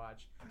hilarious to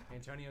watch.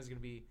 Antonio's going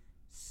to be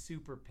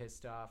super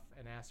pissed off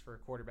and ask for a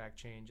quarterback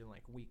change in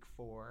week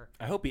 4.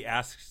 I hope he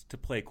asks to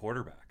play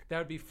quarterback. That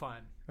would be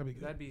fun.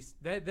 That'd be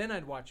good. Then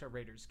I'd watch a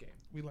Raiders game.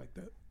 We like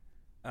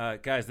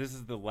that. Guys, this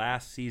is the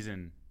last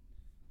season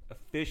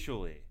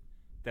officially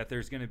that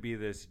there's going to be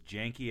this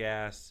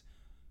janky-ass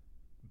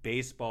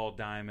baseball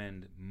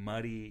diamond,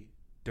 muddy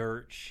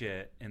dirt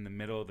shit in the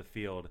middle of the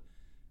field.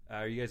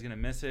 Are you guys going to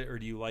miss it, or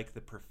do you like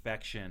the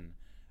perfection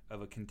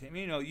of a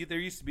there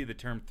used to be the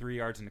term 3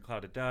 yards in a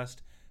cloud of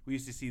dust. We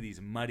used to see these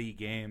muddy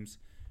games,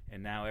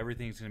 and now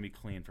everything's going to be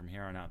clean from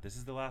here on out. This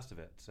is the last of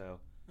it, so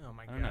Oh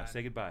my I don't know.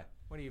 Say goodbye.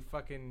 What are you,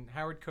 fucking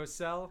Howard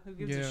Cosell? Who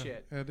gives a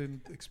shit? I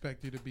didn't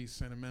expect you to be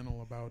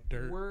sentimental about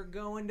dirt. We're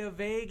going to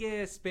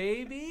Vegas,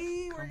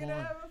 baby. We're going to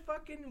on. have a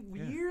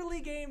fucking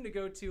yearly game to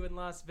go to in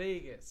Las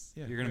Vegas.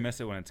 Yeah, You're going to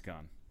miss it when it's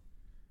gone.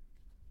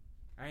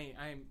 I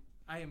am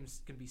going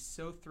to be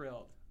so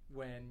thrilled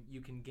when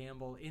you can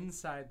gamble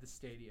inside the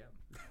stadium.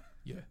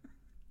 Yeah.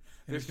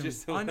 There's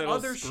just a on little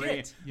other screen.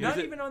 shit. Not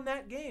even on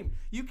that game.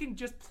 You can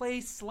just play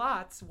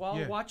slots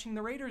while watching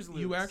the Raiders lose.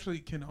 You actually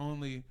can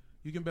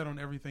you can bet on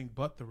everything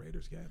but the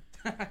Raiders game.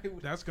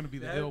 That's going to be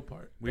the ill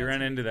part. We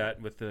ran into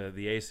that with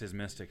the Aces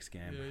Mystics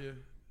game. Yeah.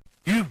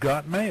 You've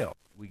got mail.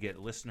 We get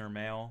listener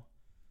mail.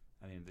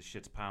 I mean, the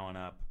shit's piling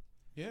up.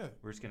 Yeah.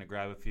 We're just going to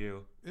grab a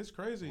few. It's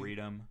crazy. Read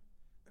them.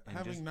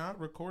 Having not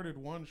recorded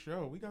one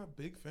show, we got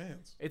big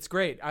fans. It's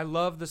great. I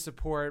love the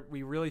support.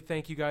 We really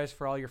thank you guys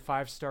for all your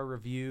 5-star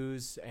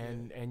reviews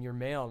and your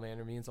mail, man.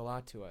 It means a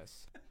lot to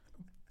us.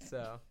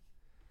 So,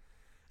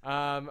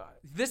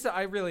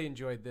 I really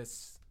enjoyed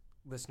this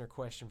listener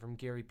question from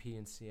Gary P.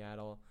 in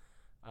Seattle.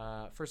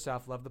 First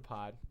off, love the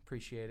pod.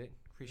 Appreciate it.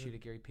 Appreciate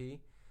it, Gary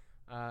P.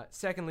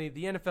 Secondly,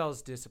 the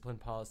NFL's discipline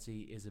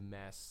policy is a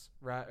mess.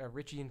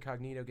 Richie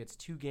Incognito gets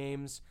 2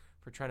 games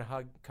for trying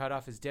to cut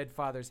off his dead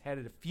father's head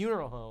at a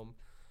funeral home.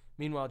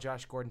 Meanwhile,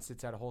 Josh Gordon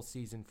sits out a whole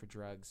season for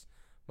drugs.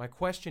 My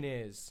question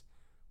is,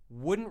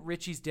 wouldn't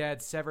Richie's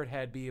dad's severed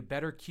head be a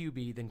better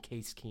QB than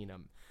Case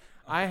Keenum?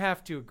 I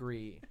have to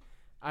agree.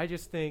 I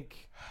just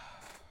think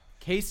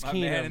Case My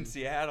Keenum... man in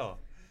Seattle.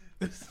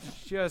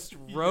 Just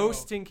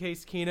roasting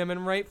Case Keenum,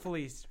 and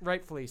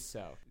rightfully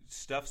so.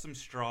 Stuff some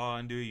straw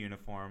into a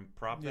uniform,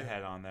 prop the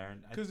head on there.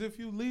 Because if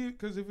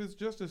it's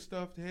just a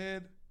stuffed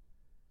head,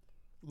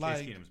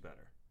 Case Keenum's better.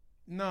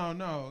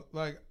 No,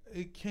 like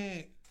it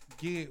can't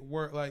get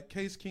work. Like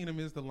Case Keenum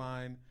is the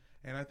line,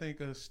 and I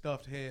think a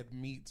stuffed head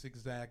meets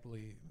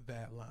exactly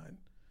that line.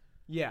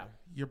 Yeah,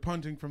 you're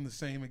punting from the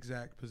same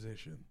exact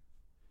position.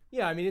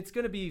 Yeah, I mean it's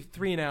going to be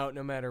 3 and out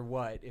no matter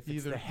what. If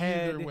it's the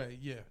head, either way,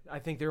 yeah. I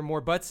think there are more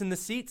butts in the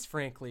seats,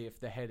 frankly, if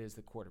the head is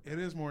the quarterback. It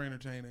is more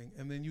entertaining,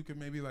 and then you can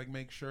maybe like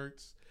make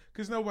shirts.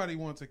 Because nobody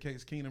wants a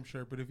Case Keenum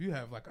shirt, but if you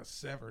have like a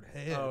severed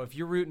head. Oh, if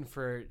you're rooting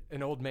for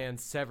an old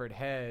man's severed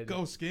head.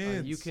 Go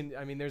Skins. You can,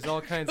 I mean, there's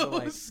all kinds of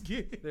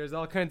there's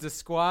all kinds of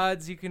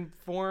squads you can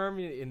form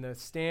in the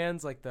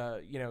stands. Like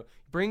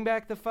bring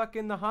back the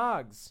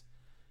Hogs.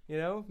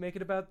 Make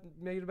it about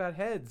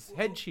heads,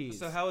 head cheese.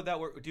 So how would that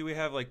work? Do we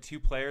have like 2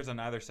 players on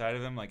either side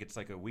of him? Like it's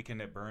like a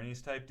Weekend at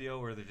Bernie's type deal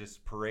where they're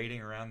just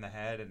parading around the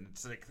head and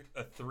it's like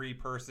a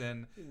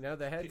 3-person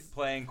the head's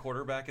playing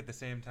quarterback at the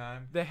same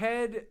time? The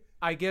head,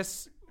 I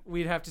guess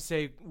we'd have to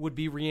say, would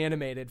be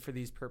reanimated for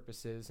these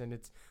purposes. And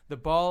the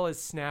ball is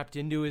snapped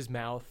into his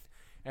mouth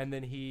and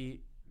then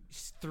he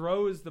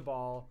throws the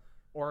ball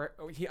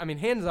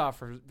handoffs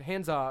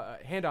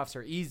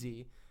are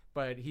easy,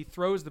 but he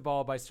throws the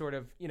ball by sort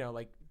of,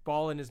 like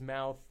ball in his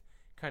mouth,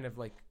 kind of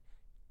like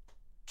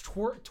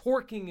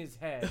torquing his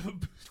head,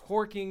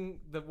 torquing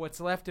what's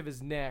left of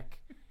his neck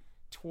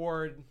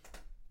toward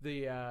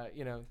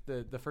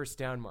the first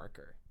down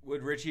marker.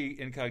 Would Richie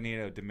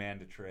Incognito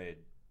demand a trade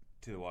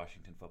to the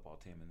Washington football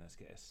team in this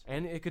case?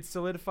 And it could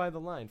solidify the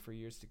line for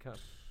years to come.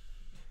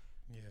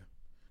 Yeah.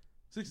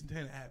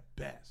 6-10 at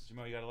best.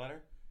 Jamo, you got a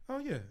letter? Oh,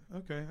 yeah.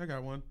 Okay, I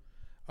got one.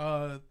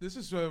 This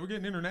is we're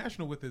getting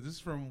international with it. This is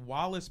from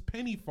Wallace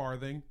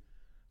Pennyfarthing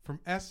from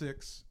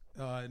Essex,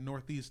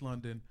 northeast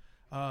London.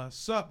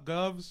 Sup,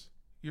 Govs?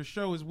 Your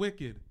show is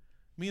wicked.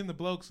 Me and the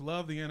blokes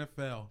love the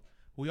NFL.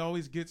 We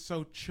always get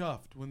so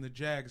chuffed when the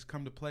Jags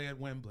come to play at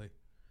Wembley.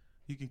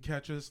 You can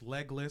catch us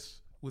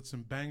legless with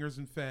some bangers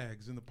and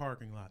fags in the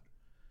parking lot.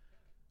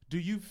 Do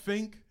you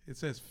think, it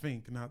says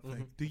think, not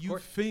think, do you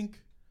think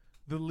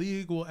the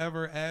league will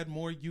ever add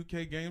more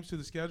UK games to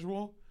the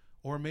schedule?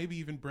 Or maybe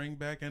even bring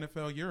back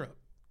NFL Europe?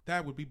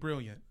 That would be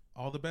brilliant.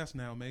 All the best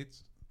now,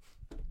 mates.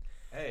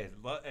 Hey,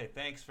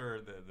 thanks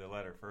for the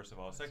letter, first of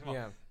all. Second of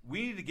all,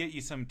 we need to get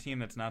you some team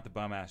that's not the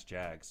bum-ass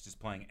Jags,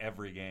 just playing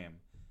every game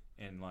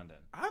in London.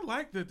 I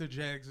like that the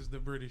Jags is the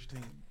British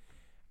team.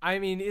 I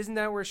mean, isn't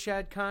that where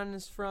Shad Khan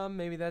is from?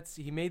 Maybe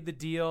he made the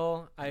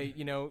deal.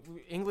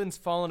 England's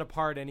fallen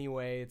apart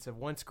anyway. It's a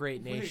once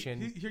great nation.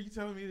 Wait, are you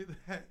telling me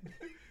that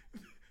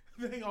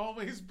they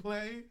always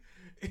play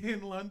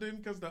in London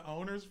because the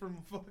owner's from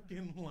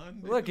fucking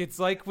London? Look, it's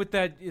like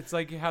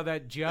how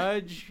that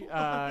judge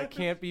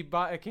can't be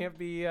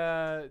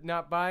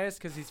not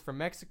biased because he's from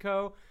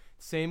Mexico.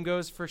 Same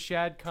goes for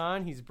Shad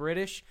Khan. He's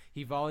British.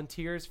 He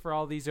volunteers for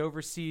all these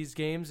overseas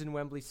games in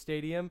Wembley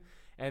Stadium,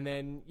 and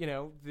then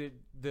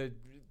the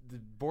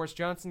Boris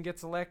Johnson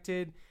gets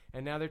elected,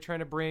 and now they're trying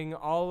to bring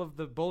all of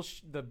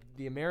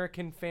the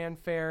American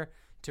fanfare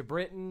to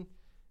Britain,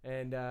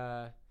 and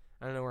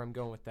I don't know where I'm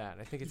going with that.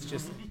 I think it's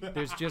just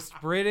there's just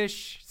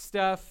British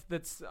stuff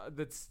that's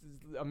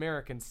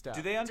American stuff.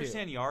 Do they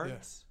understand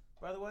yards?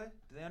 by the way?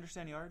 Do they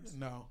understand yards?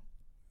 No.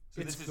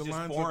 So It's this is the just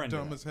lines foreign are to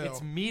dumb them. as hell.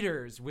 It's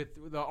meters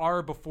with the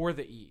R before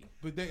the E.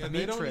 But they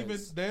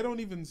Meters. don't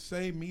even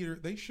say meter.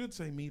 They should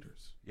say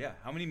meters. Yeah.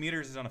 How many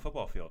meters is on a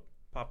football field?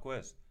 Pop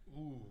quiz.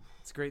 Ooh.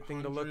 It's a great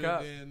thing to look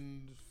up.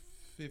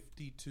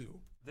 152.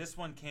 This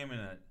one came in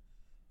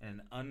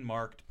an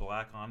unmarked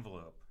black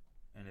envelope,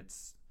 and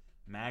it's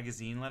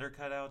magazine letter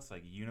cutouts,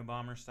 like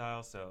Unabomber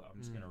style. So I'm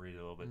just going to read it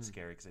a little bit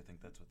scary because I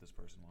think that's what this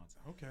person wants.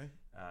 Okay.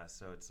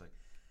 So it's like,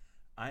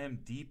 I am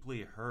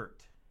deeply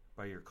hurt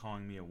by your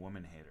calling me a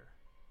woman hater.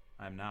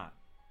 I'm not,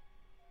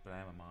 but I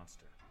am a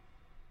monster.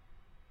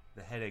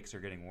 The headaches are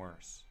getting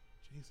worse.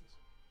 Jesus.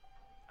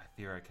 I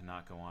fear I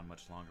cannot go on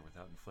much longer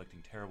without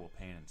inflicting terrible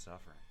pain and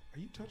suffering. Are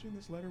you touching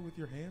this letter with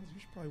your hands? You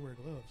should probably wear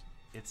gloves.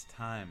 It's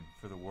time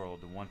for the world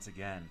to once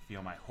again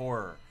feel my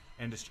horror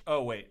and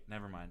oh wait,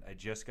 never mind. I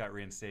just got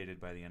reinstated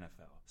by the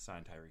NFL.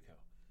 Signed, Tyreek Hill.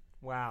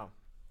 Wow.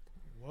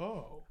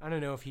 Whoa. I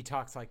don't know if he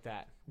talks like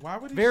that. Why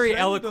would he Very send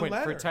the eloquent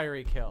letter? for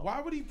Tyreek Hill.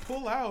 Why would he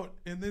pull out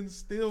and then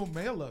still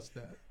mail us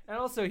that? And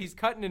also, he's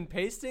cutting and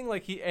pasting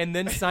and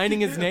then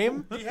signing his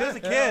name. He has a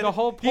kid. The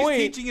whole point.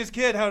 He's teaching his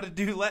kid how to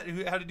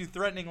do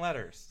threatening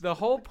letters. The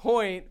whole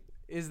point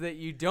is that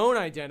you don't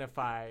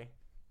identify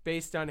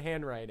based on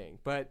handwriting.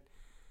 But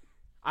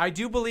I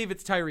do believe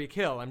it's Tyreek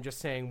Hill. I'm just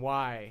saying,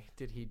 why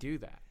did he do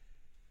that?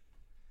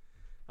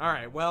 All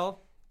right.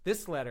 Well,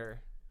 this letter.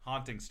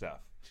 Haunting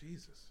stuff.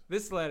 Jesus.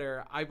 This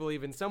letter, I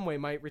believe, in some way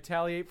might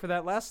retaliate for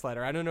that last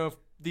letter. I don't know if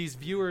these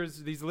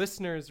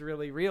listeners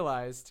really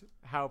realized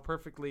how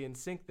perfectly in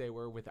sync they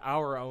were with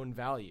our own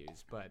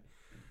values. But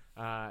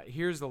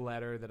here's the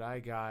letter that I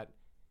got.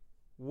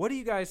 What do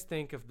you guys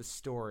think of the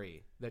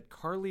story that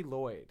Carly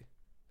Lloyd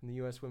from the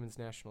U.S. Women's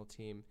National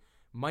Team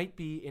might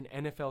be an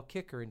NFL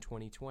kicker in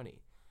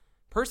 2020?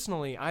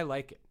 Personally, I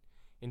like it.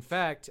 In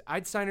fact,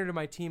 I'd sign her to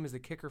my team as a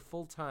kicker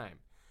full time.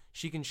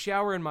 She can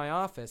shower in my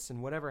office,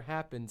 and whatever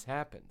happens,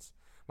 happens.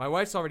 My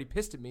wife's already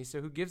pissed at me, so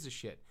who gives a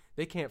shit?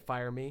 They can't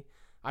fire me.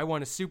 I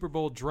won a Super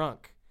Bowl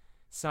drunk.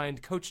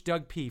 Signed, Coach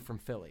Doug P. from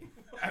Philly.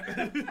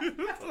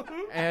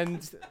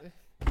 And,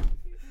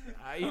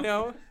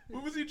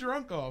 What was he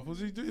drunk off? Was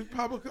he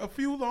probably a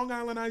few Long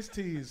Island iced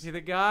teas? the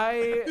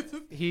guy,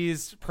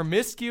 he's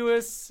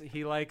promiscuous.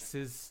 He likes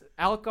his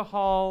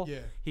alcohol. Yeah.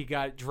 He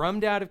got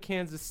drummed out of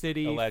Kansas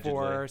City Allegedly.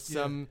 for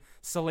some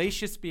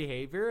salacious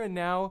behavior, and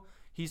now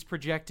he's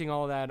projecting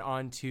all that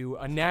onto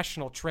a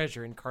national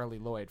treasure in Carly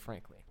Lloyd,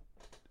 frankly.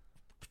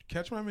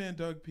 Catch my man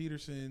Doug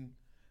Peterson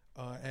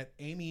at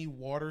any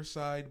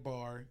waterside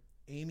bar,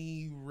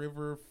 any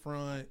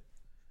riverfront,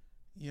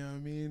 you know what I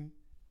mean,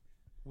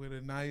 with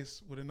a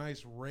nice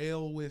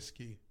rail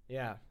whiskey.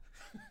 Yeah.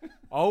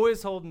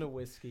 Always holding a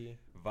whiskey.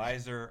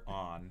 Visor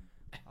on.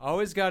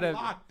 Always got a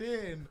Locked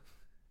in.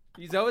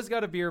 He's always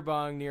got a beer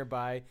bong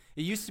nearby.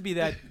 It used to be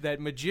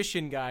that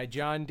magician guy,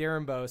 John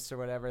Darambos or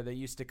whatever, that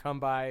used to come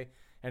by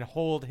and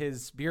hold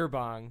his beer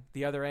bong,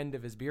 the other end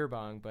of his beer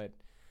bong, but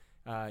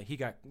he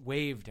got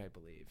waived, I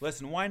believe.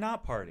 Listen, why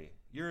not party?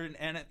 You're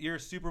a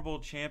Super Bowl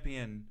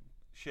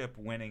championship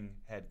winning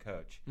head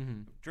coach.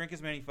 Mm-hmm. Drink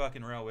as many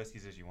fucking real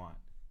whiskeys as you want,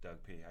 Doug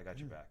P. I got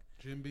your back.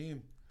 Jim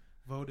Beam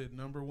voted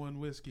 #1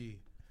 whiskey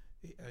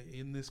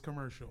in this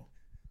commercial.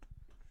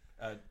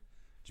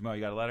 Jamal,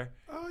 you got a letter?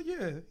 Oh,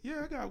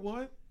 yeah,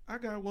 I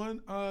got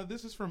one.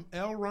 This is from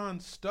L. Ron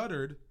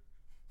Studdard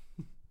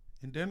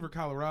in Denver,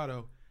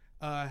 Colorado.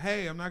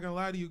 Hey, I'm not going to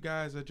lie to you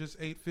guys. I just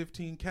ate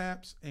 15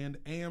 caps and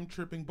am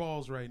tripping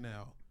balls right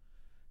now.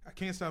 I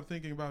can't stop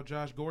thinking about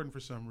Josh Gordon for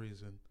some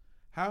reason.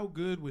 How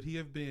good would he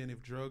have been if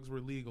drugs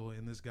were legal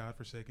in this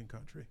godforsaken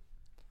country?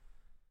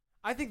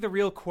 I think the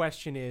real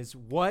question is,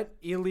 what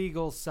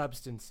illegal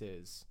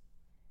substances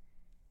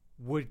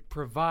would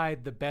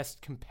provide the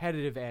best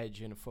competitive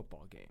edge in a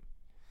footbal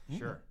game?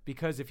 Sure.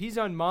 Because if he's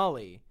on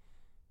Molly,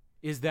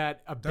 is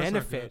that a That's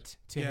benefit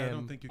to Yeah, I him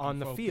don't think you can on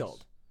the focus.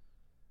 field?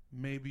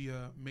 Maybe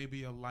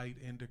a light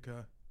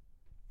indica.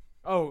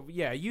 Oh,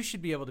 yeah, you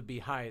should be able to be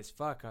high as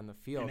fuck on the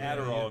field. And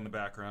Adderall in the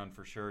background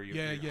for sure.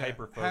 You're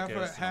hyper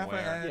focused. Half a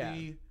aware.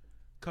 Addy,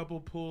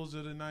 couple pulls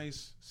of a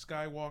nice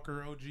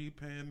Skywalker OG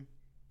pen.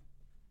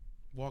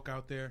 Walk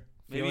out there.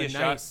 Maybe Feeling a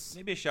nice.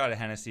 shot of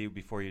Hennessy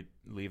before you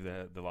leave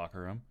the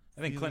locker room.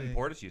 I think Clinton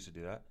Portis used to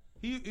do that.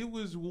 It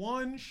was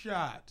one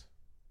shot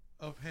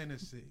of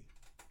Hennessy.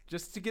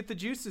 Just to get the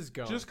juices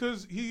going. Just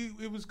because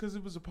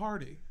it was a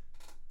party.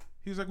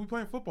 He was like, "We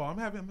playing football. I'm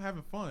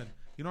having fun.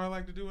 You know what I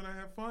like to do when I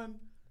have fun?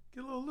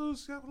 Get a little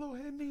loose, have a little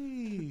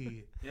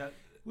Henny." Yeah.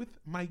 With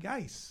my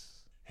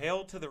guys.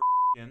 Hail to the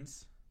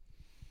Redskins.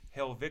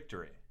 Hail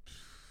victory.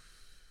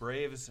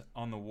 Braves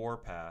on the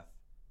warpath.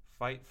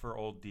 Fight for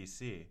old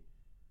DC.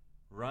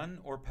 Run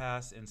or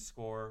pass and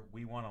score.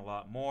 We want a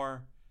lot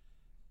more.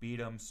 Beat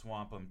 'em,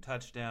 swamp 'em,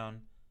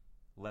 touchdown.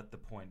 Let the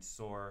points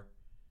soar.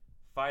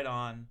 Fight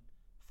on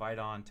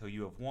till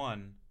you have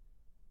won.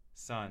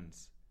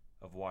 Sons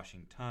of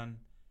Washington.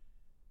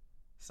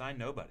 Sign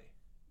nobody.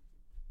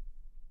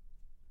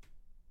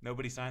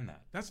 Nobody signed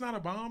that. That's not a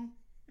bomb.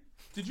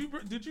 Did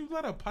you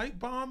let a pipe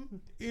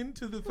bomb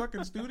into the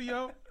fucking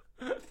studio?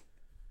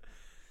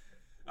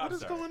 I'm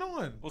What is going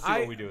on? We'll see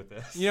what we do with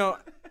this. You know,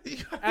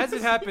 as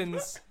it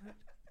happens,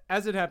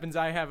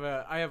 I have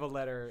a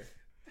letter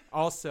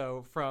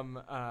also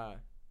from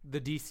the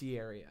DC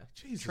area.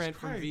 Jesus Trent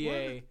Christ,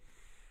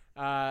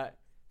 from VA.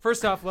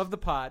 First off, love the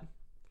pod.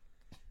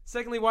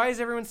 Secondly, why is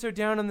everyone so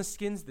down on the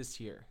Skins this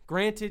year?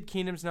 Granted,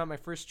 Keenum's not my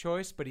first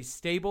choice, but he's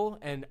stable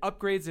and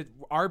upgrades at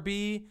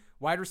RB,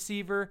 wide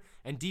receiver,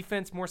 and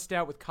defense more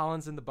stout with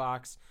Collins in the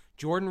box.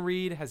 Jordan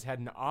Reed has had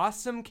an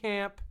awesome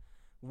camp.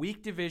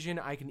 Weak division.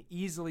 I can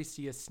easily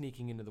see us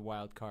sneaking into the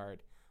wild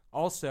card.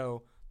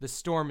 Also, the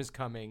storm is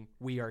coming.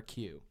 We are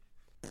Q.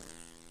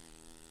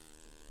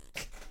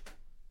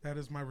 That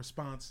is my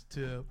response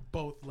to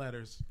both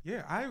letters.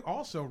 Yeah, I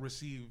also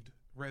received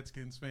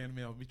Redskins fan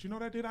mail. But you know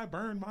what I did? I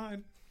burned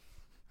mine.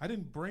 I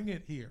didn't bring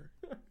it here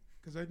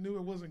because I knew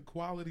it wasn't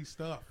quality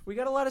stuff. We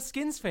got a lot of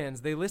Skins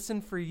fans. They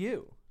listen for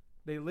you.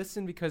 They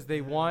listen because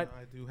they want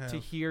to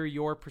hear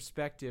your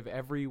perspective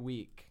every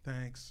week.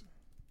 Thanks,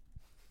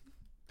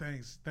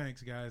 guys.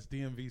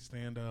 DMV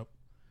stand up.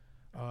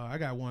 I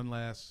got one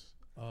last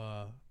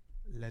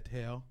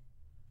letter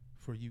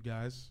for you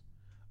guys.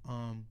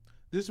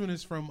 This one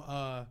is from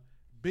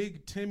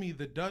Big Timmy,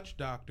 the Dutch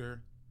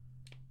doctor,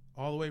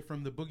 all the way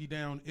from the Boogie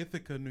Down,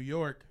 Ithaca, New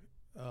York.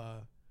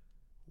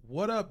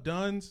 What up,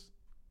 Duns?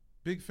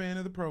 Big fan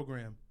of the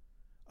program.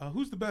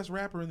 Who's the best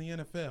rapper in the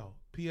NFL?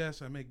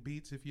 P.S. I make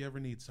beats if you ever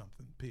need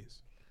something.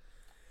 Peace.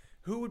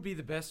 Who would be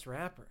the best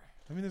rapper?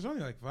 I mean, there's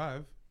only like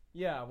 5.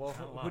 Yeah, well,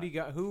 who do you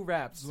got? Who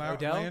raps?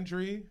 Odell?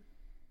 Landry.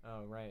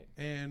 Oh, right.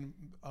 And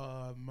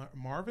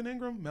Melvin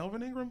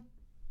Ingram.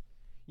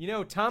 You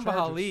know, Tom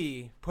Chargers.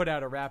 Bahali put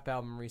out a rap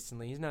album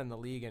recently. He's not in the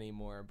league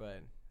anymore,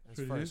 but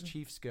as far as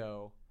Chiefs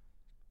go,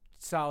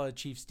 solid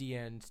Chiefs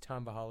D-end,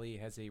 Tom Bahali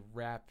has a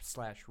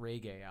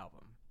rap/reggae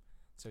album.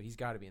 So he's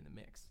got to be in the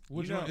mix.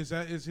 Which one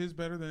is his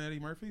better than Eddie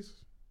Murphy's?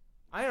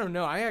 I don't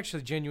know. I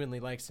actually genuinely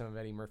like some of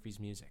Eddie Murphy's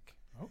music.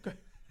 Okay.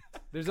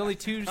 There's only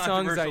 2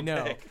 songs I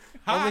know.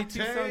 Only 2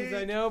 songs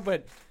I know,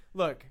 but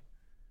look,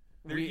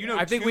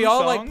 I think we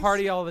all like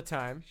Party All the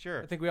Time.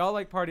 Sure. I think we all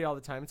like Party All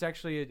the Time. It's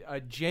actually a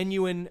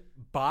genuine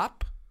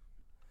bop,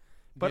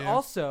 but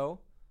also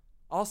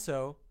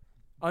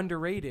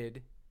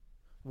underrated.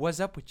 What's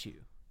Up With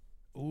You?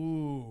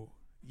 Ooh.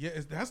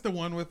 Yeah, that's the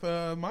one with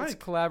Mike. It's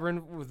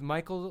collaborating with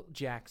Michael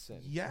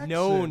Jackson. Jackson.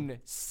 Known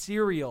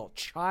serial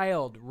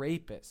child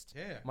rapist.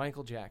 Yeah.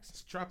 Michael Jackson.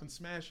 It's dropping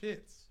smash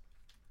hits.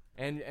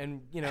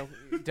 And you know,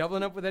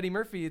 doubling up with Eddie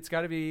Murphy, it's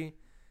got to be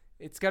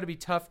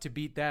tough to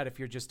beat that if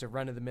you're just a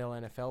run-of-the-mill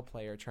NFL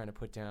player trying to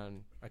put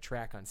down a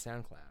track on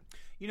SoundCloud.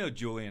 You know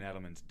Julian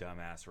Edelman's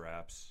dumbass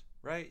raps,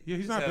 right? Yeah,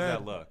 he's Just not has bad.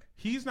 That look.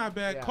 He's not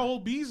bad. Yeah. Cole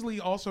Beasley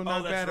also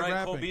not bad right. at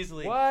rapping. Cole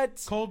Beasley.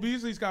 What? Cole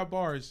Beasley's got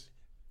bars.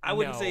 I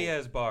wouldn't No. say he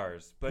has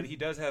bars, but he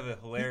does have a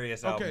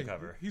hilarious album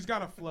cover. He's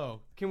got a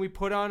flow. Can we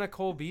put on a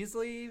Cole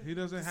Beasley? He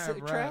doesn't have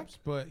track? raps,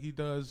 but he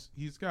does.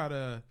 He's got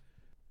a.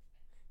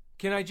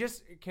 Can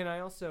I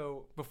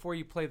also, before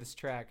you play this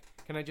track,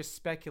 can I just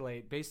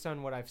speculate based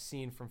on what I've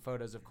seen from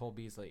photos of Cole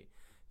Beasley?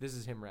 This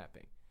is him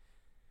rapping.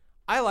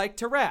 I like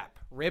to rap.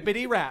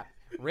 Rippity rap.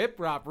 Rip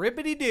rop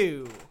rippity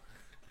doo.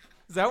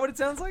 Is that what it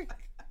sounds like?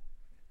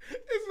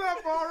 It's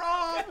not far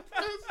off.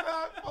 It's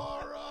not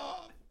far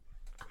off.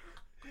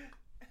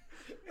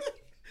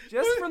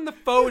 Just from the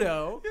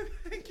photo.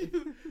 Thank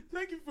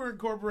you for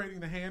incorporating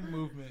the hand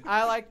movement.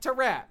 I like to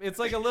rap. It's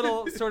like a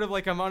little sort of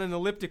like I'm on an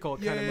elliptical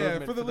kind of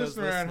movement. For the those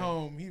listener at listening.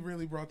 home, he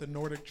really brought the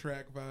Nordic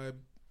track vibe.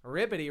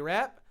 Rippity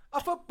rap, a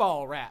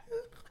football rap.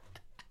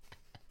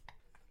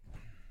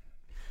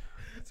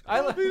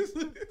 I like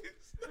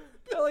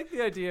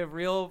the idea of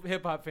real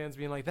hip hop fans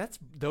being like,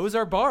 those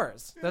are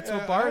bars. That's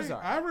what bars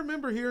are. I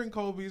remember hearing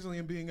Cole Beasley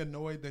and being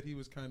annoyed that he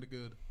was kind of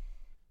good.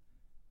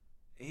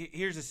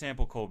 Here's a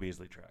sample Cole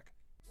Beasley track.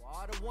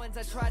 All the ones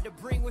I tried to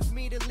bring with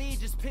me to lead,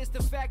 just pissed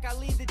the fact I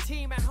leave the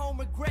team at home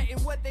regretting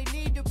what they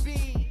need to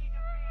be.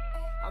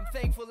 I'm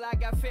thankful I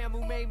got fam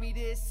who made me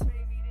this.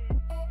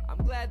 I'm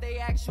glad they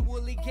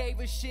actually gave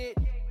a shit.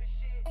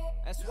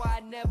 That's why I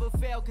never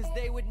fail, cause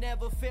they would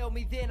never fail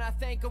me then. I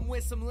thank them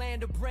with some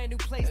land, a brand new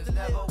place to live.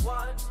 There's never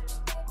one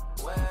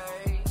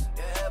way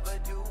to ever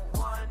do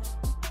one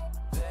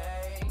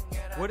thing.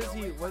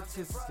 What's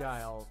his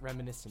style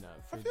reminiscent of?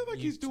 I feel like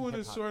he's doing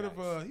a sort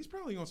of he's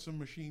probably on some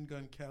Machine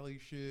Gun Kelly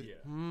shit.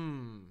 Yeah.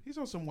 He's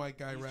on some white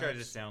guy He's rap. trying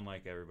to sound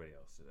like everybody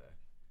else today.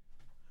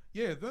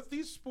 Yeah,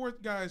 these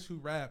sport guys who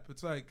rap,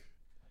 it's like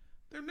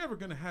they're never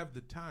gonna have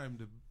the time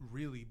to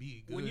really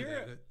be good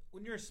at it.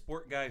 When you're a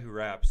sport guy who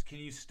raps, can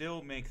you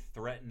still make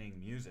threatening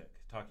music?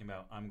 Talking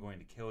about, I'm going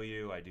to kill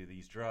you, I do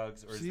these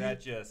drugs, or is that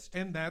just...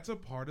 And that's a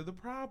part of the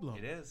problem.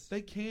 It is.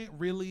 They can't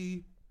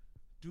really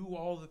do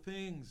all the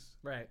things.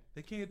 Right.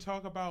 They can't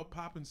talk about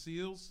popping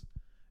seals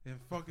and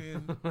fucking, you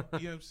know what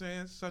I'm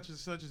saying? Such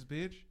as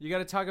bitch. You got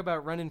to talk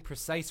about running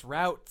precise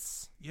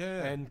routes.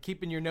 Yeah. And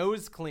keeping your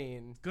nose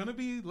clean. It's going to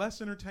be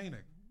less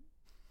entertaining.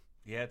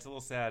 Yeah, it's a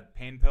little sad.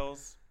 Pain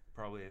pills,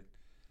 probably...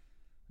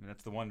 I mean,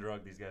 that's the one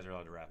drug these guys are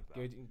allowed to rap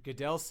about.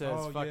 Goodell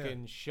says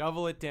fucking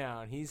shovel it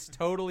down. He's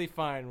totally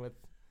fine with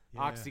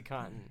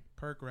OxyContin.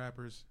 Perk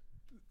rappers.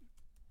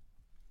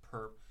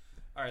 perp.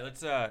 All right,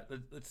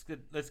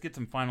 let's get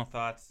some final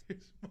thoughts.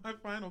 My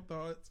final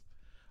thoughts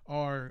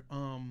are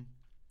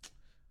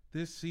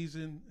this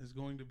season is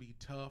going to be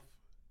tough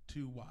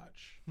to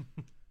watch.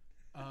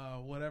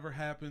 Whatever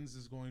happens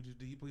is going to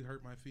deeply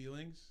hurt my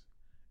feelings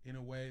in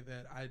a way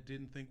that I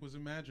didn't think was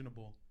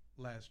imaginable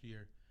last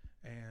year.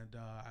 And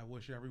I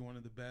wish everyone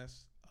the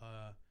best.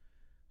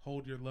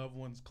 Hold your loved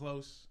ones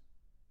close.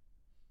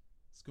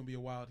 It's going to be a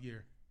wild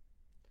year.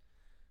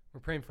 We're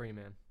praying for you,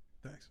 man.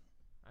 Thanks.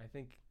 I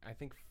think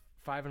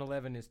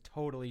 5-11 is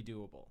totally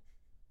doable.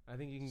 I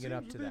think you can get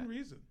up to that.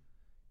 Reason.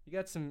 You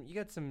got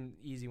some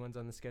easy ones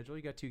on the schedule.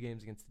 You got 2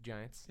 games against the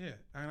Giants. Yeah,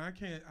 and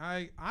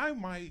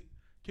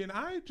can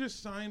I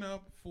just sign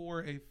up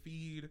for a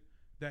feed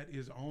that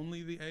is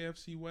only the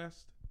AFC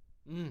West?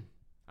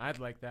 I'd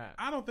like that.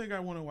 I don't think I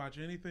want to watch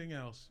anything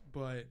else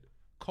but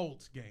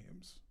Colts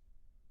games.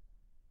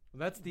 Well,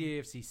 that's the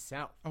AFC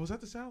South. Oh, was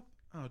that the South?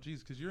 Oh,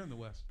 geez, because you're in the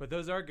West. But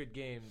those are good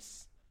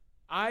games.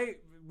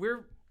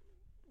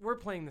 We're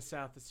playing the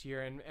South this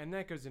year, and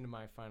that goes into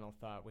my final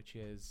thought, which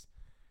is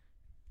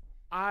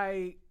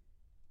I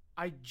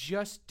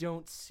just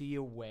don't see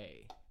a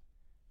way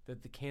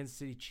that the Kansas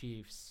City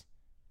Chiefs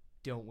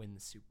don't win the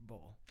Super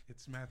Bowl.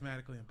 It's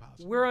mathematically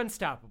impossible. We're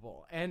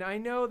unstoppable. And I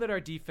know that our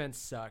defense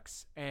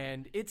sucks,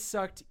 and it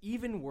sucked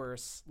even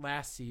worse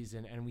last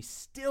season, and we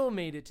still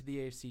made it to the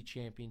AFC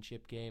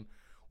Championship game.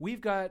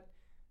 We've got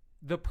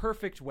the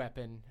perfect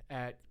weapon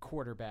at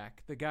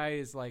quarterback. The guy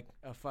is like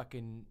a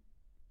fucking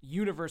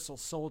universal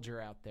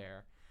soldier out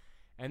there.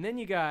 And then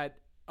you got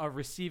a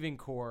receiving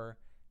core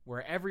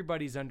where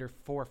everybody's under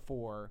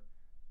 4.4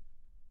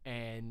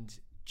 and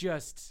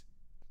just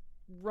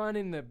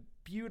running the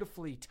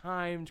beautifully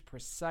timed,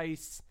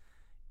 precise,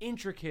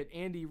 intricate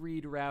Andy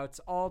Reid routes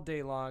all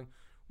day long.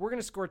 We're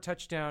going to score a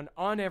touchdown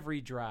on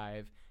every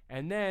drive,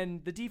 and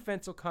then the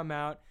defense will come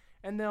out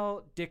and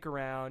they'll dick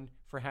around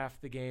for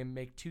half the game,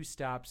 make 2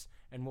 stops,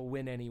 and we'll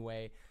win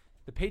anyway.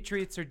 The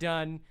Patriots are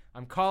done.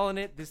 I'm calling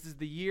it. This is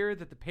the year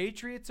that the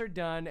Patriots are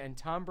done and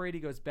Tom Brady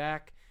goes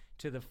back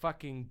to the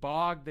fucking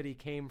bog that he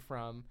came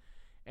from,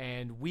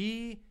 and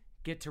we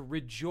get to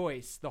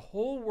rejoice. The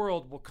whole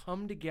world will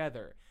come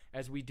together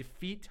as we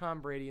defeat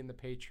Tom Brady and the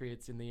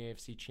Patriots in the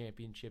AFC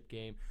Championship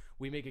game.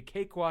 We make a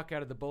cakewalk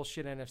out of the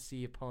bullshit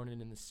NFC opponent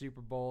in the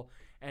Super Bowl,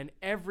 and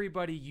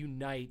everybody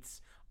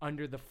unites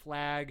under the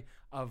flag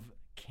of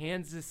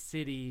Kansas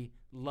City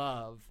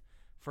love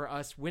for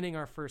us winning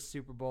our first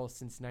Super Bowl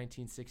since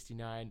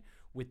 1969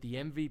 with the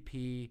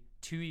MVP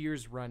 2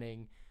 years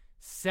running,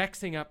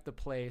 sexing up the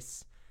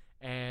place,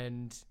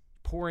 and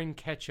pouring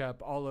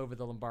ketchup all over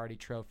the Lombardi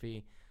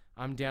Trophy.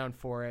 I'm down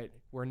for it.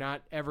 We're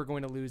not ever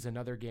going to lose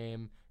another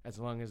game as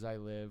long as I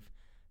live.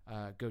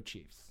 Go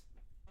Chiefs.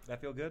 Does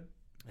that feel good?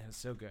 That was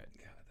so good.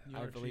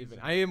 God, I believe it.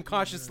 I am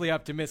cautiously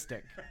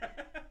optimistic.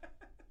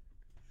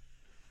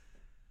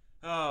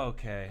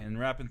 Okay, and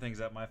wrapping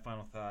things up, my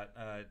final thought,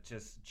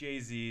 just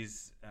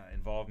Jay-Z's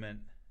involvement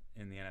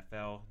in the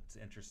NFL. It's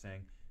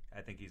interesting.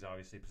 I think he's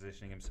obviously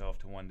positioning himself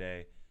to one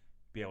day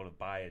be able to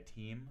buy a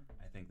team.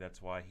 I think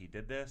that's why he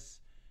did this.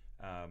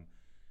 I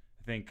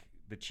think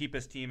the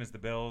cheapest team is the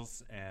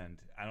Bills, and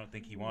I don't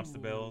think he wants the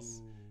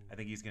Bills. I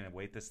think he's going to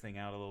wait this thing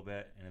out a little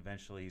bit, and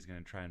eventually he's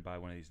going to try and buy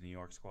one of these New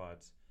York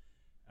squads.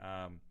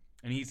 And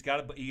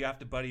you have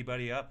to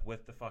buddy up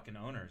with the fucking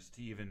owners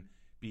to even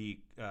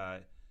be,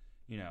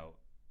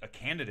 a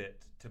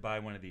candidate to buy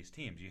one of these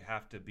teams. You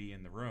have to be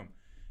in the room.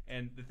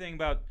 And the thing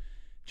about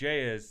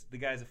Jay is the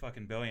guy's a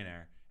fucking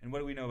billionaire. And what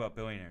do we know about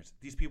billionaires?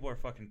 These people are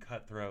fucking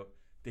cutthroat.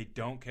 They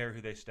don't care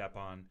who they step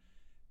on.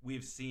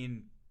 We've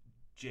seen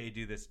Jay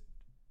do this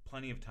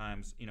plenty of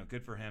times.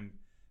 Good for him.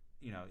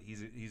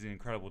 He's an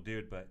incredible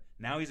dude, but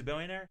now he's a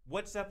billionaire.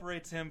 What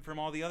separates him from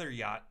all the other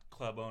yacht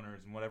club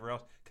owners and whatever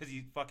else? Because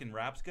he fucking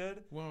raps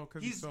good. Well,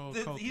 because he's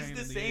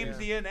the same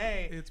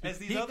DNA as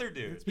these other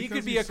dudes. He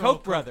could be a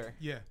Koch brother.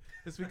 Yeah,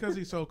 it's because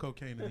he sold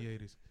cocaine in the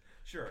 80s.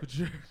 Sure.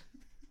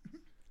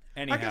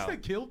 Anyhow, I guess they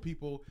killed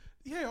people.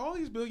 Yeah, all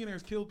these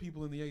billionaires killed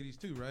people in the 80s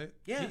too, right?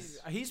 Yes.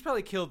 He's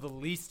probably killed the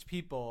least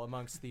people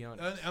amongst the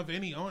owners. Of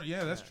any owner.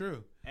 Yeah, that's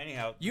true.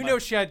 Anyhow.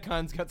 Shad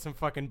Khan's got some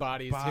fucking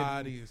bodies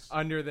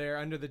under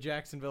the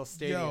Jacksonville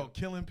Stadium. Yo,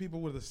 killing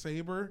people with a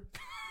saber.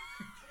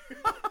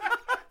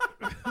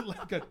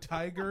 Like a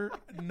tiger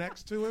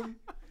next to him.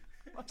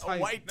 A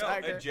white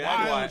tiger. A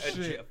jaguar.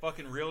 A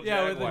fucking real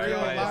jaguar.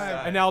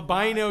 An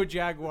albino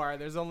jaguar.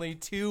 There's only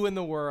 2 in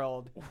the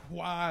world.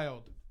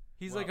 Wild.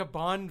 He's like a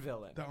Bond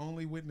villain. The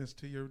only witness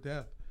to your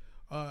death.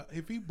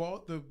 If he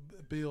bought the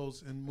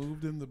Bills and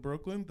moved them to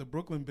Brooklyn, the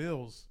Brooklyn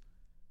Bills.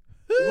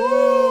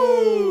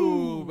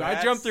 Ooh,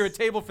 I jumped through a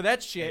table for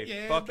that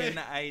shit. Fucking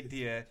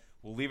idea.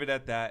 We'll leave it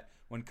at that.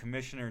 When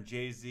Commissioner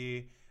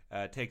Jay-Z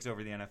takes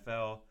over the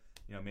NFL,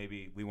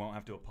 maybe we won't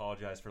have to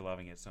apologize for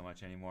loving it so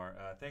much anymore.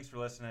 Thanks for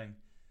listening.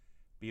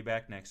 Be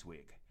back next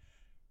week.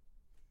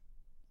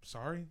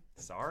 Sorry.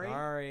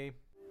 Sorry?